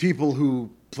people who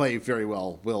play very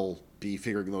well will be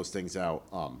figuring those things out.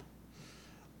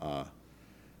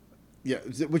 Yeah,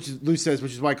 which is, Lou says,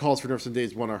 which is why calls for nerfs on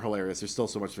days 1 are hilarious. There's still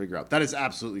so much to figure out. That is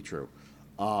absolutely true.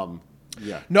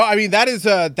 Yeah. No, I mean that is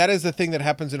a thing that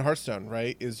happens in Hearthstone,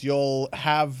 right? Is you'll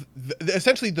have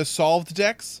essentially the solved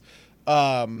decks.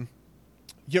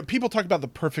 People talk about the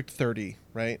perfect 30,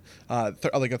 right?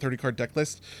 Like a 30 card deck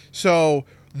list. So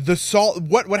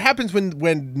what happens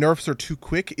when nerfs are too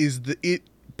quick is it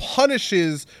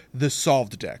punishes the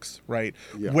solved decks, right?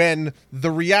 Yeah. When the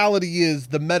reality is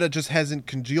the meta just hasn't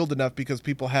congealed enough because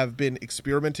people have been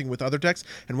experimenting with other decks.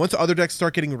 And once other decks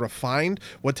start getting refined,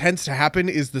 what tends to happen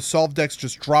is the solved decks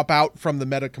just drop out from the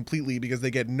meta completely because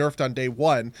they get nerfed on day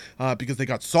one, because they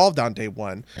got solved on day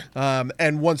one.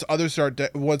 And once other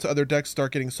decks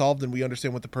start getting solved and we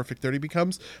understand what the perfect 30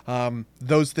 becomes,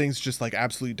 those things just like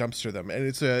absolutely dumpster them. And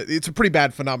it's a pretty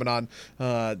bad phenomenon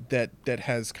that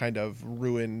has kind of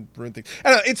ruined things.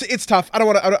 And it's tough.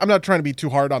 I'm not trying to be too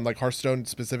hard on like Hearthstone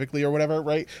specifically or whatever,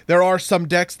 right? There are some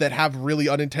decks that have really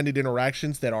unintended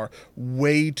interactions that are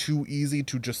way too easy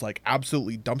to just like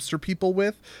absolutely dumpster people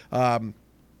with.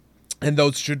 And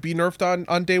those should be nerfed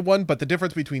on day one. But the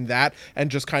difference between that and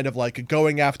just kind of like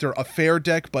going after a fair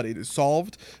deck, but it is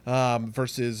solved,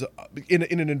 versus in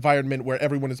an environment where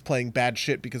everyone is playing bad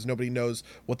shit because nobody knows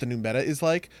what the new meta is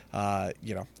like, I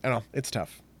don't know. It's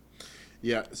tough.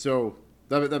 Yeah, so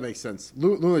that makes sense.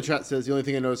 Luna Chat says, the only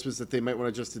thing I noticed was that they might want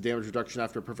to adjust the damage reduction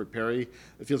after a perfect parry.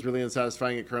 It feels really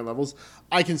unsatisfying at current levels.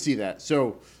 I can see that.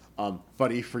 So,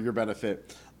 buddy, for your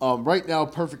benefit, right now,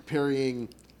 perfect parrying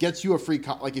gets you a free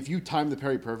like if you time the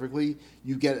parry perfectly,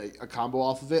 you get a combo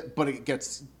off of it, but it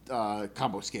gets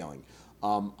combo scaling.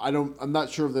 I'm not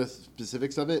sure of the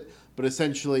specifics of it, but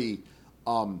essentially,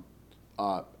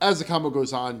 as the combo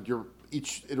goes on,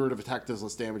 each iterative attack does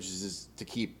less damage is to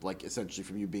keep like essentially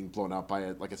from you being blown out by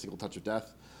a single touch of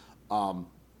death.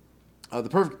 The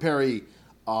perfect parry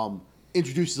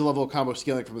introduces a level of combo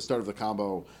scaling from the start of the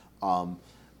combo,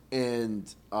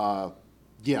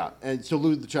 yeah, and so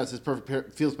Lou the chat says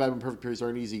feels bad when perfect parries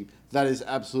aren't easy. That is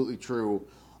absolutely true,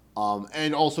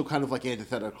 and also kind of like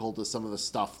antithetical to some of the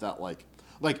stuff that like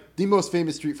the most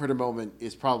famous Street Fighter moment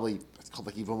is probably it's called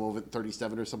like Evo Moment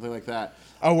 37 or something like that.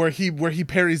 Oh, where he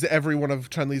parries every one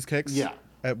of Chun-Li's kicks. Yeah,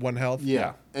 at 1 health.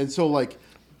 Yeah, and so like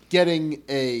doing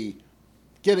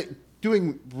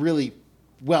really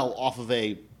well off of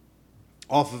a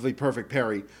perfect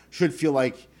parry should feel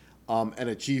like an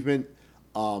achievement.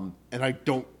 And I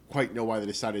don't quite know why they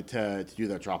decided to do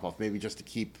that drop off. Maybe just to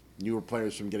keep newer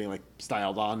players from getting like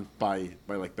styled on by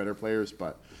like better players,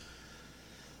 but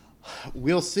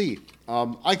we'll see.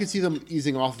 I could see them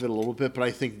easing off of it a little bit, but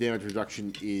I think damage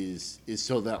reduction is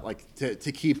so that like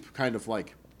to keep kind of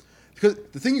like, because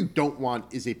the thing you don't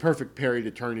want is a perfect parry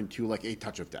to turn into like a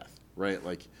touch of death, right?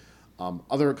 Like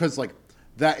because like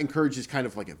that encourages kind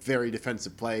of like a very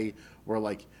defensive play where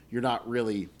like you're not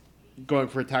really going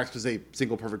for attacks because a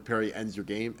single perfect parry ends your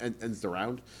game and ends the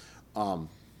round.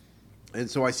 And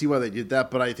so I see why they did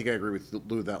that, but I think I agree with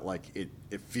Lou that like it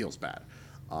feels bad.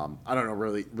 I don't know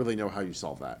really know how you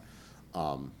solve that.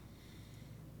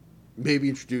 Maybe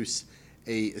introduce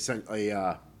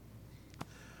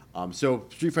so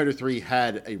Street Fighter 3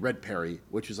 had a red parry,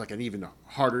 which was like an even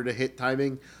harder to hit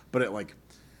timing, but it like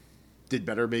did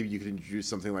better. Maybe you could introduce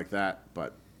something like that,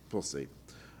 but we'll see.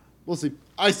 We'll see.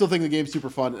 I still think the game's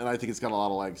super fun, and I think it's got a lot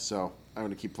of legs, so I'm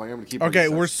going to keep playing. Okay,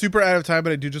 we're super out of time,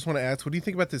 but I do just want to ask, what do you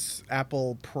think about this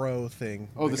Apple Pro thing?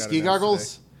 Oh, the ski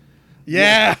goggles?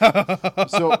 Yeah.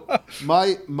 So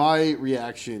my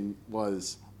reaction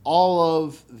was all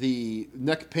of the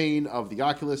neck pain of the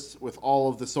Oculus with all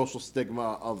of the social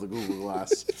stigma of the Google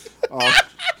Glass.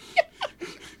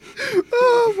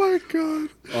 Oh my god.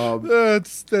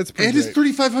 That's pretty and it's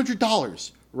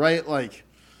 $3,500, right? Like,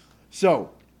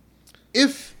 so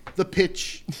if the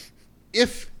pitch,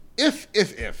 if it's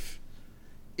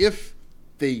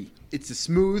as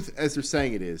smooth as they're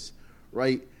saying it is,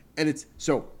 right? And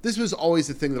this was always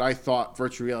the thing that I thought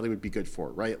virtual reality would be good for,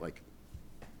 right? Like,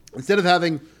 instead of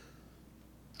having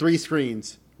 3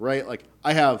 screens, right? Like,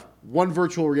 I have one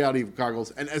virtual reality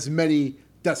goggles and as many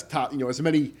as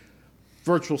many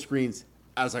virtual screens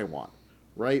as I want,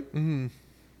 right? Mm-hmm.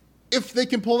 If they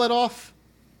can pull that off,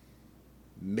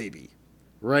 maybe,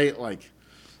 right? Like,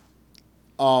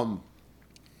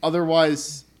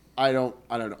 otherwise, I don't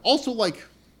know. Also, like,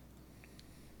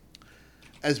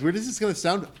 as weird as it's going to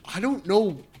sound, I don't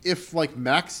know if, like,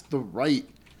 Mac's the right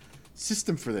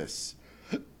system for this,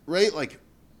 right? Like,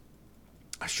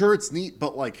 sure, it's neat,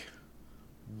 but, like,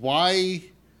 why?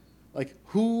 Like,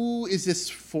 who is this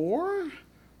for?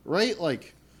 Right?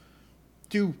 Like,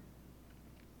 do,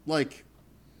 like,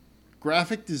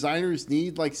 graphic designers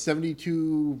need, like,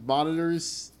 72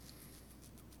 monitors?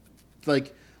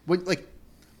 Like,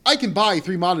 I can buy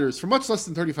 3 monitors for much less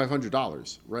than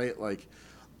 $3,500, right? Like,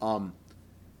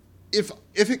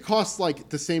 if it costs like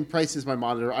the same price as my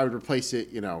monitor, I would replace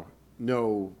it, without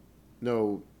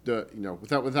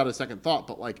a second thought.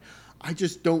 But like, I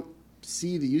just don't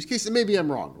see the use case, and maybe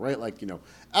I'm wrong, right? Like,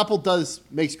 Apple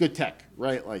makes good tech,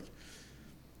 right? Like,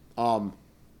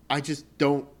 I just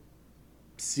don't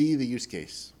see the use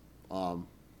case. But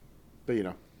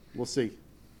we'll see.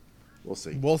 We'll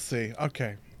see. We'll see.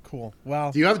 Okay, cool.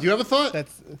 Well, Do you have a thought?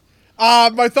 that's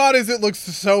my thought is it looks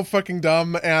so fucking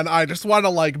dumb, and I just want to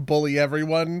like bully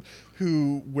everyone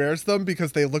who wears them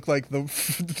because they look like the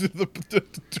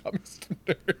dumbest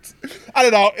nerds. I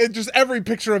don't know. It just every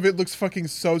picture of it looks fucking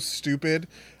so stupid.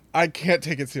 I can't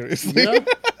take it seriously. Yeah.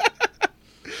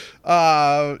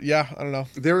 Yeah, I don't know.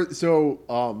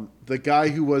 The guy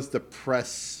who was the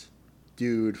press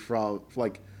dude from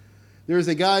there's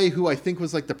a guy who I think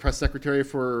was like the press secretary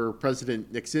for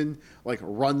President Nixon, like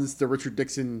runs the Richard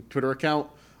Nixon Twitter account.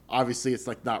 Obviously, it's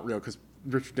like not real because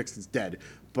Richard Nixon's dead.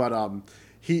 But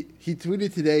he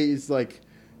tweeted today is like,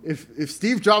 if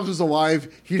Steve Jobs was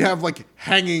alive, he'd have like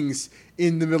hangings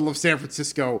in the middle of San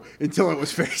Francisco until it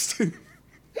was fixed.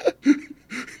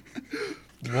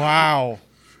 Wow.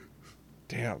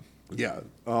 Damn. Yeah.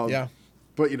 Yeah.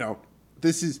 But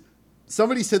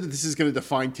somebody said that this is going to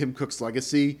define Tim Cook's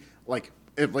legacy.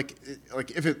 If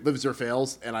it lives or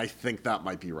fails, and I think that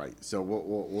might be right. So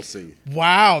we'll see.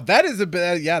 Wow, that is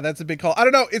that's a big call. I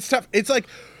don't know. It's tough. It's like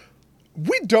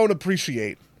we don't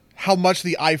appreciate how much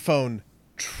the iPhone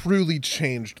truly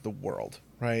changed the world,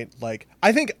 right? Like,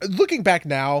 I think looking back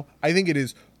now, I think it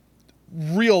is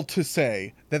real to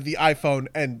say that the iPhone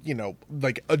and,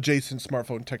 like adjacent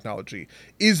smartphone technology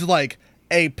is like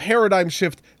a paradigm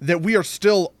shift that we are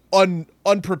still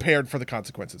unprepared for the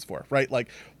consequences for, right? Like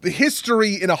the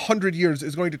history in 100 years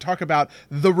is going to talk about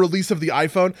the release of the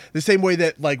iPhone the same way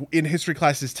that like in history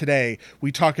classes today,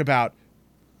 we talk about,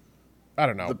 I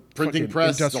don't know, the printing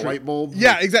press, the light bulb.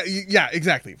 Yeah, exactly. Yeah,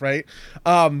 exactly. Right.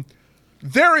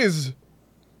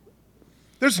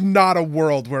 There's not a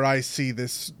world where I see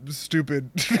this stupid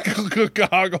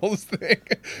goggles thing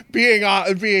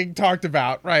being talked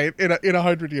about, right? In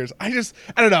 100 years. I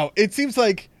don't know. It seems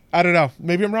like, I don't know.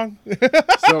 Maybe I'm wrong.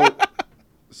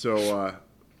 So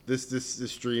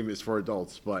this stream is for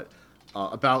adults, but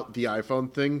about the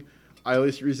iPhone thing, I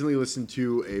recently listened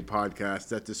to a podcast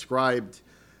that described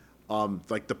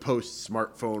like the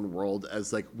post-smartphone world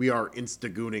as like we are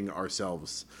insta-gooning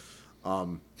ourselves.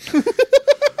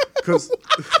 Because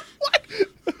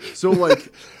so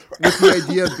like with the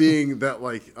idea being that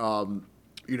like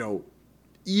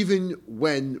even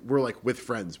when we're like with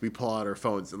friends, we pull out our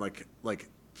phones and like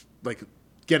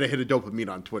get a hit of dopamine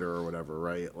on Twitter or whatever,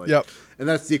 right? Like, yep. And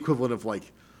that's the equivalent of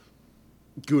like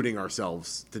gooning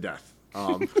ourselves to death.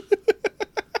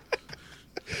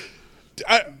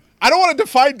 I don't want to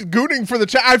define gooning for the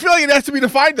chat. I feel like it has to be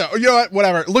defined though. You know what?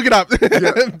 Whatever. Look it up.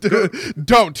 Yeah.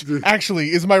 Don't. Actually,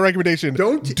 is my recommendation.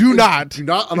 Do not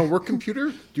on a work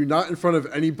computer. Do not in front of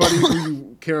anybody who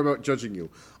you care about judging you.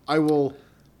 I will,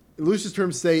 in Lucius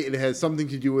terms, say it has something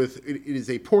to do with. It is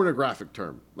a pornographic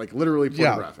term, like literally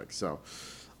pornographic. Yeah.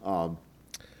 So,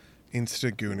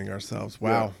 insta-gooning ourselves.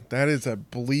 Wow, yeah. That's a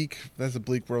bleak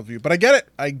worldview. But I get it.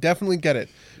 I definitely get it.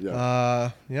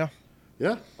 Yeah. Yeah.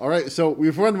 Yeah. All right. So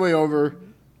we've run way over,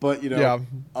 but Yeah.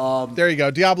 There you go.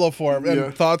 Diablo 4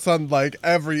 and thoughts on like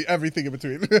everything in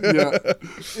between. Yeah.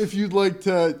 If you'd like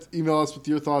to email us with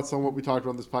your thoughts on what we talked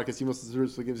about on this podcast, email us at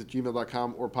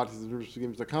dirtsplaygames@gmail.com or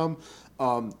podcast@dirtsplaygames.com.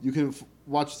 You can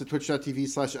watch us at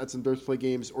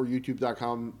twitch.tv/@somedirtsplaygames or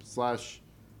youtube.com/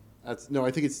 I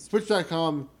think it's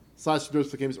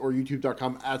twitch.com/dirtsplaygames or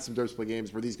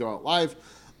youtube.com/@somedirtsplaygames where these go out live.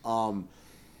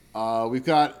 We've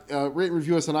got rate and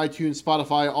review us on iTunes,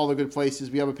 Spotify, all the good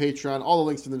places. We have a Patreon, all the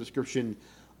links in the description.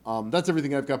 That's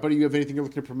everything I've got. Buddy, you have anything you're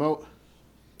looking to promote?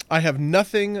 I have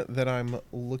nothing that I'm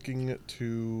looking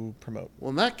to promote.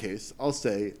 Well, in that case, I'll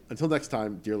say until next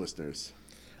time, dear listeners.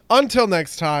 Until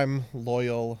next time,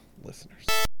 loyal listeners.